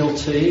Edwards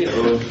guilty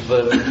of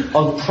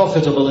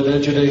unprofitable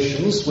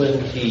imaginations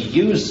when he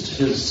used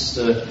his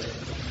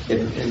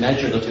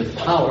imaginative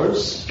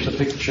powers to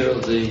picture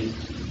the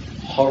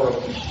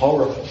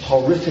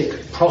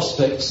horrific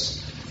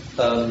prospects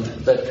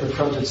that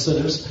confronted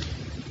sinners?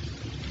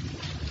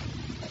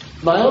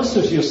 My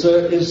answer to you,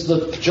 sir, is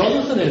that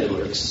Jonathan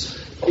Edwards,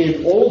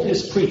 in all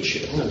his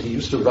preaching, and he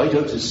used to write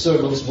out his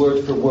sermons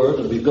word for word,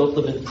 and we've got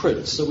them in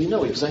print, so we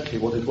know exactly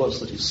what it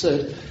was that he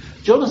said.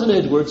 Jonathan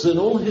Edwards, in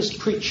all his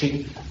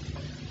preaching,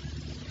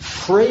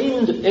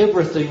 framed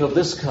everything of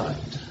this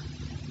kind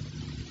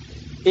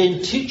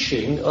in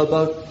teaching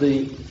about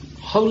the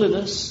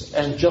holiness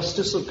and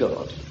justice of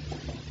God,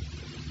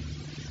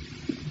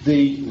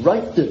 the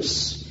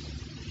rightness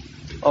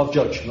of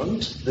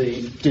judgment,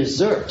 the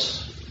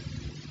desert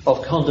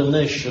of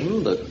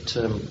condemnation that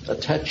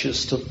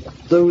attaches to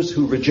those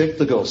who reject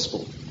the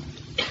gospel.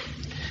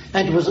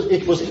 And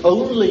it was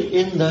only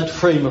in that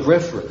frame of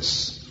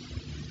reference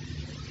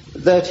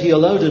that he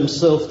allowed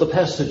himself the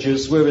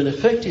passages where, in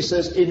effect, he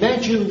says,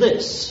 imagine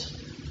this.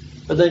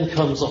 And then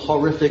comes a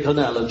horrific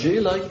analogy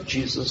like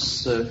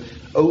Jesus'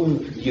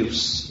 own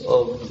use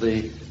of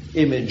the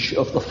image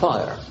of the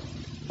fire.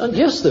 And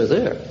yes, they're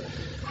there.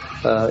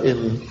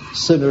 In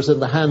Sinners in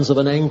the Hands of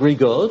an Angry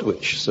God,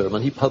 which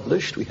sermon he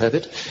published, we have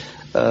it.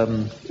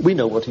 We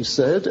know what he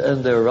said,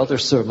 and there are other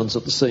sermons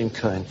of the same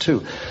kind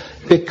too.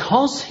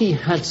 Because he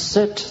had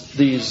set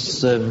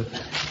these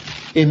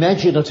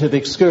imaginative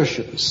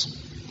excursions,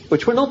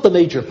 which were not the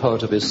major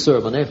part of his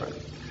sermon ever,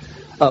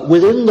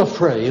 within the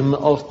frame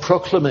of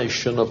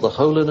proclamation of the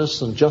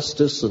holiness and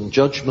justice and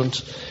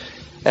judgment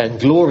and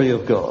glory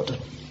of God,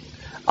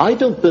 I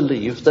don't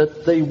believe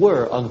that they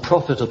were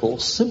unprofitable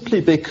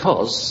simply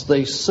because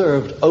they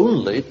served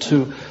only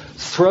to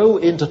throw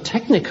into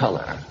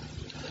technicolor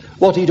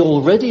what he'd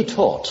already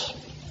taught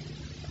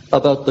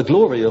about the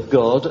glory of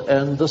God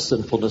and the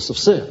sinfulness of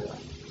sin.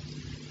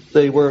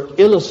 They were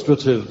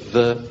illustrative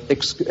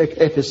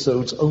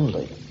episodes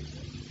only.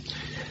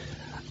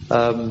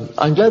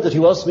 I'm glad that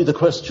you asked me the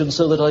question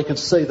so that I could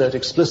say that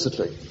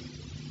explicitly.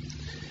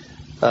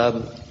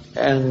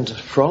 And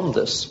from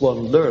this,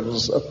 one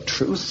learns a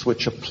truth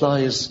which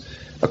applies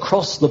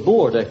across the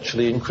board,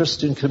 actually, in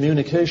Christian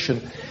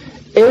communication.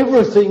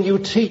 Everything you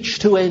teach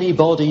to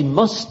anybody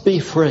must be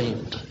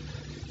framed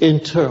in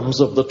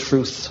terms of the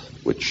truth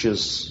which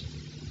is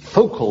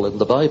focal in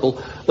the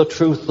Bible, the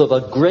truth of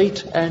a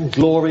great and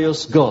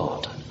glorious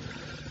God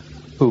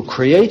who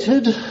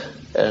created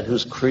and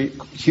whose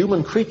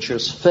human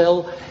creatures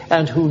fell,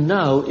 and who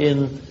now,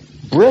 in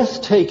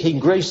breathtaking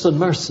grace and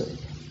mercy,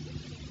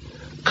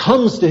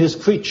 comes to his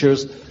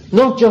creatures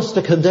not just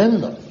to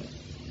condemn them,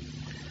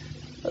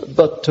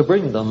 but to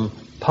bring them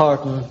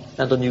pardon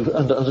and a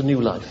new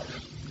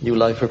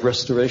life of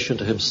restoration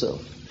to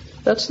himself.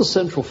 That's the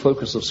central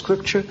focus of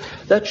Scripture.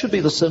 That should be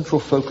the central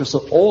focus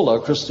of all our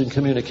Christian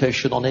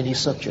communication on any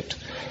subject.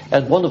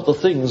 And one of the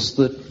things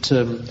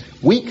that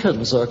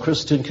weakens our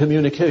Christian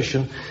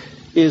communication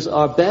is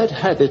our bad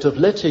habit of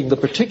letting the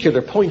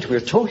particular point we're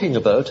talking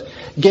about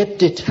get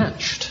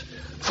detached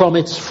from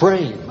its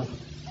frame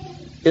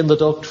in the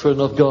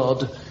doctrine of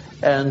God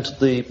and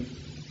the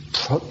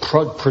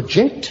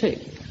projecting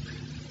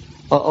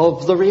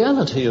of the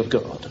reality of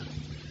God,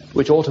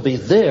 which ought to be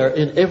there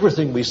in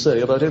everything we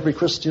say about every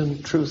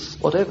Christian truth,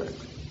 whatever.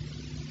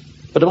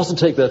 But I mustn't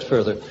take that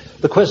further.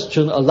 The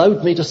question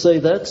allowed me to say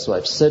that, so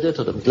I've said it,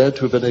 and I'm glad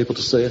to have been able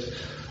to say it.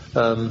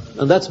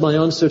 And that's my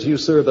answer to you,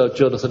 sir, about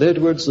Jonathan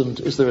Edwards. And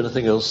is there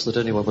anything else that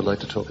anyone would like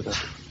to talk about?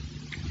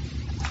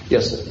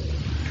 Yes, sir.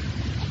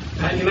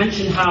 You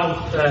mentioned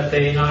how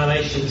the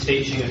annihilation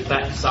teaching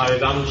affects our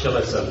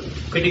evangelism.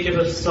 Could you give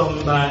us some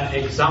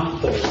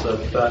examples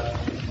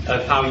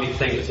of how you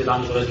think that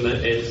evangelism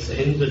is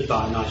hindered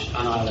by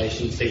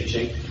annihilation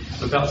teaching,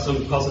 and perhaps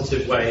some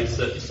positive ways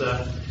that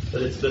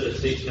the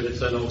teaching of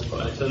eternal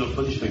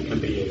punishment can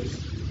be used?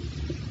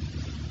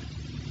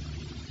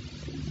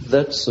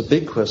 That's a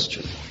big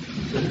question.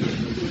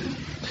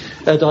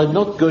 And I'm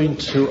not going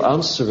to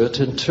answer it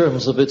in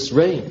terms of its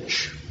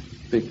range,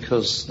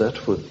 because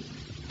that would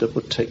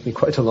take me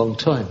quite a long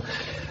time.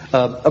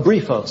 A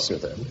brief answer,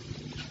 then.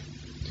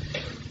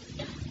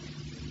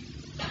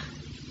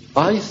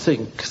 I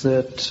think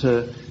that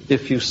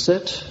if you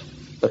set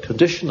a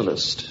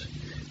conditionalist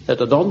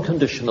and a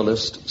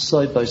non-conditionalist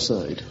side by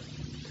side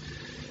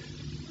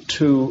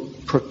to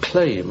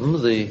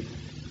proclaim the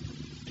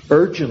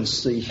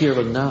urgency here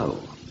and now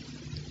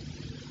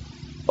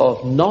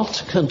of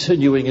not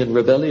continuing in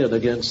rebellion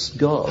against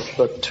God,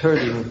 but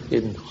turning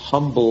in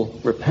humble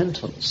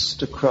repentance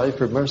to cry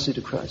for mercy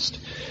to Christ.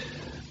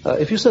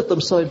 If you set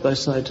them side by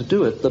side to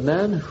do it, the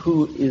man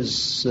who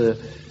is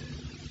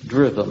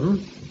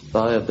driven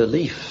by a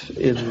belief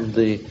in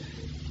the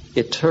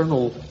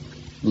eternal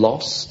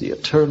loss, the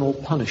eternal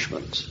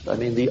punishment,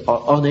 the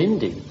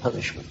unending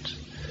punishment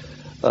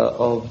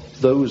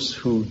of those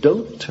who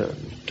don't turn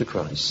to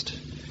Christ,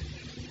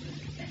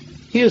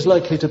 he is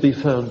likely to be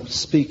found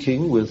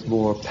speaking with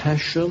more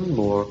passion,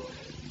 more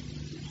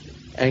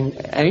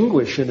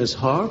anguish in his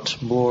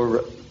heart,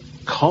 more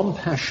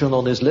compassion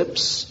on his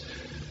lips,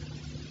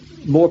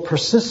 more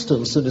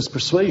persistence in his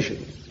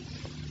persuasion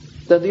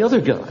than the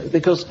other guy,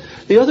 because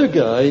the other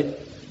guy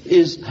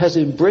has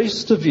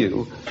embraced a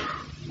view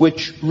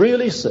which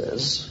really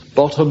says,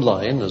 bottom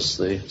line, as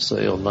they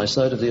say on my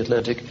side of the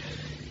Atlantic,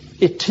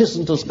 it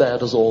isn't as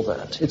bad as all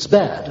that. It's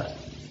bad,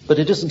 but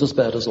it isn't as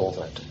bad as all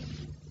that.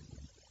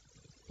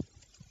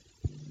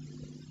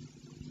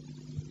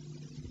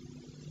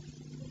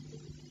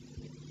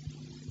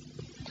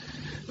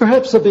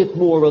 Perhaps a bit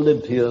more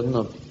Olympian,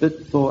 a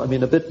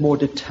bit more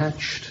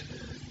detached,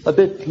 a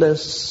bit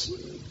less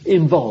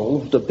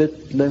involved, a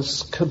bit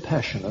less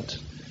compassionate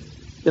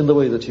in the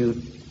way that you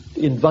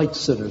invite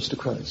sinners to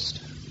Christ.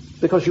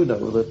 Because you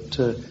know that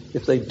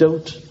if they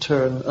don't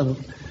turn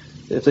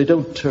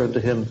to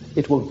Him,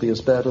 it won't be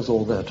as bad as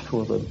all that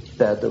for them,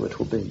 bad though it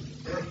will be.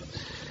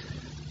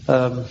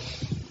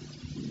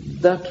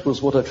 That was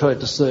what I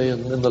tried to say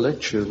in the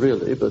lecture,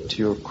 really, but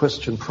your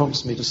question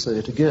prompts me to say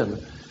it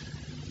again.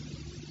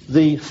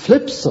 The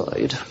flip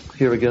side,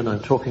 here again I'm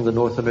talking the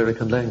North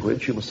American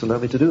language, you must allow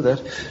me to do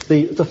that.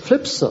 The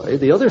flip side,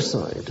 the other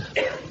side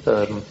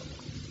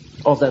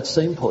of that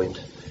same point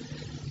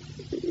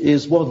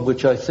is one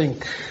which I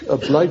think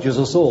obliges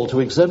us all to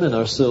examine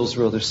ourselves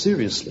rather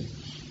seriously.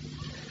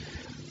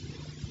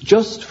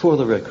 Just for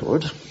the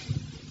record,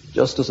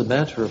 just as a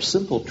matter of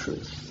simple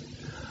truth,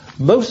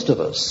 most of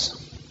us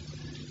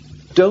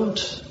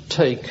don't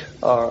take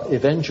our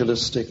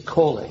evangelistic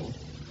calling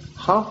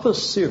half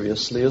as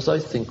seriously as I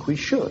think we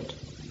should.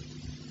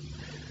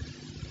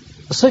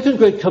 The second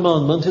great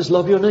commandment is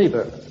love your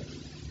neighbor.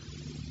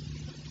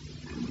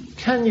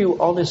 Can you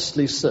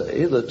honestly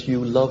say that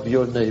you love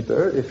your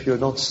neighbor if you're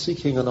not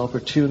seeking an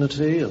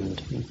opportunity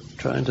and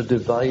trying to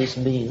devise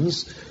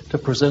means to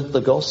present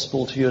the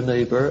gospel to your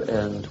neighbor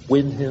and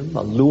win him,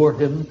 allure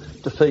him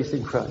to faith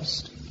in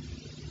Christ?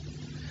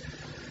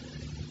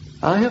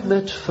 I have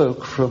met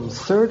folk from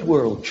third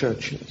world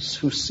churches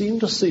who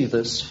seem to see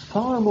this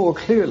far more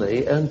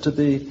clearly and to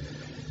be,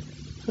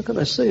 how can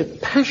I say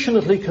it,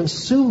 passionately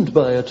consumed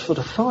by it at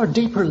a far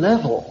deeper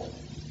level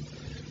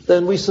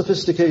than we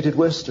sophisticated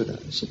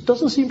Westerners. It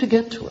doesn't seem to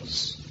get to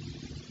us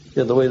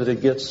in the way that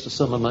it gets to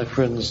some of my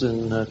friends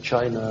in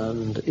China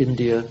and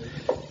India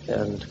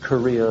and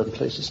Korea and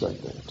places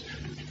like that.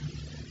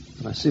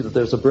 And I see that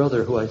there's a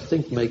brother who I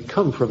think may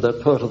come from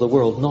that part of the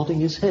world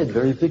nodding his head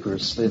very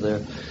vigorously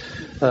there.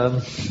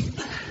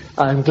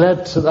 I'm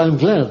glad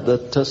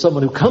that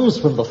someone who comes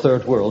from the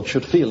third world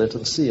should feel it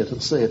and see it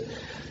and say it.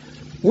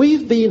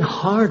 We've been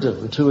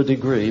hardened to a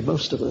degree,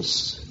 most of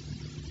us,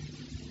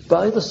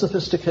 by the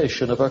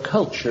sophistication of our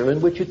culture in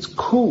which it's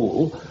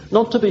cool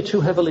not to be too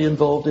heavily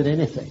involved in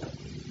anything.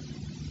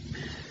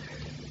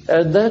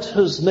 And that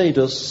has made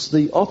us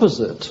the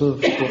opposite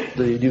of what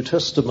the New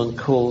Testament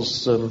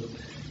calls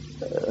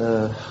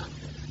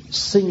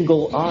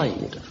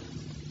single-eyed.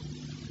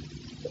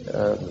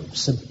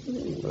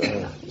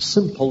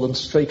 Simple and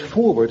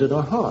straightforward in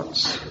our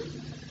hearts.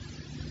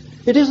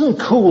 It isn't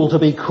cool to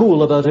be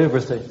cool about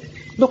everything.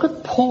 Look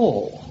at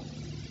Paul.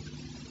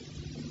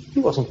 He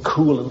wasn't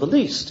cool in the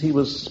least. He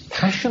was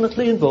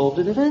passionately involved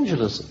in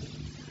evangelism.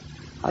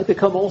 I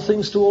become all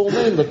things to all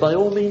men, that by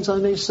all means I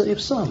may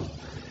save some.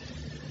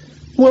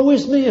 Woe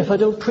is me if I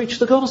don't preach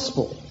the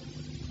gospel.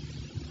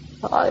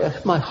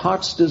 My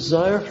heart's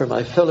desire for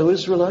my fellow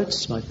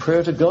Israelites, my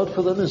prayer to God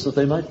for them is that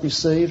they might be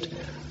saved.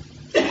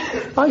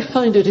 I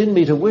find it in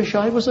me to wish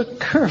I was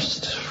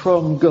accursed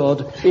from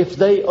God if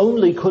they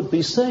only could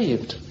be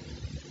saved.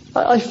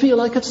 I feel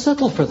I could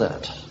settle for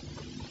that.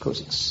 Of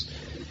course,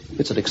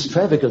 it's an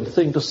extravagant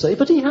thing to say,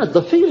 but he had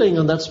the feeling,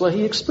 and that's why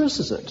he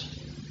expresses it.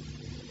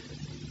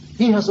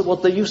 He has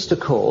what they used to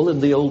call,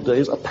 in the old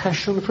days, a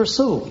passion for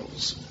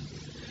souls.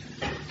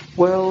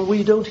 Well,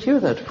 we don't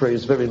hear that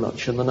phrase very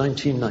much in the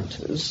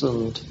 1990s,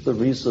 and the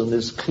reason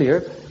is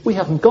clear. We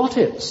haven't got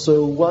it,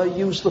 so why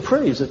use the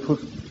phrase? It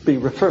would be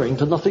referring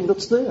to nothing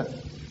that's there.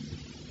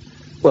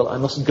 Well, I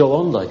mustn't go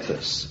on like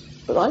this.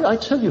 But I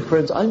tell you,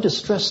 friends, I'm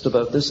distressed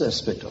about this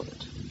aspect of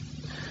it.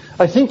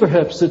 I think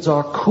perhaps it's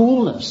our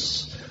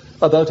coolness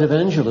about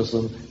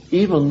evangelism,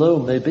 even though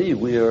maybe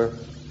we are,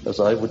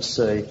 as I would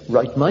say,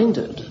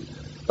 right-minded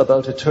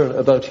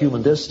about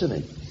human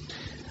destiny,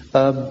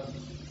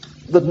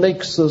 that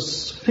makes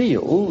us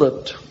feel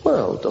that,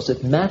 well, does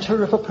it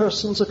matter if a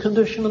person's a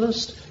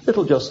conditionalist?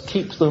 It'll just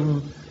keep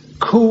them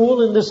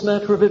cool in this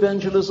matter of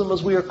evangelism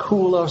as we are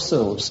cool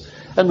ourselves.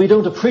 And we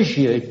don't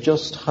appreciate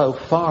just how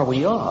far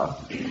we are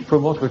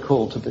from what we're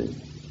called to be.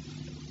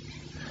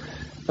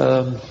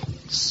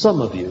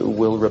 Some of you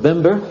will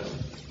remember,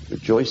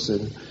 rejoice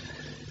in,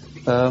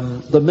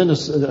 the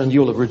ministry, and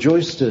you'll have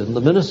rejoiced in,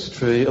 the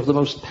ministry of the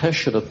most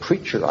passionate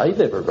preacher I've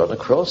ever run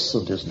across,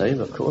 and his name,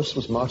 of course,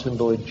 was Martin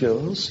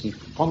Lloyd-Jones. He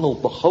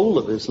funneled the whole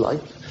of his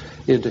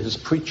life into his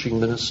preaching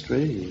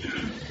ministry.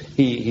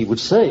 He would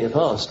say, if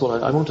asked,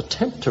 well, I won't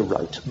attempt to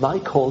write. My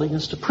calling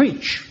is to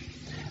preach.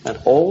 And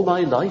all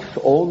my life,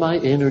 all my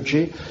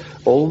energy,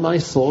 all my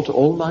thought,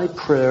 all my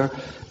prayer,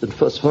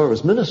 and as far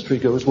as ministry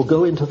goes, will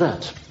go into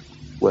that.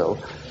 Well,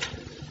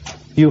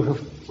 you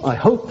have, I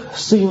hope,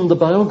 seen the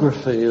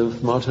biography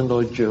of Martin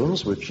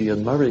Lloyd-Jones, which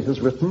Ian Murray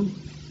has written,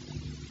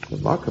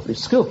 remarkably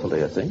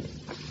skillfully, I think.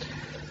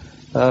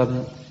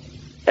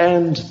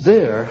 And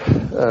there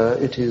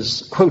it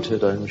is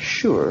quoted, I'm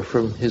sure,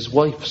 from his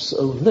wife's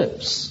own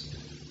lips.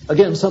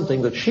 Again,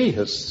 something that she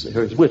has,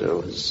 his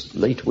widow, his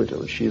late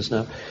widow as she is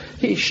now,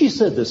 she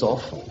said this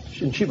often,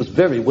 and she was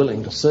very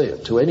willing to say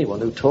it to anyone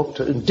who talked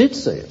to her, and did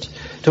say it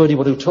to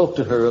anyone who talked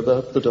to her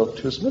about the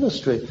doctor's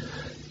ministry.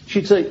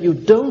 She'd say, you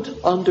don't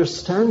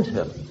understand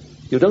him.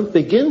 You don't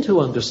begin to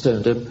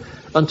understand him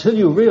until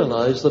you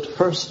realize that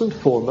first and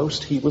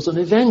foremost he was an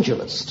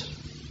evangelist.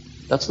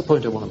 That's the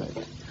point I want to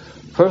make.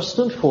 First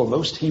and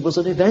foremost he was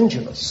an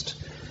evangelist.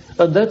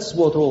 And that's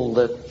what all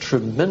that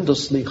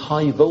tremendously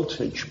high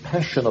voltage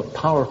passion of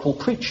powerful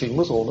preaching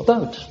was all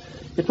about.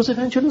 It was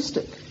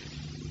evangelistic.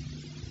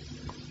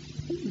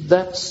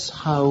 That's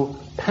how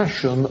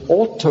passion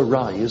ought to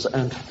rise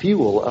and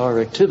fuel our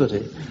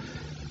activity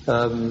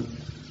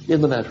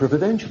in the matter of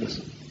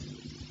evangelism.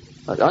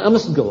 I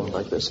mustn't go on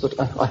like this, but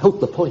I hope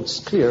the point's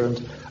clear,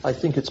 and I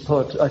think it's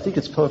part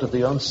of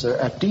the answer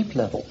at deep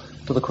level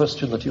to the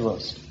question that you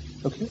asked.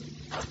 Okay?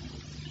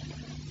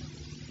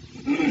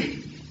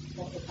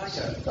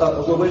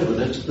 Well, wait a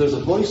minute. There's a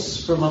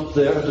voice from up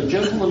there, and a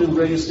gentleman who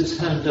raised his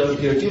hand down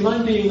here. Do you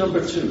mind being number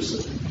 2,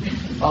 sir?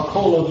 I'll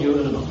call on you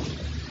in a moment.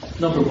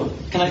 Number 1.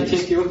 Can I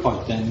take your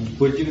point then?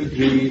 Would you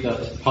agree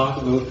that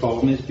part of our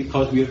problem is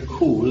because we are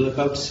cool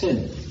about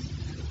sin?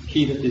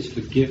 He that is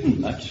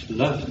forgiven much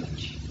loves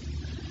much.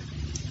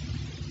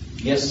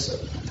 Yes, sir.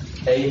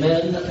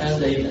 Amen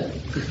and amen.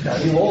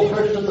 Have you all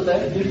heard it at the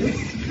back, did you?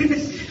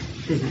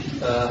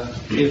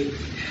 If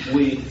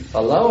we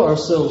allow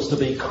ourselves to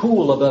be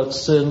cool about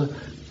sin,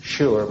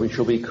 sure, we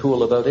shall be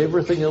cool about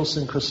everything else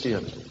in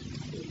Christianity.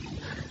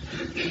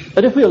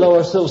 And if we allow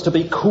ourselves to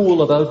be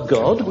cool about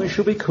God, we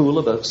shall be cool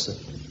about sin.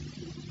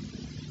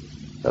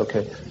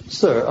 Okay.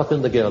 Sir, up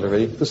in the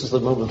gallery, this is the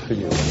moment for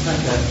you. I'd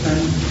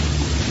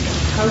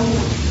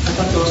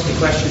like to ask the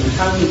question,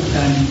 how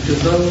do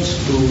those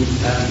who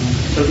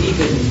believe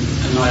in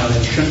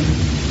annihilation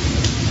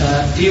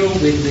deal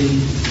with the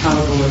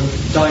parable of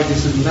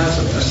Dives and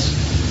Lazarus?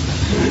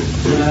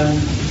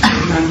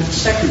 And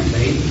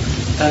secondly,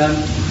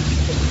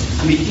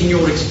 in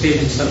your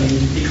experience,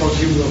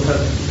 because you will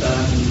have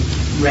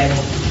read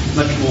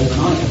much more than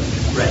I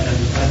have read,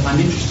 and I'm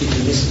interested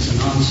in this as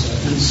an answer.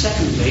 And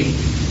secondly,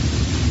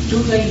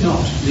 do they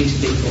not, these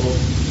people,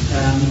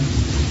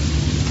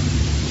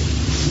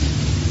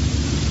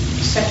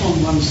 set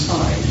on one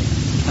side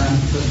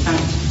the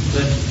fact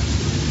that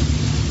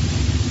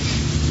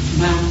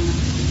man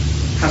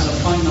has a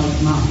finite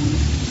mind,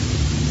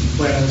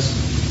 whereas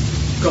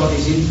God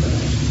is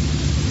infinite.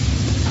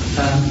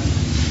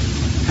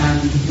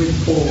 And with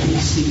Paul, we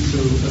see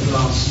through a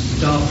glass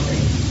darkly.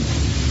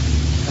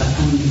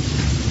 And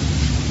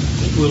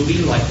it will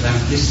be like that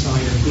this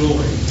side of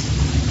glory.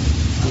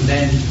 And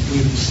then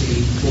we will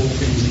see all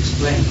things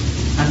explained.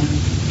 And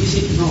is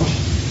it not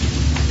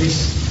this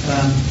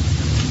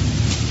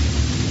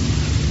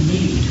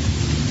need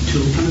to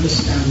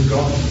understand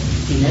God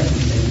in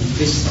everything,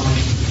 this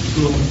side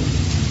glory.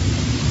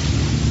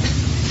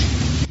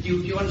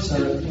 Do you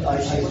understand? I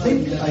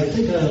think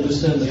I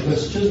understand the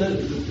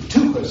question.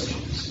 Two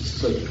questions.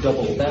 It's a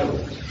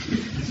double-barreled.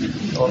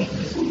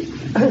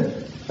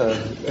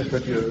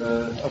 Edward, you're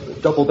a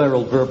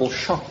double-barreled verbal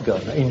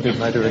shotgun aimed in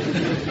my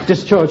direction,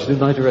 discharged in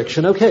my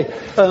direction. Okay,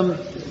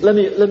 let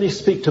me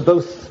speak to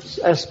both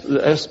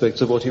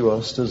aspects of what you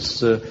asked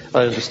as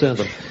I understand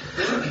them.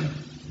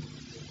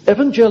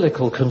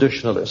 Evangelical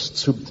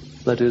conditionalists,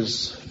 that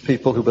is,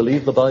 people who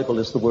believe the Bible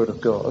is the Word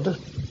of God,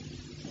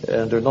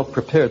 and are not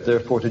prepared,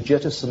 therefore, to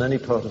jettison any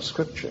part of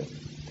Scripture,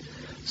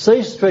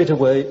 say straight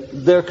away,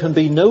 there can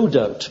be no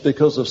doubt,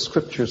 because of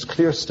Scripture's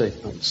clear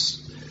statements,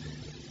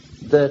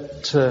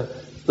 that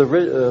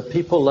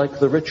people like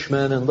the rich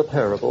man in the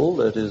parable,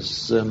 that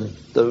is,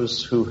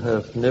 those who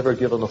have never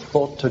given a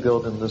thought to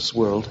God in this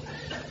world,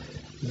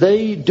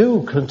 they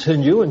do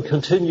continue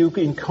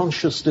in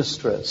conscious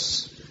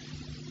distress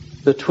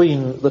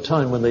between the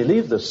time when they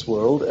leave this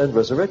world and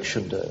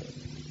resurrection day.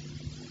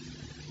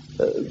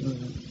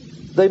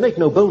 They make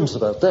no bones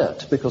about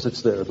that, because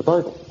it's there in the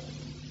Bible.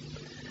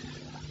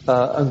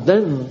 And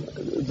then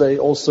they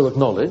also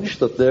acknowledge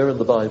that there in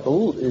the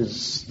Bible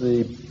is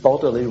the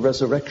bodily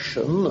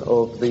resurrection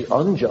of the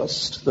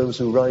unjust, those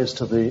who rise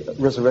to the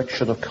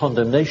resurrection of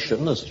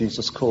condemnation, as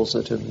Jesus calls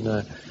it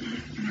in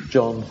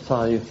John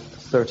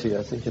 5:30,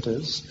 I think it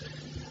is.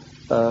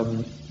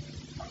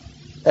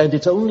 And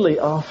it's only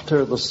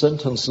after the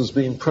sentence has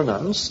been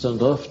pronounced,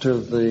 and after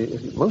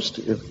most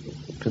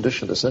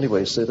conditionalists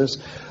anyway say this,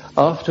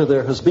 after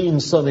there has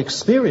been some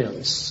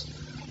experience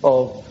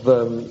of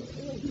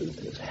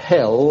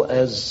hell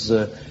as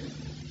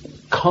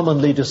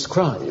commonly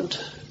described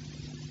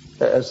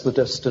as the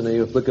destiny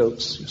of the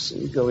goats, you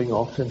see, going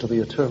off into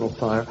the eternal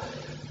fire,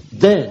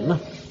 then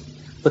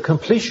the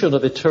completion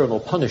of eternal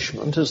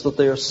punishment is that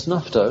they are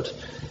snuffed out,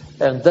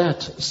 and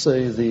that,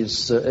 say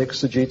these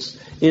exegetes,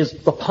 is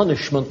the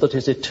punishment that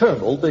is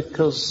eternal,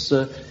 because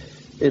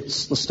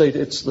it's the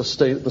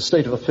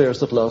state of affairs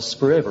that lasts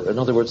forever. In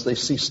other words, they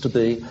cease to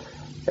be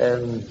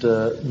and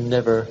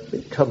never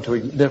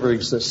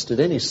exist in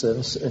any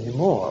sense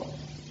anymore.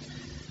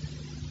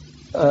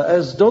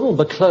 As Donald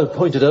MacLeod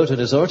pointed out in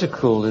his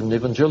article in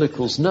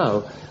Evangelicals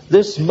Now,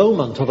 this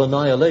moment of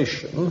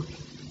annihilation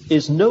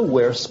is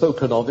nowhere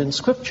spoken of in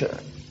Scripture.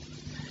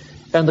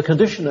 And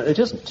it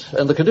isn't.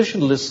 And the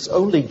conditionalists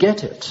only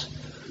get it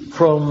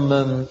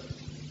from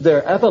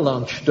their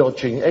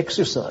avalanche-dodging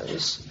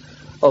exercise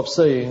of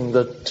saying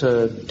that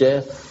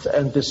death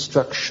and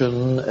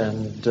destruction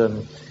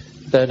and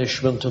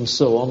banishment and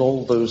so on,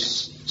 all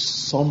those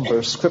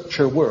somber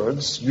Scripture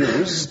words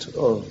used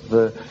of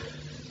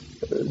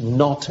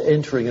not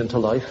entering into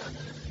life,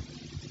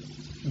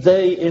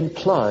 they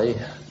imply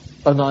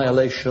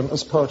annihilation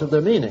as part of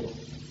their meaning,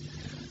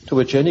 to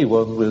which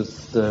anyone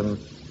with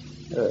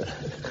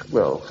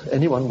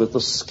anyone with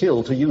the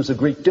skill to use a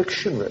Greek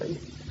dictionary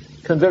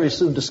can very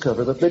soon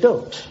discover that they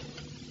don't.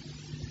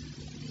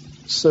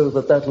 So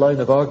that line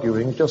of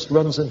arguing just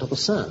runs into the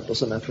sand,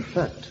 as a matter of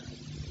fact.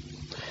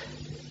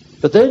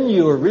 But then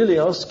you are really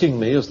asking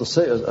me,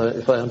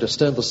 if I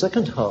understand the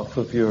second half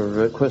of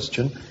your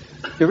question,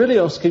 you're really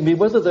asking me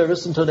whether there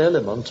isn't an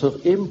element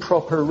of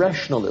improper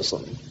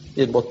rationalism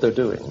in what they're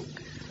doing.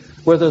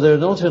 Whether they're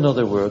not, in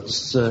other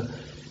words,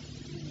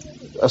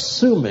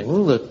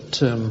 assuming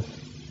that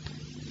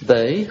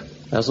they,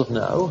 as of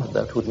now,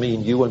 that would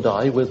mean you and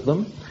I with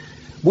them,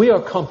 we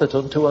are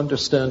competent to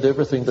understand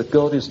everything that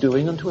God is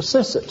doing and to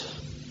assess it.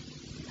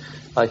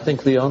 I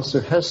think the answer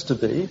has to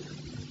be,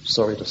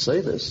 sorry to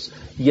say this,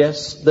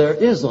 yes, there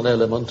is an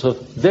element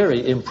of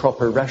very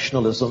improper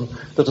rationalism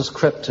that has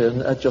crept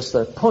in at just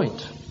that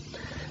point.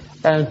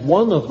 And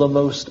one of the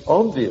most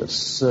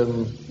obvious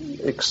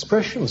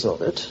expressions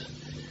of it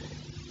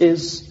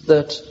is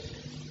that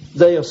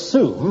they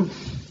assume,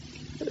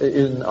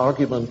 in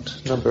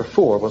argument number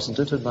 4, wasn't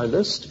it, in my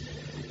list,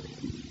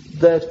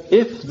 that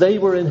if they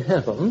were in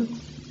heaven,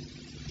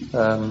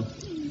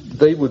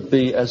 they would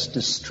be as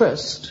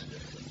distressed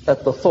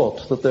at the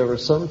thought that there were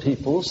some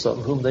people, some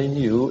whom they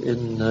knew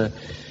in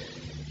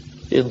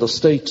the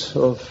state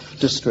of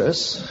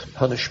distress,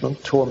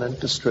 punishment, torment,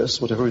 distress,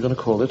 whatever we're going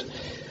to call it,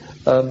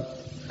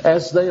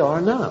 as they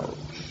are now.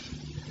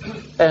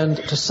 And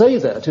to say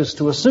that is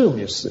to assume,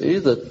 you see,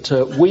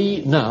 that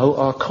we now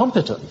are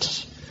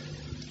competent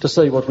to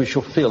say what we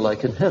shall feel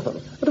like in heaven.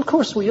 But of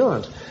course we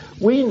aren't.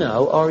 We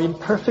now are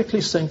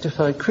imperfectly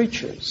sanctified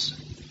creatures.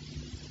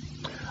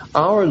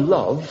 Our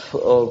love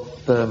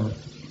of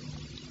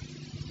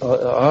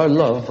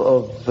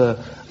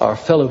our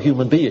fellow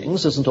human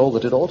beings isn't all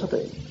that it ought to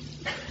be.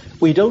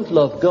 We don't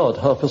love God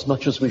half as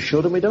much as we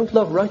should, and we don't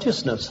love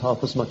righteousness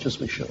half as much as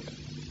we should.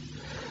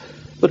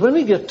 But when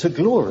we get to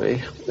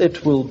glory,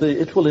 it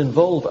will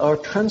involve our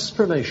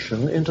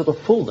transformation into the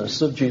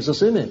fullness of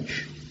Jesus'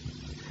 image.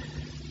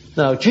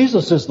 Now,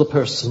 Jesus is the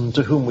person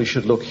to whom we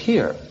should look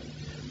here.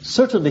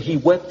 Certainly he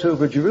wept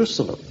over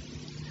Jerusalem.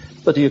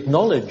 But he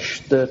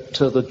acknowledged that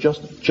the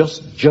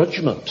just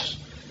judgment,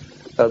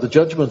 the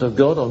judgment of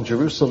God on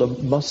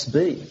Jerusalem must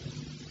be.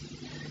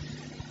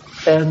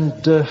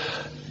 And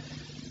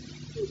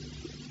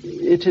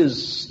it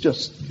is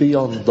just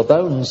beyond the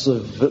bounds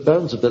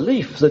of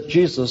belief that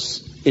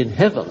Jesus in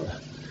heaven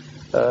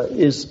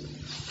is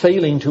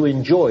failing to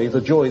enjoy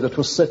the joy that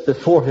was set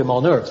before him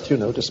on earth.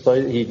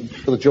 Despite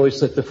for the joy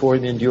set before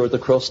him, he endured the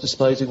cross,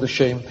 despising the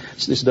shame.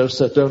 He's now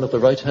sat down at the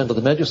right hand of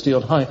the Majesty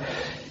on high.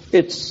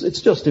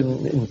 It's just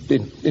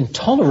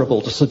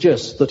intolerable to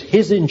suggest that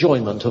his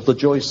enjoyment of the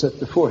joy set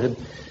before him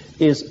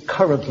is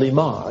currently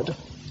marred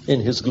in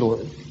his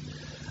glory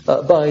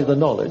by the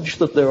knowledge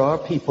that there are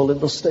people in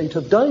the state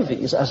of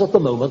Dives, as at the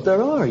moment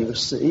there are, you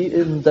see,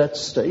 in that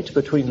state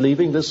between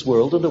leaving this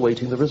world and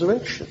awaiting the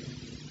resurrection.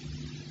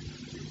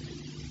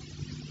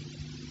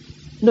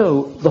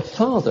 No, the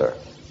Father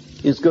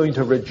is going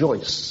to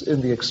rejoice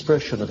in the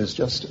expression of his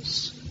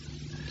justice.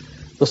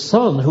 The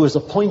Son, who is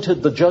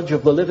appointed the judge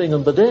of the living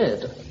and the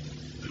dead,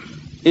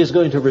 is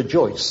going to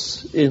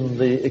rejoice in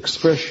the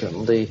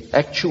expression, the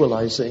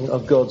actualizing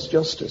of God's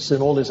justice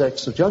in all his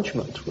acts of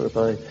judgment,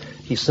 whereby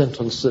he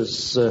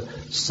sentences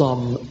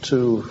some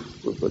to,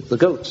 the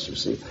goats, you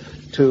see,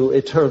 to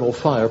eternal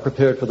fire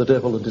prepared for the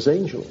devil and his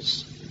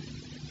angels.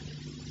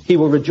 He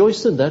will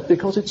rejoice in that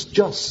because it's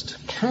just.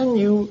 Can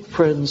you,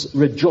 friends,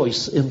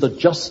 rejoice in the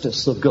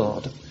justice of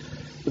God?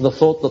 In the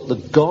thought that the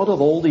God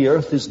of all the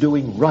earth is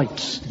doing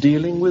right,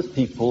 dealing with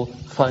people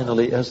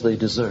finally as they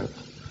deserve.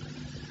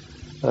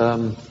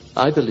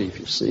 I believe,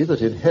 you see,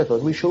 that in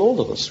heaven we shall all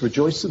of us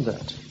rejoice in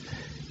that.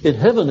 In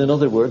heaven, in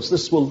other words,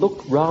 this will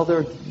look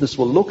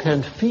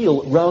and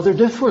feel rather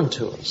different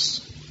to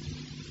us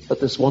at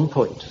this one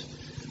point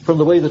from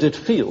the way that it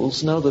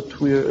feels now that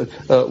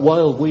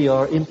while we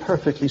are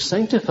imperfectly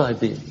sanctified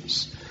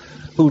beings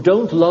who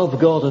don't love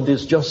God and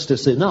his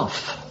justice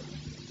enough,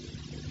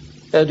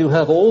 and who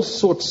have all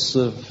sorts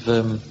of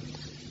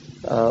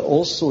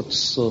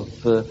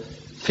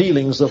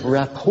feelings of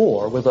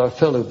rapport with our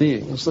fellow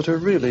beings that are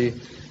really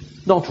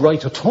not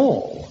right at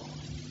all,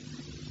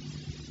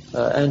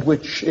 and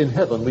which in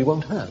heaven we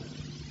won't have.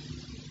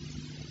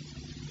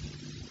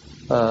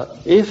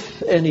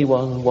 If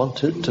anyone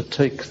wanted to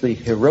take the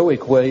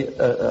heroic way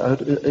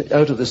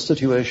out of this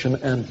situation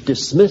and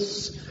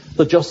dismiss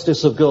the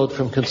justice of God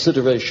from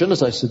consideration,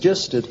 as I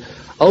suggested,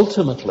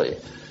 ultimately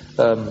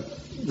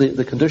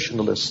the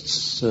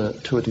conditionalists,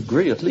 to a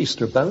degree at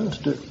least, are bound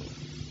to do.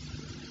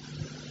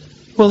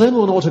 Well, then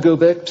one ought to go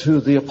back to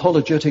the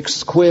apologetic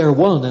square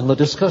one in the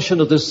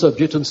discussion of this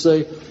subject and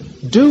say,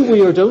 do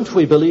we or don't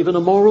we believe in a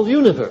moral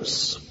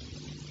universe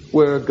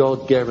where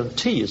God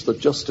guarantees that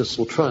justice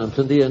will triumph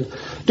in the end?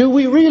 Do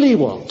we really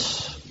want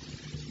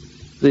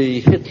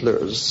the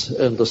Hitlers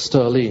and the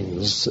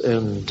Stalins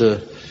and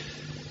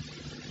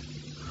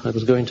I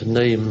was going to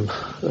name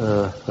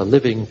a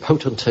living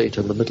potentate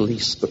in the Middle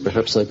East, but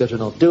perhaps I better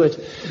not do it.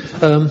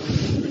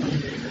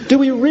 Do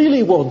we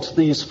really want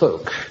these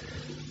folk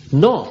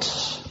not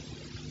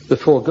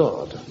before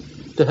God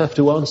to have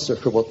to answer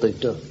for what they've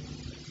done?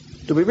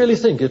 Do we really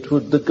think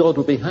that God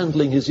would be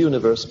handling his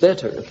universe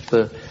better if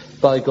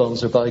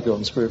bygones are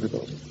bygones for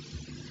everybody?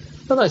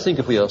 And I think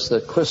if we ask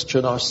that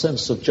question, our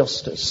sense of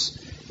justice,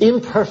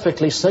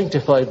 imperfectly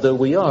sanctified though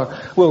we are,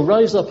 will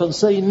rise up and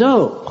say,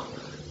 no.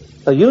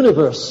 A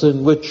universe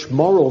in which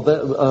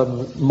morality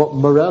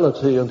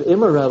and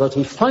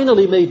immorality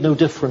finally made no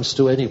difference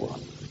to anyone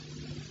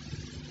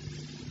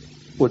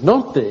would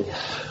not be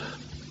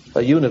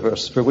a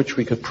universe for which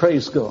we could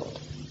praise God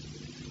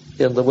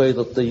in the way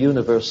that the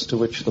universe to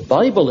which the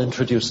Bible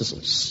introduces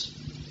us,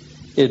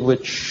 in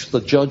which the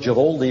judge of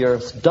all the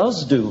earth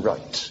does do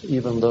right,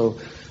 even though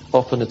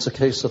often it's a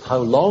case of how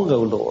long,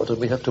 O Lord, and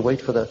we have to wait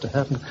for that to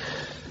happen.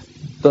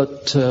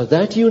 But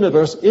that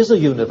universe is a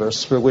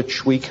universe for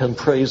which we can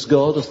praise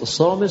God as the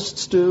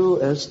psalmists do,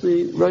 as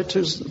the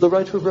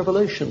writer of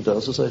Revelation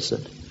does, as I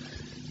said.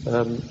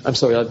 I'm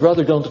sorry, I'd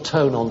rather gone to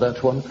town on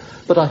that one,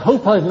 but I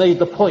hope I've made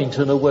the point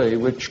in a way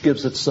which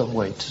gives it some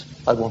weight.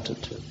 I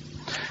wanted to.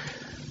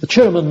 The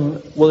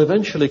chairman will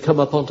eventually come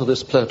up onto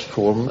this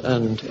platform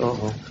and...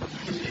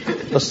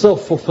 a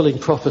self-fulfilling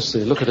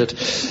prophecy, look at it.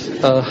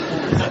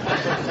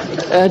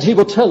 And he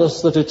will tell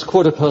us that it's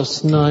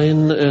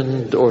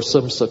 9:15 or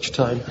some such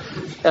time,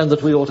 and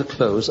that we ought to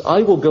close.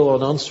 I will go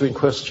on answering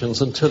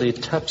questions until he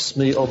taps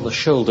me on the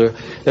shoulder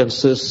and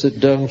says, sit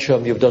down,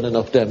 chum, you've done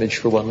enough damage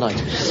for one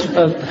night.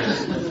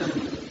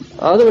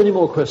 Are there any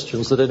more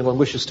questions that anyone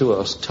wishes to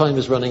ask? Time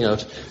is running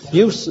out.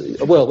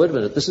 Well, wait a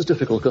minute, this is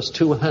difficult because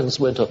two hands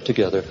went up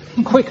together.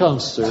 Quick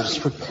answers.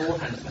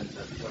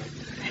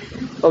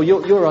 Oh,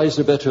 your eyes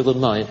are better than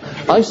mine.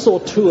 I saw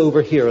two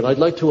over here, and I'd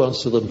like to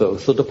answer them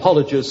both. And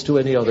apologies to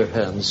any other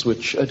hands,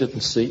 which I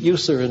didn't see. You,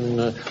 sir, in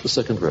the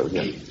second row.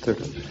 Yeah, third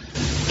row.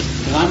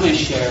 Well, I may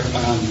share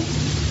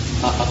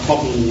a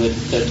problem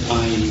that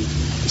I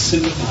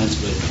sympathize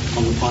with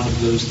on the part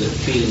of those that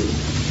feel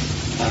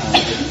that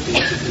the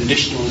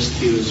conditionalist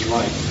view is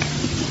right.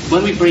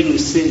 When we bring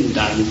sin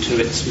down to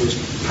its most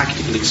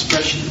practical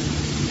expression,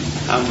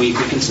 and we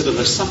consider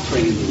the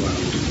suffering in the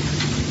world,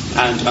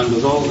 and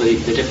with all the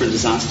different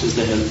disasters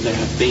there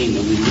have been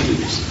on the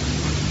news,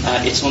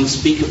 it's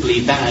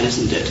unspeakably bad,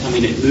 isn't it? I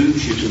mean, it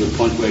moves you to the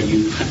point where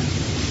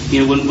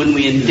when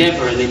we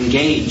endeavour and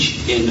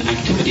engage in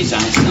activities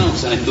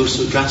ourselves and it goes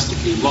so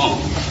drastically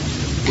wrong,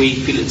 we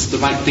feel it's the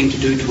right thing to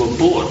do to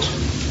abort.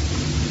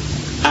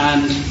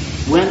 And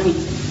when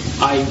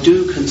I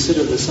do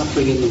consider the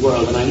suffering in the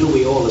world, and I know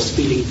we all as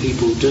feeling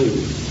people do,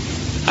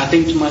 I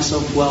think to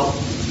myself, well,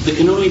 there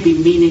can only be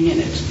meaning in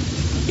it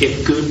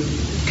if good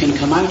can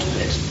come out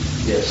of it.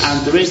 Yes.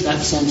 And there is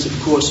that sense,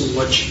 of course, in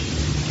which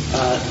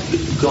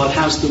God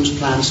has those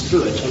plans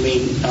through it. I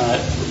mean,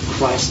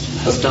 Christ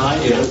has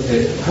died. Yeah,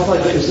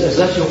 okay. Is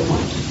that your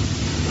point?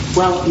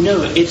 Well,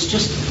 no, it's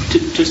just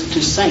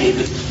to say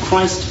that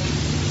Christ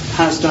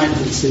has died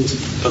for the sins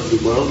of the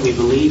world. We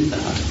believe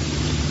that.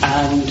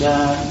 And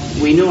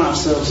we know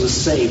ourselves as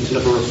saved and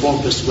of a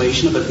reformed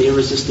persuasion about the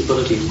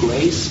irresistibility of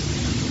grace.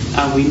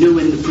 And we know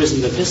in the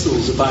prison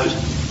epistles about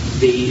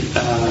the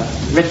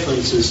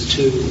references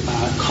to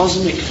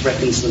cosmic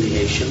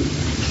reconciliation.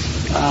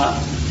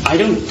 I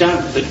don't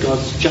doubt that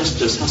God's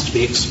justice has to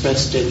be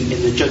expressed in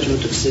the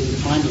judgment of sin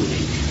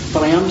finally.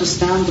 But I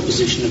understand the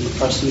position of a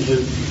person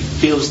who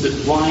feels that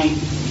why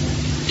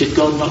did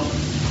God not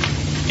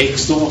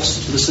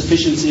exhaust the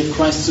sufficiency of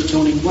Christ's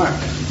atoning work?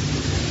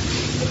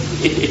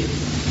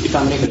 If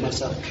I'm making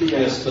myself clear.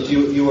 Yes, but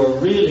you are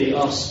really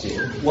asking,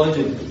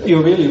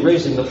 you're really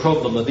raising the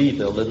problem of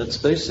evil in its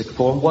basic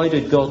form. Why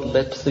did God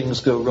let things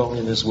go wrong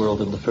in his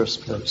world in the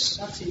first place?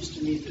 That seems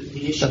to me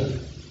the issue.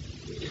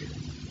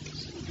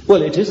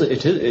 Well, it is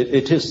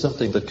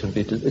something that can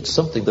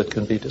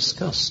be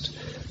discussed,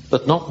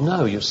 but not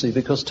now, you see,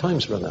 because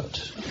time's run out.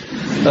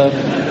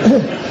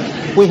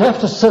 We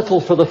have to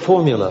settle for the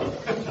formula,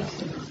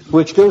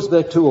 which goes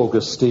back to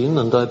Augustine,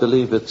 and I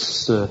believe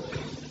it's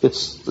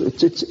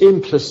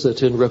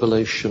implicit in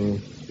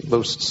Revelation,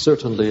 most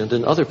certainly, and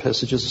in other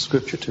passages of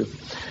Scripture too.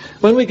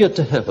 When we get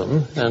to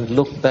heaven and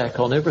look back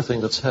on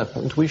everything that's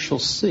happened, we shall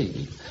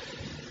see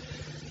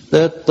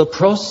that the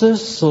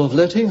process of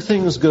letting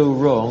things go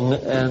wrong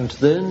and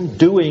then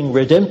doing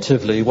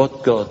redemptively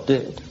what God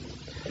did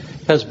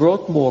has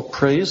brought more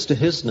praise to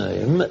his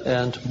name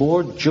and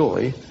more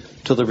joy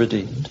to the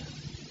redeemed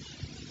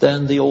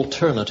than the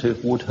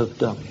alternative would have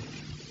done.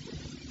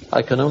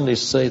 I can only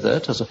say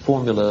that as a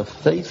formula of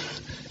faith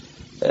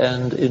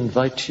and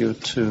invite you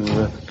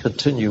to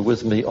continue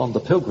with me on the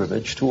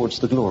pilgrimage towards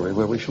the glory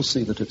where we shall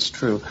see that it's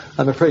true.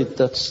 I'm afraid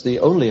that's the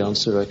only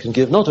answer I can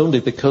give, not only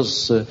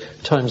because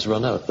time's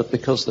run out, but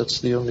because that's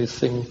the only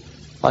thing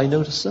I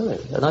know to say,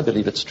 and I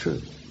believe it's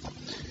true.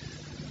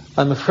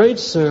 I'm afraid,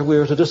 sir,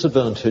 we're at a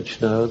disadvantage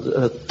now.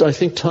 I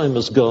think time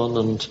has gone,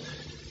 and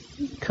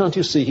can't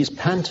you see he's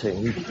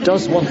panting? He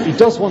does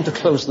want to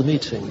close the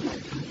meeting.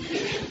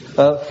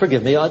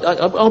 Forgive me,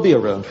 I'll be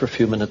around for a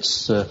few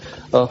minutes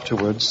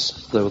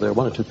afterwards, though there are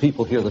one or two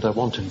people here that I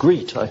want to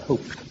greet. I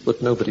hope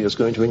that nobody is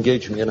going to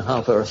engage me in a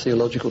half-hour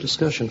theological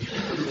discussion.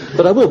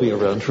 But I will be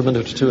around for a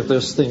minute or two if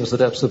there's things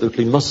that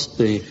absolutely must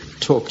be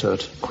talked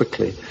out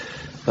quickly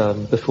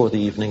before the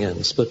evening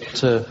ends.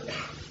 But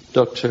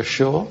Dr.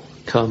 Shaw,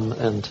 come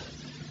and...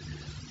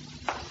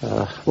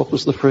 what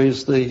was the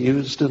phrase they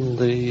used in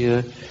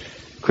the...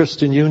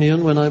 Christian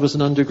Union when I was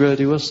an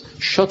undergraduate?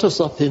 Shut us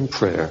up in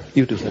prayer.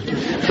 You do that.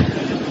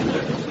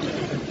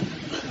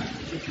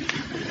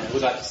 I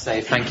would like to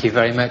say thank you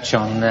very much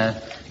on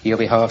your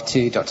behalf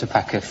to Dr.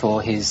 Packer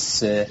for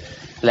his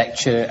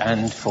lecture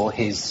and for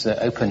his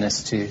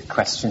openness to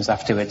questions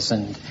afterwards.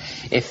 And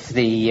if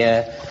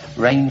the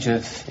range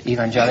of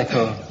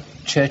evangelical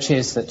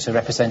churches that are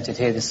represented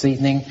here this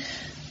evening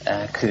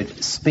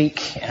could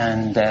speak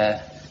and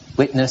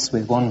witness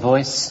with one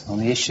voice on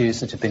the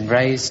issues that have been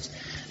raised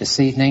this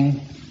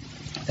evening,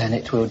 then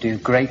it will do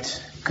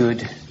great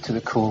good to the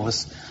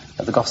cause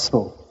of the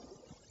gospel.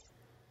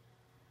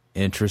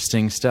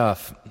 Interesting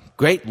stuff.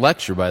 Great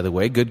lecture, by the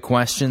way. Good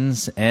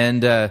questions.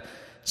 And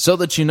so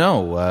that you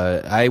know,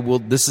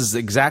 this is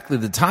exactly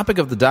the topic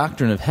of the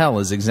doctrine of hell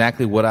is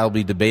exactly what I'll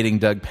be debating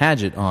Doug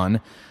Pagitt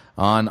on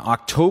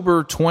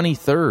October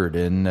 23rd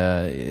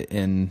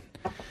in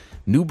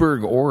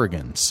Newberg,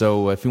 Oregon.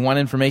 So if you want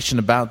information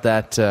about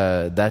that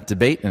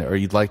debate or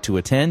you'd like to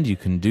attend, you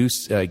can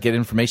get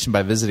information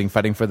by visiting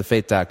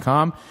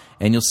fightingforthefaith.com,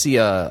 and you'll see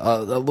a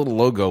little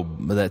logo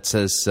that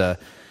says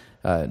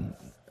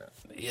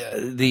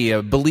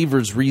the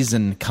Believers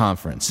Reason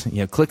Conference.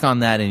 Click on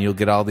that and you'll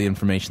get all the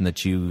information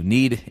that you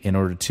need in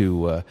order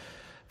to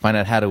find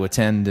out how to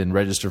attend and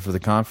register for the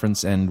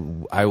conference.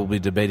 And I will be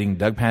debating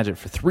Doug Pagitt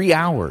for 3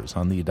 hours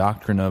on the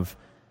doctrine of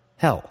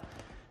hell.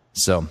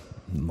 So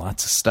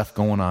lots of stuff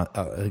going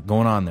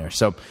on there.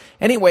 So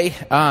anyway,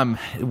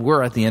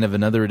 we're at the end of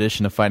another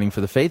edition of Fighting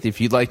for the Faith.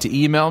 If you'd like to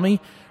email me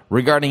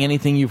regarding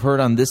anything you've heard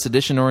on this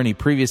edition or any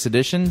previous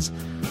editions,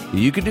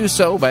 you can do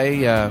so by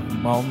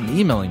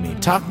emailing me.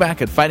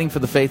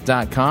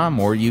 Talkback@fightingforthefaith.com,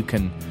 or you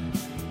can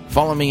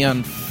follow me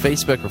on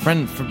Facebook or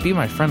be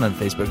my friend on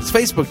Facebook. It's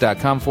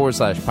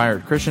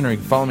facebook.com/Pirate Christian, or you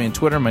can follow me on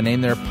Twitter. My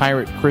name there,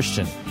 Pirate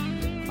Christian.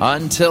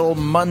 Until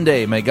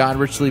Monday, may God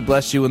richly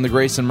bless you in the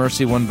grace and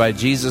mercy won by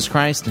Jesus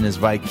Christ and his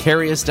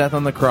vicarious death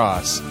on the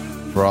cross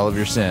for all of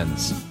your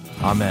sins.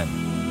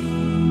 Amen.